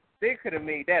have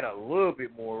made that a little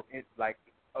bit more, like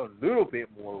a little bit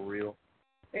more real.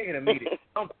 They could have made it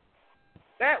something.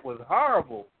 That was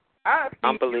horrible.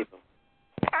 Unbelievable.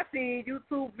 I seen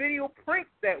YouTube video pranks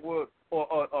that were,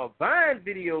 or Vine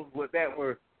videos that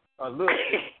were a little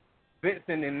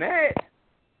convincing in that.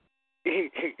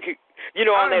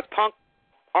 On that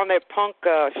punk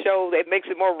show, that makes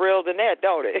it more real than that,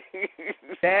 don't it?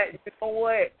 That, you know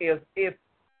what?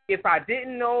 If I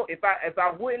didn't know, if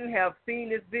I wouldn't have seen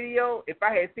this video, if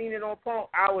I had seen it on Punk,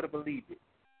 I would have believed it.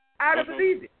 I'd have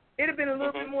believed it. It'd have been a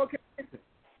little bit more convincing.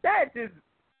 That just.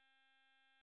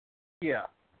 Yeah.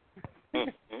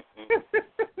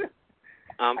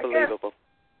 Unbelievable.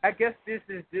 I guess this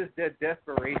is just their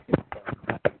desperation.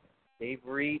 They've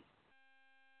reached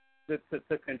to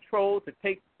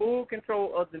take full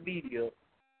control of the media.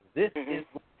 This is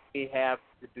what they have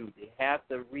to do. They have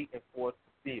to reinforce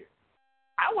the fear.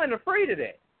 I wasn't afraid of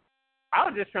that. I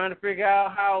was just trying to figure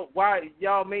out why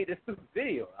y'all made this stupid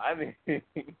video. I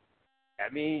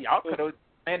mean, y'all could have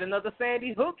planned another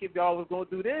Sandy Hook if y'all was going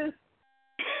to do this.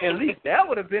 At least that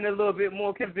would have been a little bit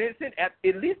more convincing. At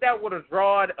least that would have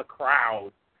drawn a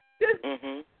crowd.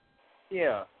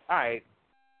 Yeah. All right.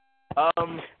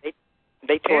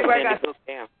 They tore Sandy Hook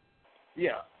down.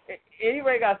 Yeah.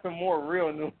 Anyway, got some more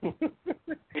real news.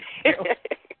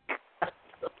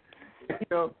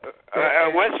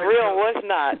 What's real, what's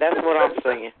not? That's what I'm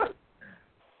saying.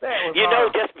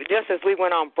 Just as we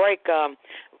went on break,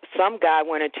 some guy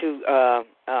went into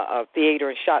a theater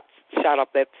and shot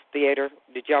up that theater.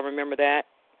 Did y'all remember that?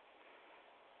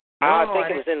 I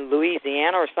think it was in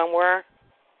Louisiana or somewhere.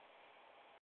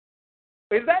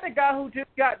 Is that the guy who just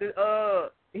got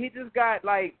he just got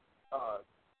like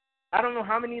I don't know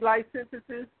how many life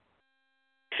sentences?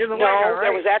 No,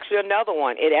 there was actually another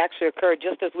one. It actually occurred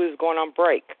just as we was going on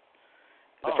break,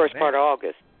 the first part of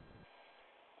August.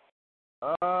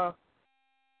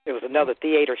 It was another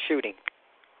theater shooting.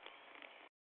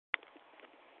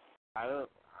 I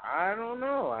don't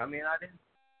know. I mean, I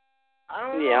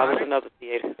don't know. Yeah, it was another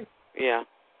theater. Yeah.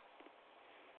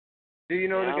 Do you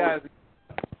know the guys?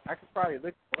 I could probably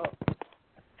look it up.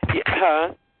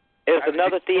 Yeah, it was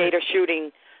another theater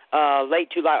shooting late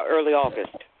July, early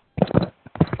August.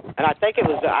 And I think it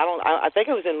was I think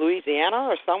it was in Louisiana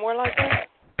or somewhere like that.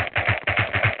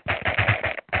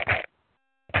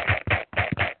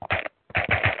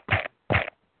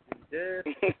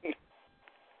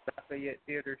 Lafayette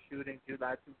Theater shooting,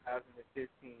 July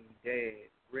 2015. Dead.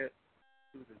 Rip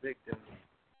to the victim.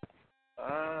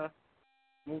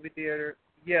 Movie theater.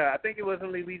 Yeah, I think it was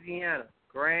in Louisiana.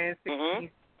 Grand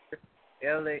 16th,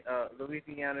 L.A.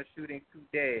 Louisiana shooting 2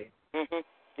 dead.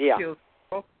 Yeah. Killed.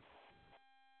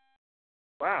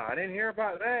 Wow, I didn't hear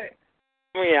about that.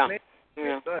 Yeah.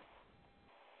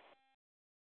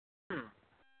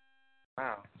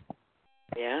 Wow.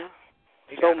 Yeah.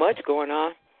 So much going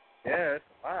on. Yeah, it's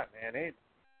a lot, man.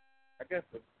 I guess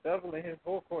the devil in his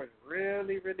whole court is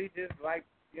really, really just like,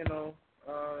 digging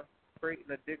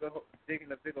a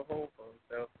bigger hole for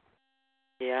himself.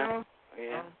 Yeah.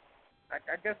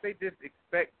 I guess they just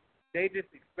expect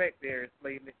their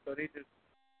enslavement, so they just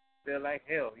feel like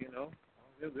hell,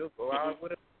 we'll go out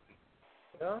with it.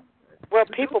 Well,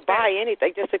 people buy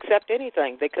anything, just accept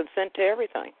anything. They consent to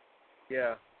everything.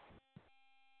 Yeah.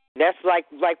 That's like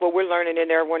what we're learning in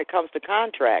there when it comes to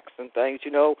contracts and things.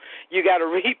 You got to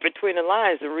read between the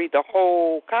lines and read the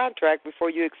whole contract before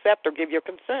you accept or give your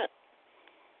consent.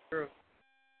 true.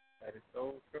 That is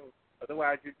so true.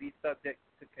 Otherwise, you'd be subject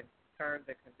to terms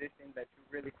and conditions that you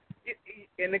really.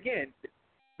 And again,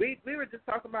 we were just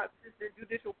talking about the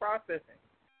judicial processing,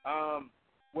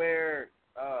 where,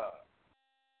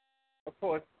 of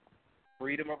course,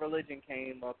 freedom of religion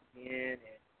came up again,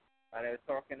 and they were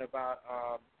talking about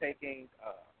taking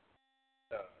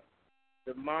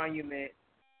the monument,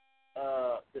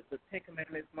 the Ten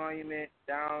Commandments monument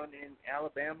down in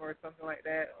Alabama or something like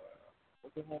that, or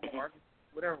Oklahoma, Arkansas,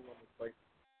 whatever one was placed.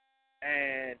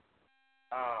 And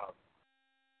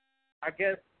I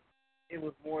guess it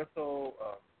was more so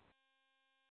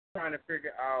trying to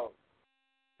figure out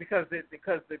because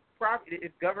the property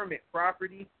is government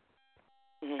property,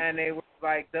 and they were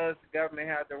like, does the government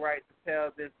have the right to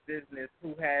tell this business who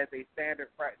has a standard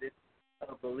practice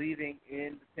of believing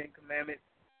in the Ten Commandments?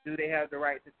 Do they have the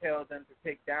right to tell them to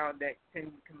take down that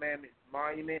Ten Commandments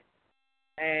monument?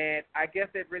 And I guess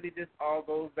it really just all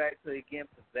goes back to, again,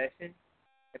 possession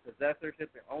and possessorship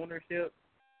and ownership.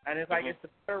 And it's like it's the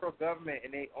federal government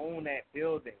and they own that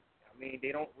building. I mean,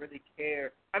 they don't really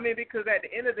care. I mean, because at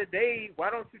the end of the day, why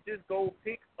don't you just go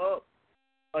pick up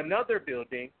another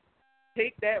building,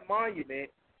 take that monument,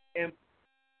 and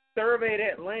survey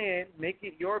that land, make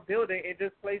it your building, and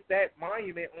just place that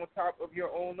monument on top of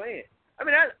your own land? I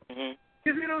mean,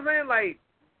 because you know what I'm saying? Like,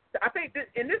 I think,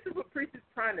 and this is what priests is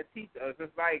trying to teach us.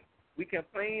 It's like we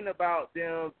complain about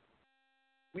them.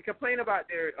 We complain about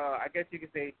their, I guess you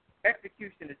could say,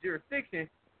 execution of jurisdiction,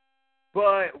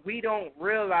 but we don't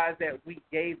realize that we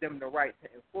gave them the right to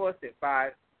enforce it by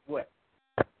what?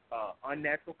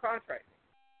 Unnatural contracting.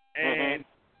 And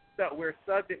so we're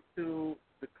subject to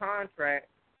the contract,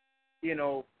 you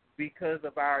know, because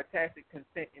of our tacit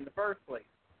consent in the first place.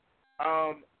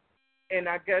 And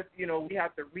I guess, you know, we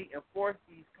have to reinforce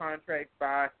these contracts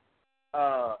by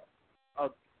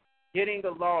getting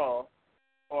a law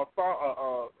or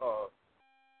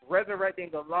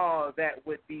resurrecting a law that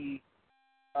would be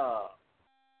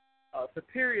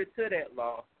superior to that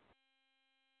law.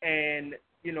 And,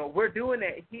 you know, we're doing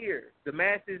that here. The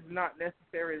masses not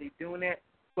necessarily doing that,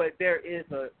 but there's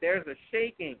a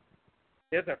shaking.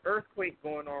 There's an earthquake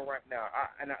going on right now,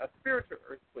 and a spiritual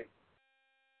earthquake.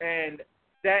 And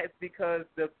that's because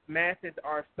the masses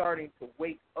are starting to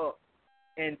wake up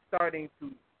and starting to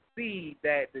see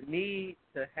that the need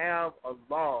to have a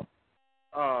law,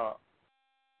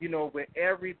 you know,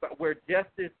 where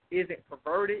justice isn't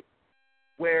perverted,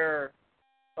 where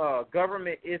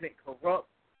government isn't corrupt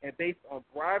and based on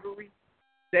bribery,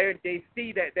 they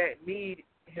see that need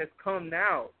has come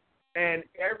now. And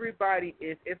everybody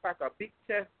it's like a big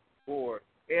chessboard.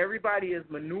 Everybody is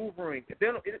maneuvering. And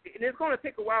it's going to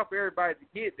take a while for everybody to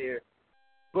get there,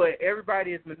 but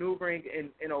everybody is maneuvering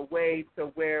in a way to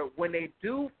where when they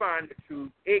do find the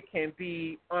truth, it can't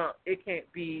be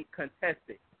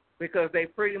contested because they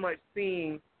pretty much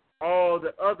seen all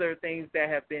the other things that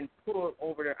have been pulled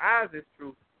over their eyes as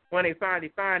truth. When they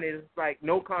finally find it, it's like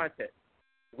no contest.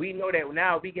 We know that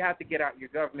now we have to get out your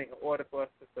government in order for us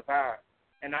to survive.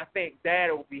 And I think that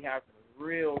will be happening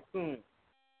real soon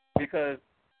because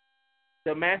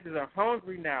the masses are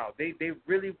hungry now. They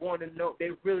really want to know.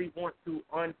 They really want to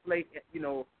unflake, you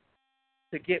know,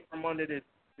 to get from under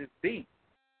this beast.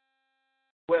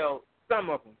 Well, some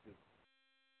of them do.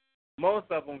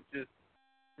 Most of them just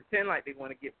pretend like they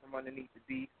want to get from underneath the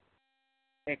beast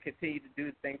and continue to do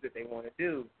the things that they want to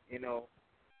do, you know.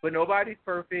 But nobody's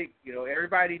perfect. You know,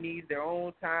 everybody needs their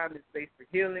own time and space for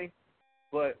healing,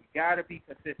 but we got to be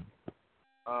consistent.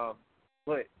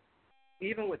 But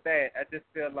even with that, I just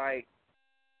feel like,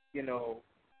 you know,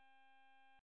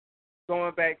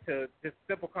 going back to just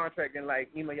simple contracting, like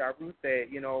Ima Yaru said,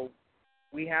 you know,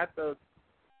 we have to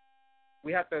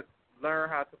learn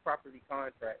how to properly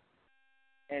contract,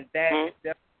 and that is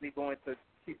definitely going to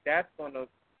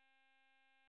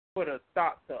put a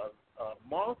stop to a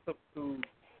multitude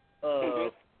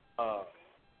of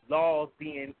laws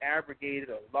being abrogated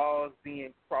or laws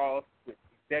being crossed with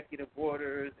executive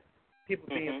orders, and people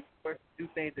being forced to do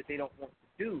things that they don't want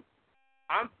to do.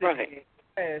 I'm sitting in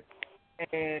class,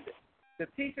 and the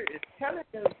teacher is telling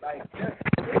them, like, they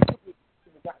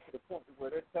got to the point where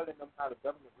they're telling them how the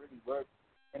government really works,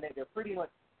 and that they're pretty much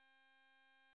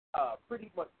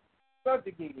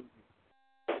subjugating you.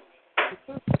 The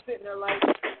students sitting there like,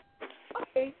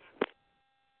 okay.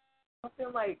 I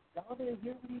feel like y'all didn't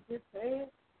hear what he just said.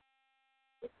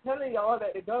 It's telling y'all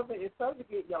that the government is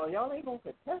subjugating y'all. Y'all ain't gonna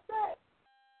contest that.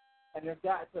 And it's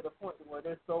got to the point where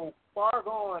they're so far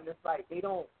gone. It's like they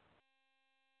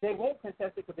won't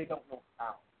contest it because they don't know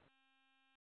how.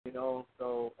 You know.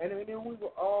 So and then we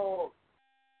were all,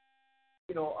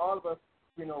 you know, all of us,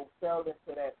 you know, fell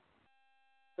into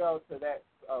fell to that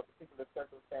particular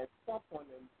circumstance at some point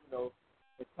in, the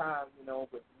time,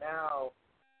 but now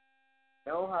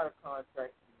know how to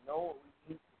contract, we know what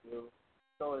we need to do,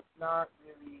 so it's not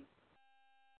really,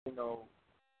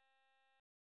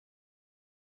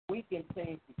 we can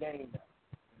change the game now,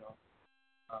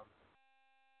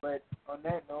 but on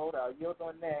that note, I'll yield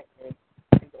on that and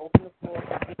open the floor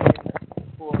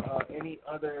for any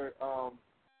other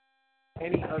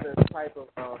type of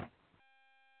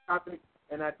topic.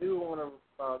 And I do want to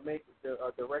make the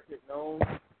record known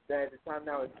that at the time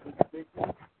now it's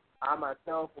 8:50. I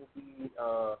myself will be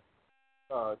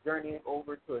journeying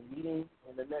over to a meeting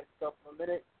in the next couple of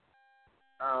minutes.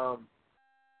 But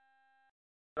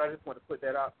I just want to put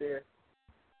that out there.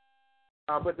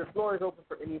 But the floor is open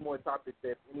for any more topics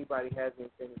if anybody has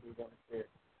anything that they want to share.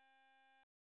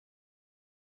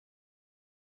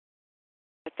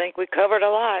 I think we covered a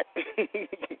lot.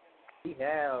 We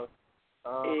have.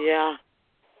 Yeah.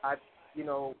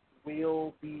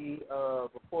 We'll be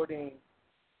reporting.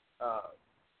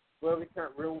 We'll be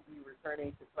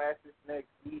returning to classes next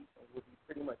week, and we'll be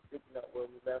pretty much picking up where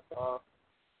we left off.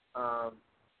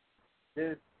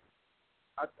 This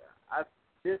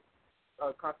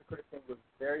consecration thing was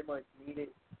very much needed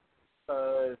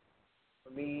because for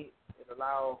me it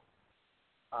allowed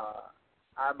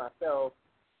I myself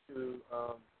to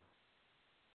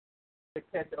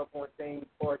catch up on things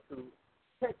or to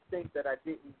catch things that I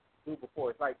didn't do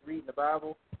before. It's like reading the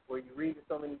Bible where you read it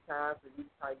so many times and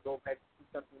each time you go back to see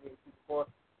something you didn't see before.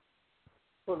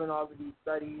 Pulling all of these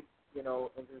studies,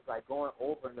 and just like going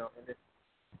over them, and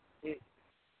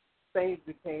things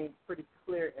became pretty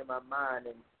clear in my mind,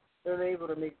 and they were able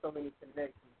to make so many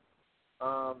connections.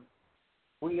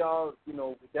 We all, we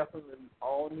definitely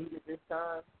all needed this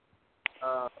time.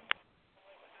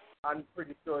 I'm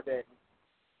pretty sure that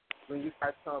when you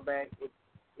guys come back,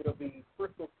 it'll be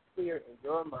crystal clear in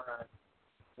your mind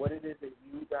what it is that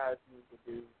you guys need to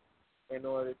do in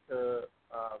order to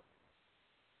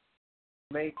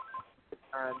make the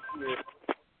time here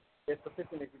as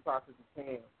sufficient as you possibly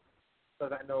can.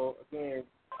 Because I know, again,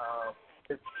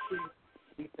 this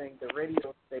thing, the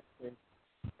radio station,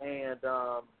 and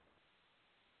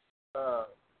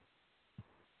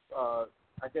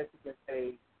I guess you can say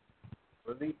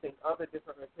releasing other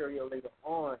different material later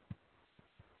on,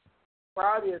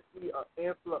 probably see an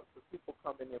influx of people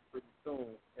coming in pretty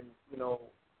soon. And,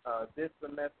 this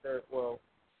semester,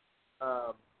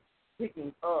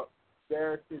 picking up,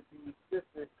 there should be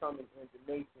sisters coming into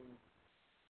nations,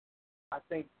 I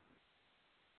think,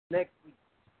 next week.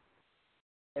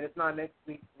 And it's not next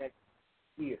week, next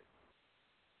year.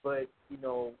 But,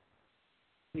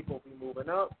 people will be moving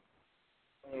up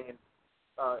and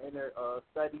in their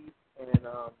studies, and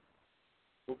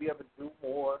we'll be able to do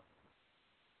more.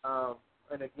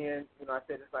 And again, I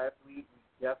said this last week,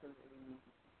 we definitely need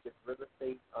to keep this real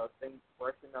estate thing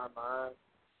fresh in our minds.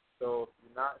 So if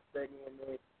you're not studying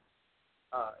it,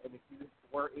 and if you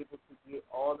weren't able to get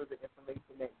all of the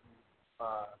information that you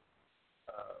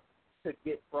could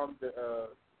get from the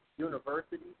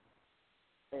university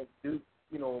and do,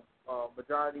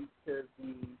 majority to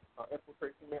the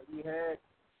infiltration that we had,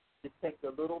 just take the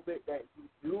little bit that you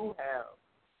do have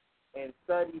and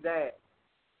study that.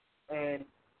 And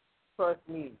trust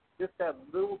me, just that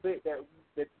little bit that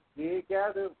you did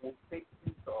gather will take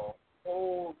you to a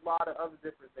whole lot of other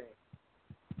different things.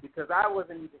 Because I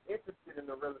wasn't even interested in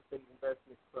the real estate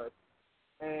investment trust,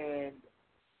 and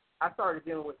I started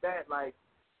dealing with that like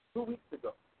 2 weeks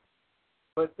ago.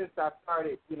 But since I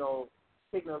started,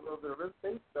 taking a little bit of real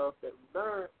estate stuff that we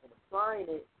learned and applying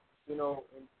it, into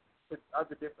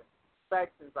other different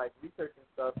factions like research and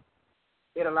stuff,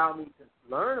 it allowed me to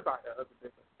learn about the other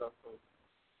different stuff. So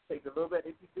take a little bit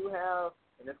that you do have,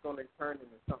 and it's going to turn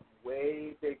into something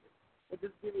way bigger. And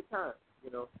just give it time,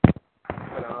 But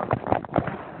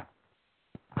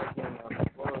again, the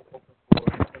floor is open for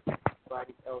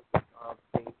anybody else if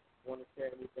they want to share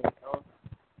anything else.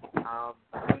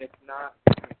 And if not,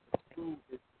 conclude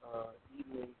this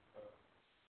evening's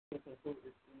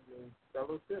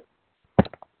fellowship.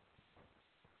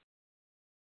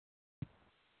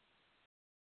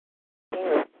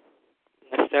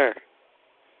 Yes, sir.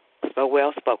 So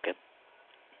well spoken.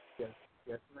 Yes,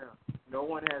 ma'am. No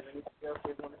one has anything else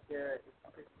they want to share at this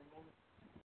particular moment?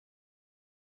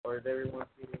 Or is everyone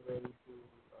feeling ready to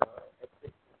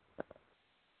exit?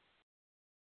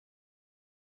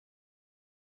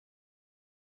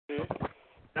 Mm-hmm.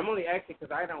 I'm only asking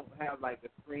because I don't have like a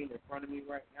screen in front of me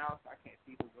right now, so I can't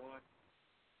see who's on.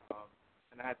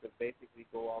 And I have to basically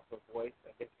go off of voice,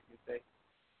 I guess you could say.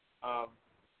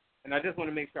 And I just want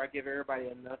to make sure I give everybody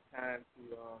enough time to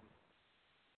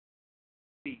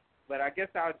speak. but I guess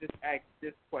I'll just ask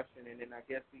this question, and then I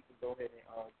guess we can go ahead and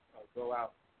go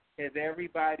out. Has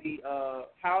everybody?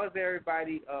 How has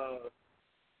everybody?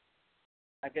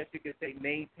 I guess you could say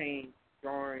maintained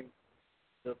during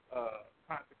the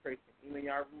consecration. Even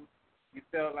y'all, you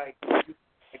felt like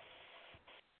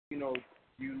you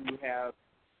have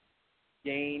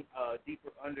gained a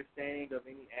deeper understanding of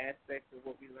any aspects of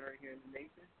what we learn here in the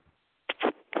nation?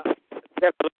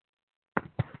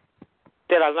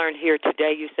 That I learned here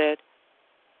today, you said?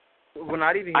 Well,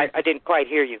 not even. I didn't quite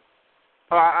hear you.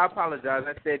 Oh, I apologize.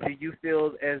 I said, do you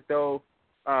feel as though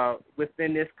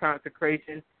within this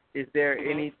consecration, is there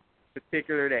any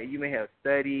particular that you may have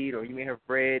studied or you may have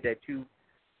read that you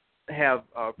have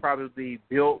probably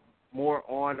built more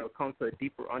on or come to a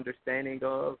deeper understanding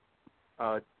of?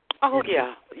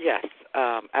 Yes,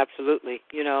 absolutely.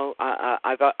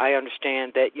 I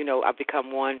understand that I've become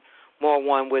more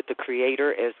one with the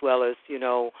Creator, as well as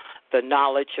the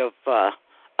knowledge of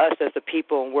us as a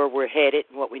people and where we're headed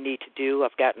and what we need to do.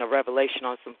 I've gotten a revelation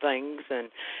on some things, and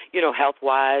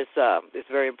health-wise, it's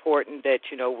very important that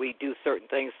we do certain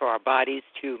things for our bodies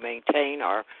to maintain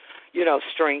our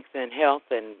strength and health,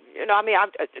 and I'm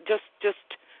just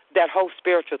that whole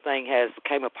spiritual thing has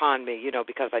came upon me,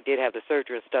 because I did have the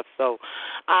surgery and stuff. So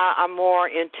I'm more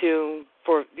into,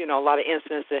 for a lot of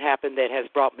incidents that happened, that has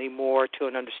brought me more to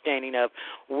an understanding of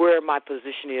where my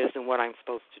position is and what I'm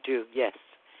supposed to do. Yes,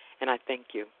 and I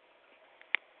thank you.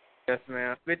 Yes,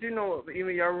 ma'am. But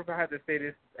even y'all, I have to say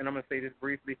this, and I'm gonna say this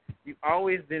briefly. You've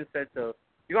always been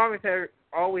you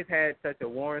always had such a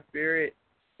warm spirit,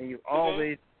 and you've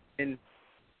always been.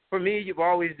 For me, you've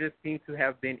always just seemed to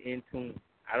have been in tune.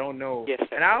 I don't know. Yes,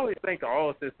 and I always think that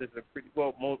all sisters are pretty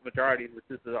well. Most majority of the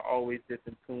sisters are always just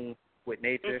in tune with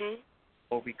nature,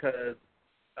 or because,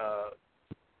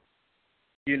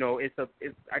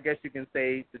 it's I guess you can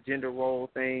say the gender role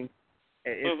thing.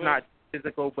 It's not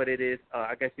physical, but it is.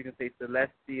 I guess you can say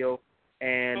celestial,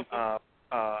 and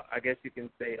I guess you can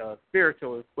say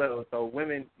spiritual as well. So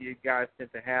women, you guys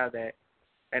tend to have that,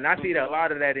 and I see that a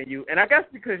lot of that in you. And I guess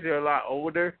because you're a lot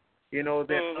older, than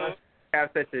us, have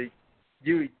such a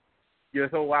you're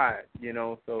so wise,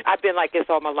 So I've been like this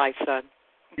all my life, son.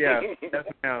 Yeah, that's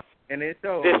now, and it's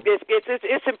so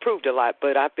it's improved a lot,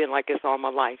 but I've been like this all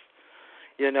my life.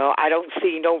 I don't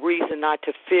see no reason not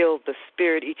to feel the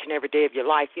spirit each and every day of your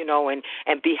life,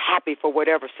 and be happy for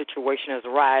whatever situation has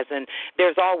arisen. And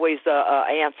there's always a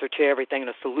answer to everything and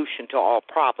a solution to all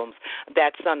problems.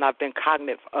 That's something I've been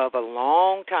cognizant of a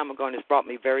long time ago, and it's brought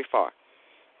me very far.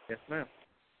 Yes, ma'am.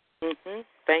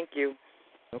 Thank you.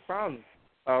 No problem.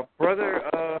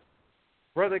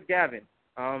 Brother Gavin.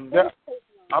 Yeah.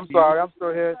 I'm sorry, I'm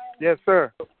still here. Yes,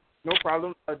 sir. No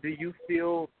problem. Do you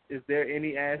feel, is there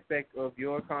any aspect of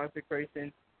your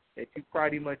consecration that you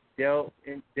pretty much delved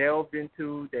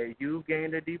into that you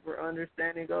gained a deeper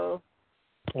understanding of?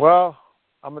 Well,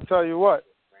 I'm going to tell you what.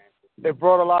 It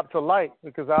brought a lot to light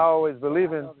because I always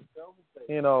believe in,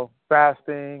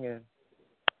 fasting and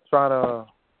trying to,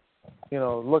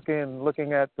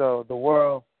 looking at the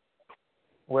world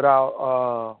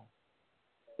without,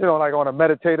 like on a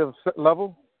meditative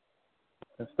level,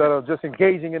 instead of just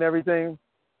engaging in everything,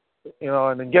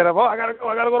 and then get up, I gotta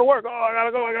go to work, I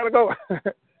gotta go.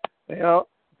 Because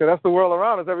that's the world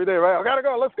around us every day, right? I gotta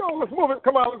go, let's move it,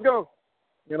 come on, let's go.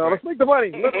 Let's make the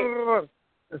money.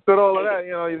 Instead of all of that,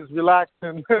 you just relax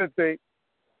and meditate,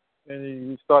 and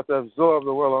you start to absorb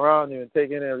the world around you and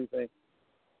take in everything.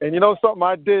 And something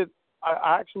I did,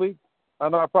 I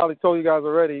know I probably told you guys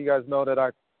already, you guys know that I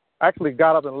actually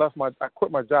got up and I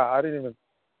quit my job.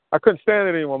 I couldn't stand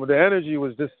it anymore, but the energy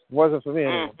wasn't for me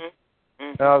anymore.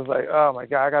 And I was like, oh my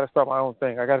God, I got to start my own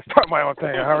thing. I got to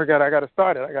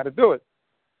start it. I got to do it.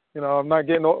 I'm not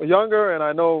getting younger, and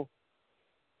I know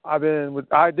I've been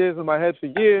with ideas in my head for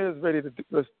years, ready to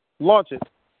let's launch it.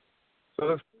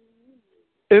 So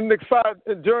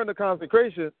during the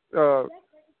consecration,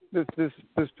 this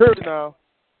period now,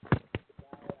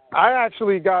 I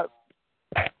actually got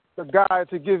the guy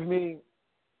to give me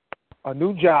a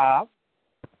new job.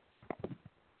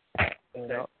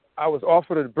 I was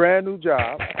offered a brand new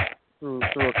job through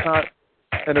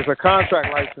and it's a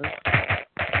contract license.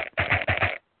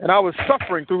 And I was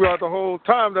suffering throughout the whole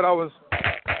time that I was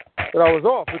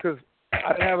off because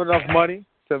I didn't have enough money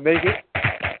to make it,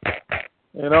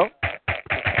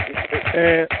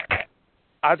 And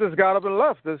I just got up and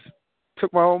left. Just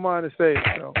took my own mind to say,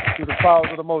 through the powers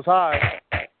of the Most High,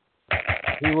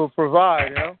 He will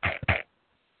provide,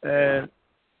 And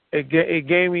it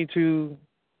gave me to,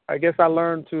 I guess I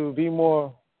learned to be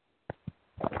more,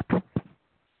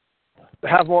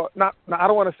 have more, I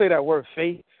don't want to say that word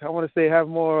faith. I want to say have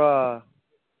more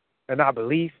and not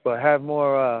belief, but have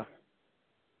more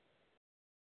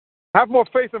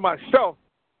faith in myself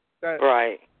that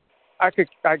right. I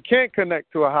can't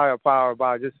connect to a higher power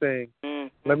by just saying,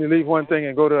 let me leave one thing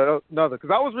and go to another. Because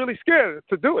I was really scared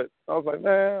to do it. I was like,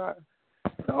 man,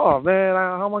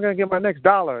 how am I going to get my next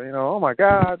dollar? You know, oh, my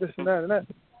God, this and that and that.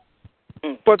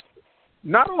 But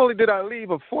not only did I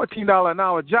leave a $14 an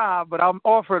hour job, but I'm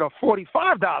offered a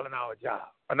 $45 an hour job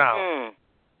an hour.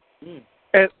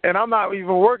 And I'm not even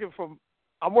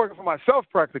I'm working for myself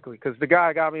practically because the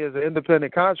guy got me as an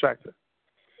independent contractor.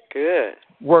 Good.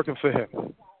 Working for him.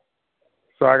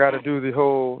 So I got to do the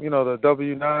whole, the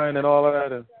W-9 and all of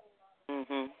that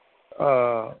and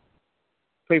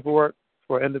paperwork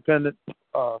for independent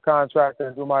contractor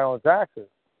and do my own taxes.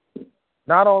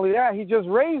 Not only that, he just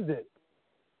raised it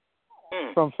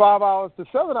from 5 hours to 8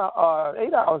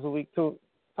 hours a week to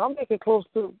I'm making close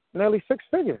to nearly 6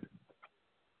 figures.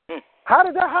 How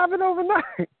did that happen overnight?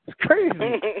 It's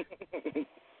crazy.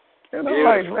 And I'm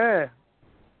like, man,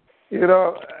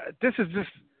 this is just,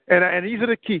 and these are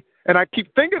the key. And I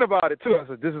keep thinking about it too. I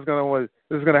said, this is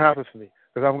gonna happen for me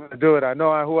because I'm gonna do it. I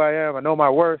know who I am. I know my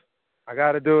worth. I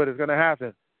got to do it. It's gonna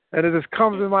happen. And it just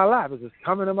comes in my lap. It's just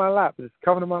coming in my lap. It's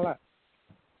coming in my lap.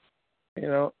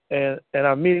 And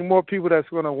I'm meeting more people that's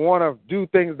gonna want to do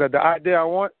things that the idea I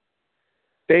want.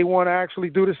 They want to actually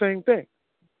do the same thing.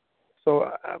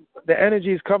 So the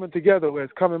energy is coming together where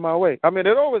it's coming my way. I mean,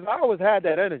 I always had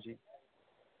that energy.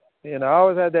 I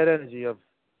always had that energy of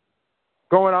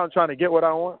going out and trying to get what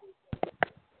I want.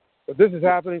 But this is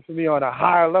happening for me on a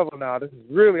higher level now. This is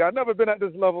really, I've never been at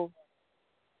this level.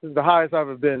 This is the highest I've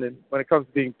ever been in when it comes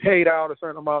to being paid out a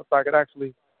certain amount so I could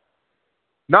actually,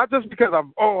 not just because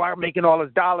I'm making all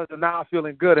this dollars and now I'm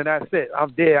feeling good and that's it.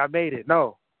 I'm there. I made it.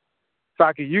 No. So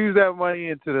I could use that money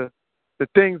into the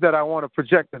things that I want to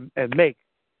project and make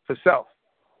for self,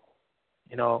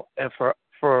 and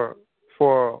for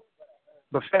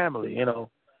the family,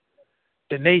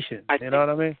 the nation. You know what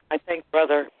I mean? I think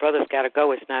brother's got to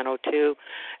go. It's 9:02.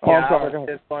 Yeah, I was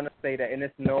just going to say that, and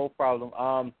it's no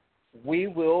problem. We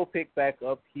will pick back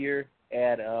up here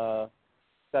at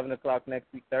 7 o'clock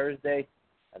next week, Thursday.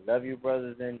 I love you,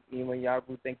 brothers, and Ema and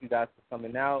Yabu. Thank you guys for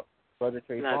coming out. Brother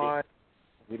Trayvon,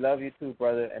 we love you too,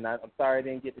 brother. And I'm sorry I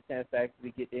didn't get the chance to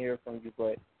actually get to hear from you,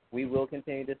 but we will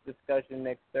continue this discussion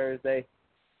next Thursday.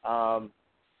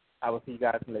 I will see you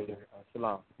guys later.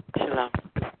 Shalom. Shalom.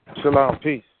 Shalom.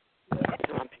 Peace.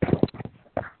 Shalom.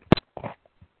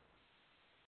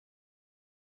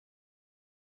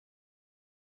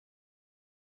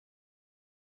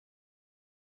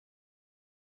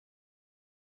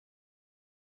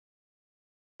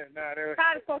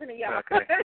 Kind of talking to y'all. Okay.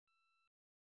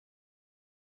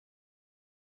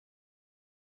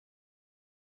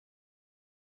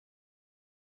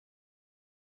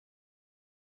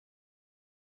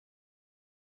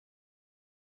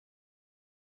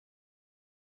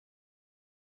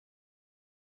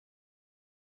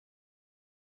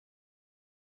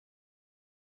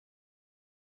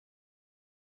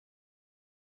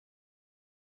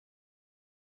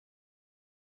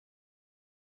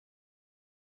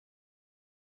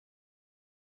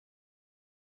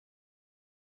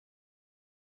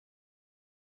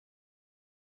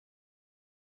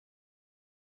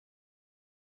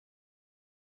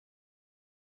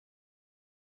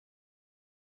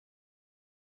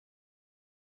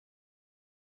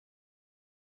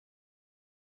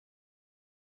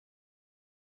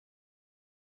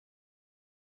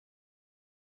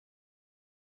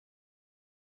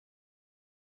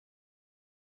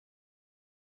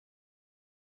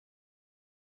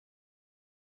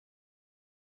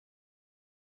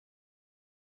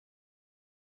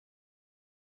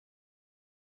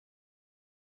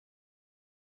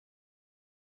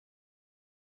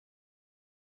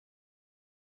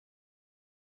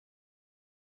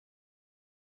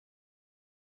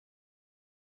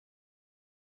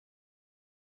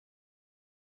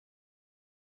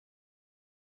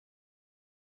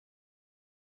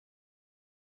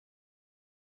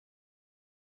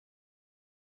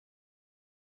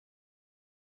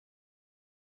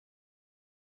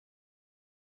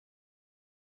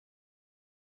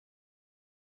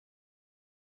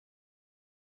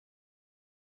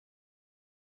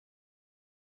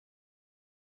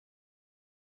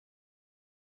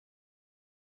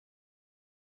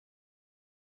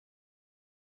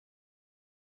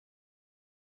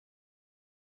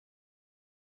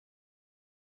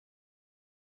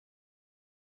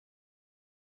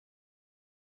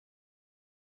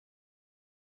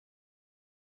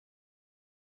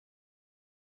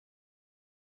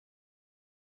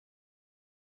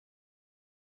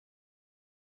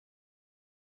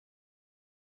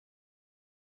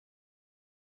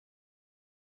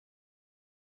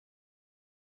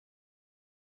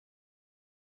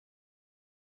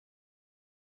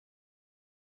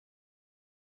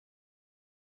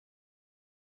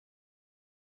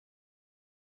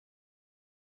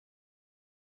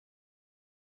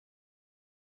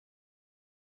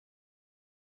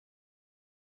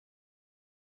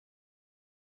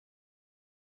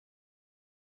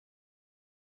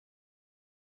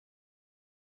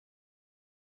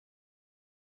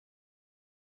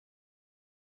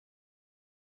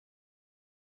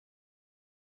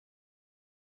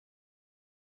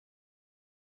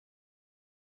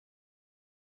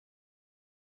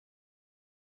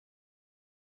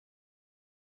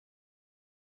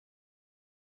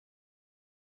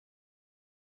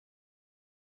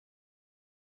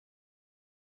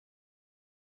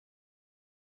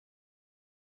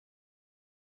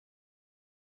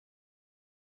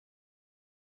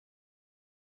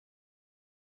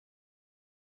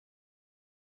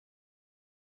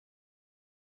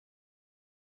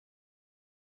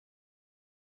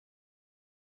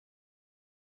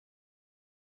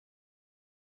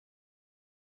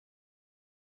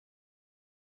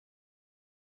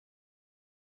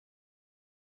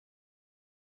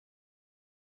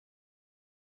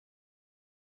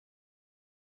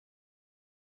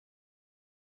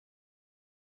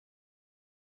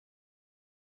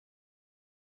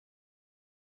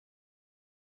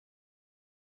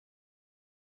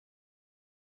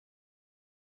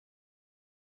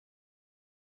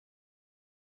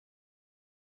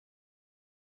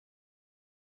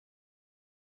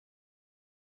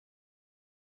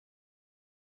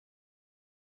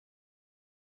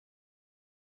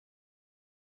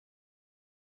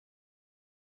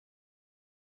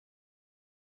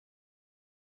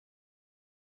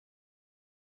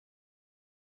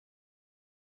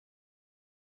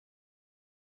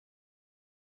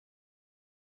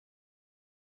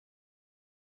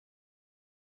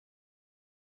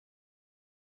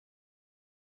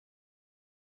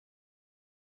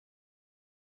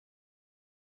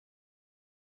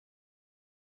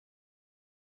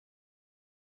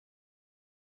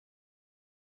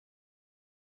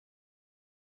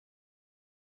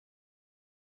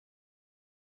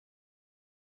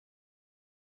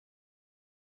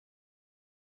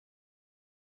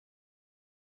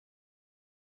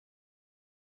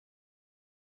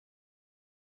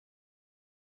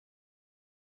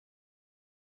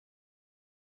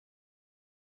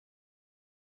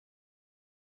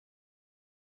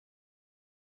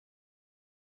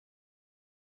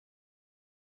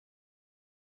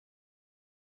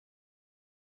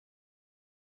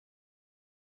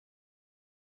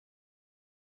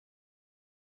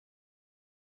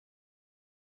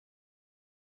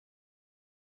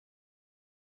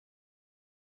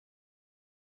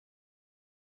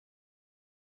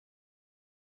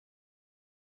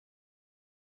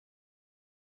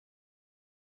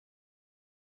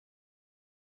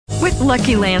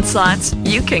 Lucky Land Slots,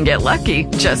 you can get lucky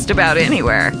just about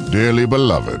anywhere. Dearly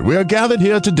beloved, we are gathered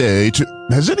here today to...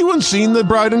 Has anyone seen the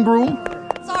bride and groom?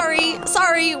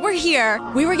 Sorry, we're here.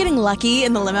 We were getting lucky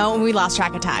in the limo and we lost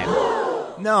track of time.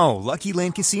 No, Lucky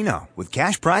Land Casino, with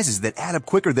cash prizes that add up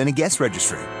quicker than a guest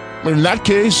registry. In that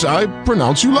case, I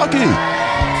pronounce you lucky.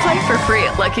 Play for free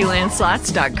at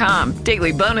LuckyLandSlots.com.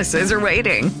 Daily bonuses are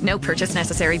waiting. No purchase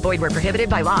necessary. Void where prohibited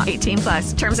by law.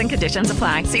 18+. Terms and conditions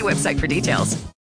apply. See website for details.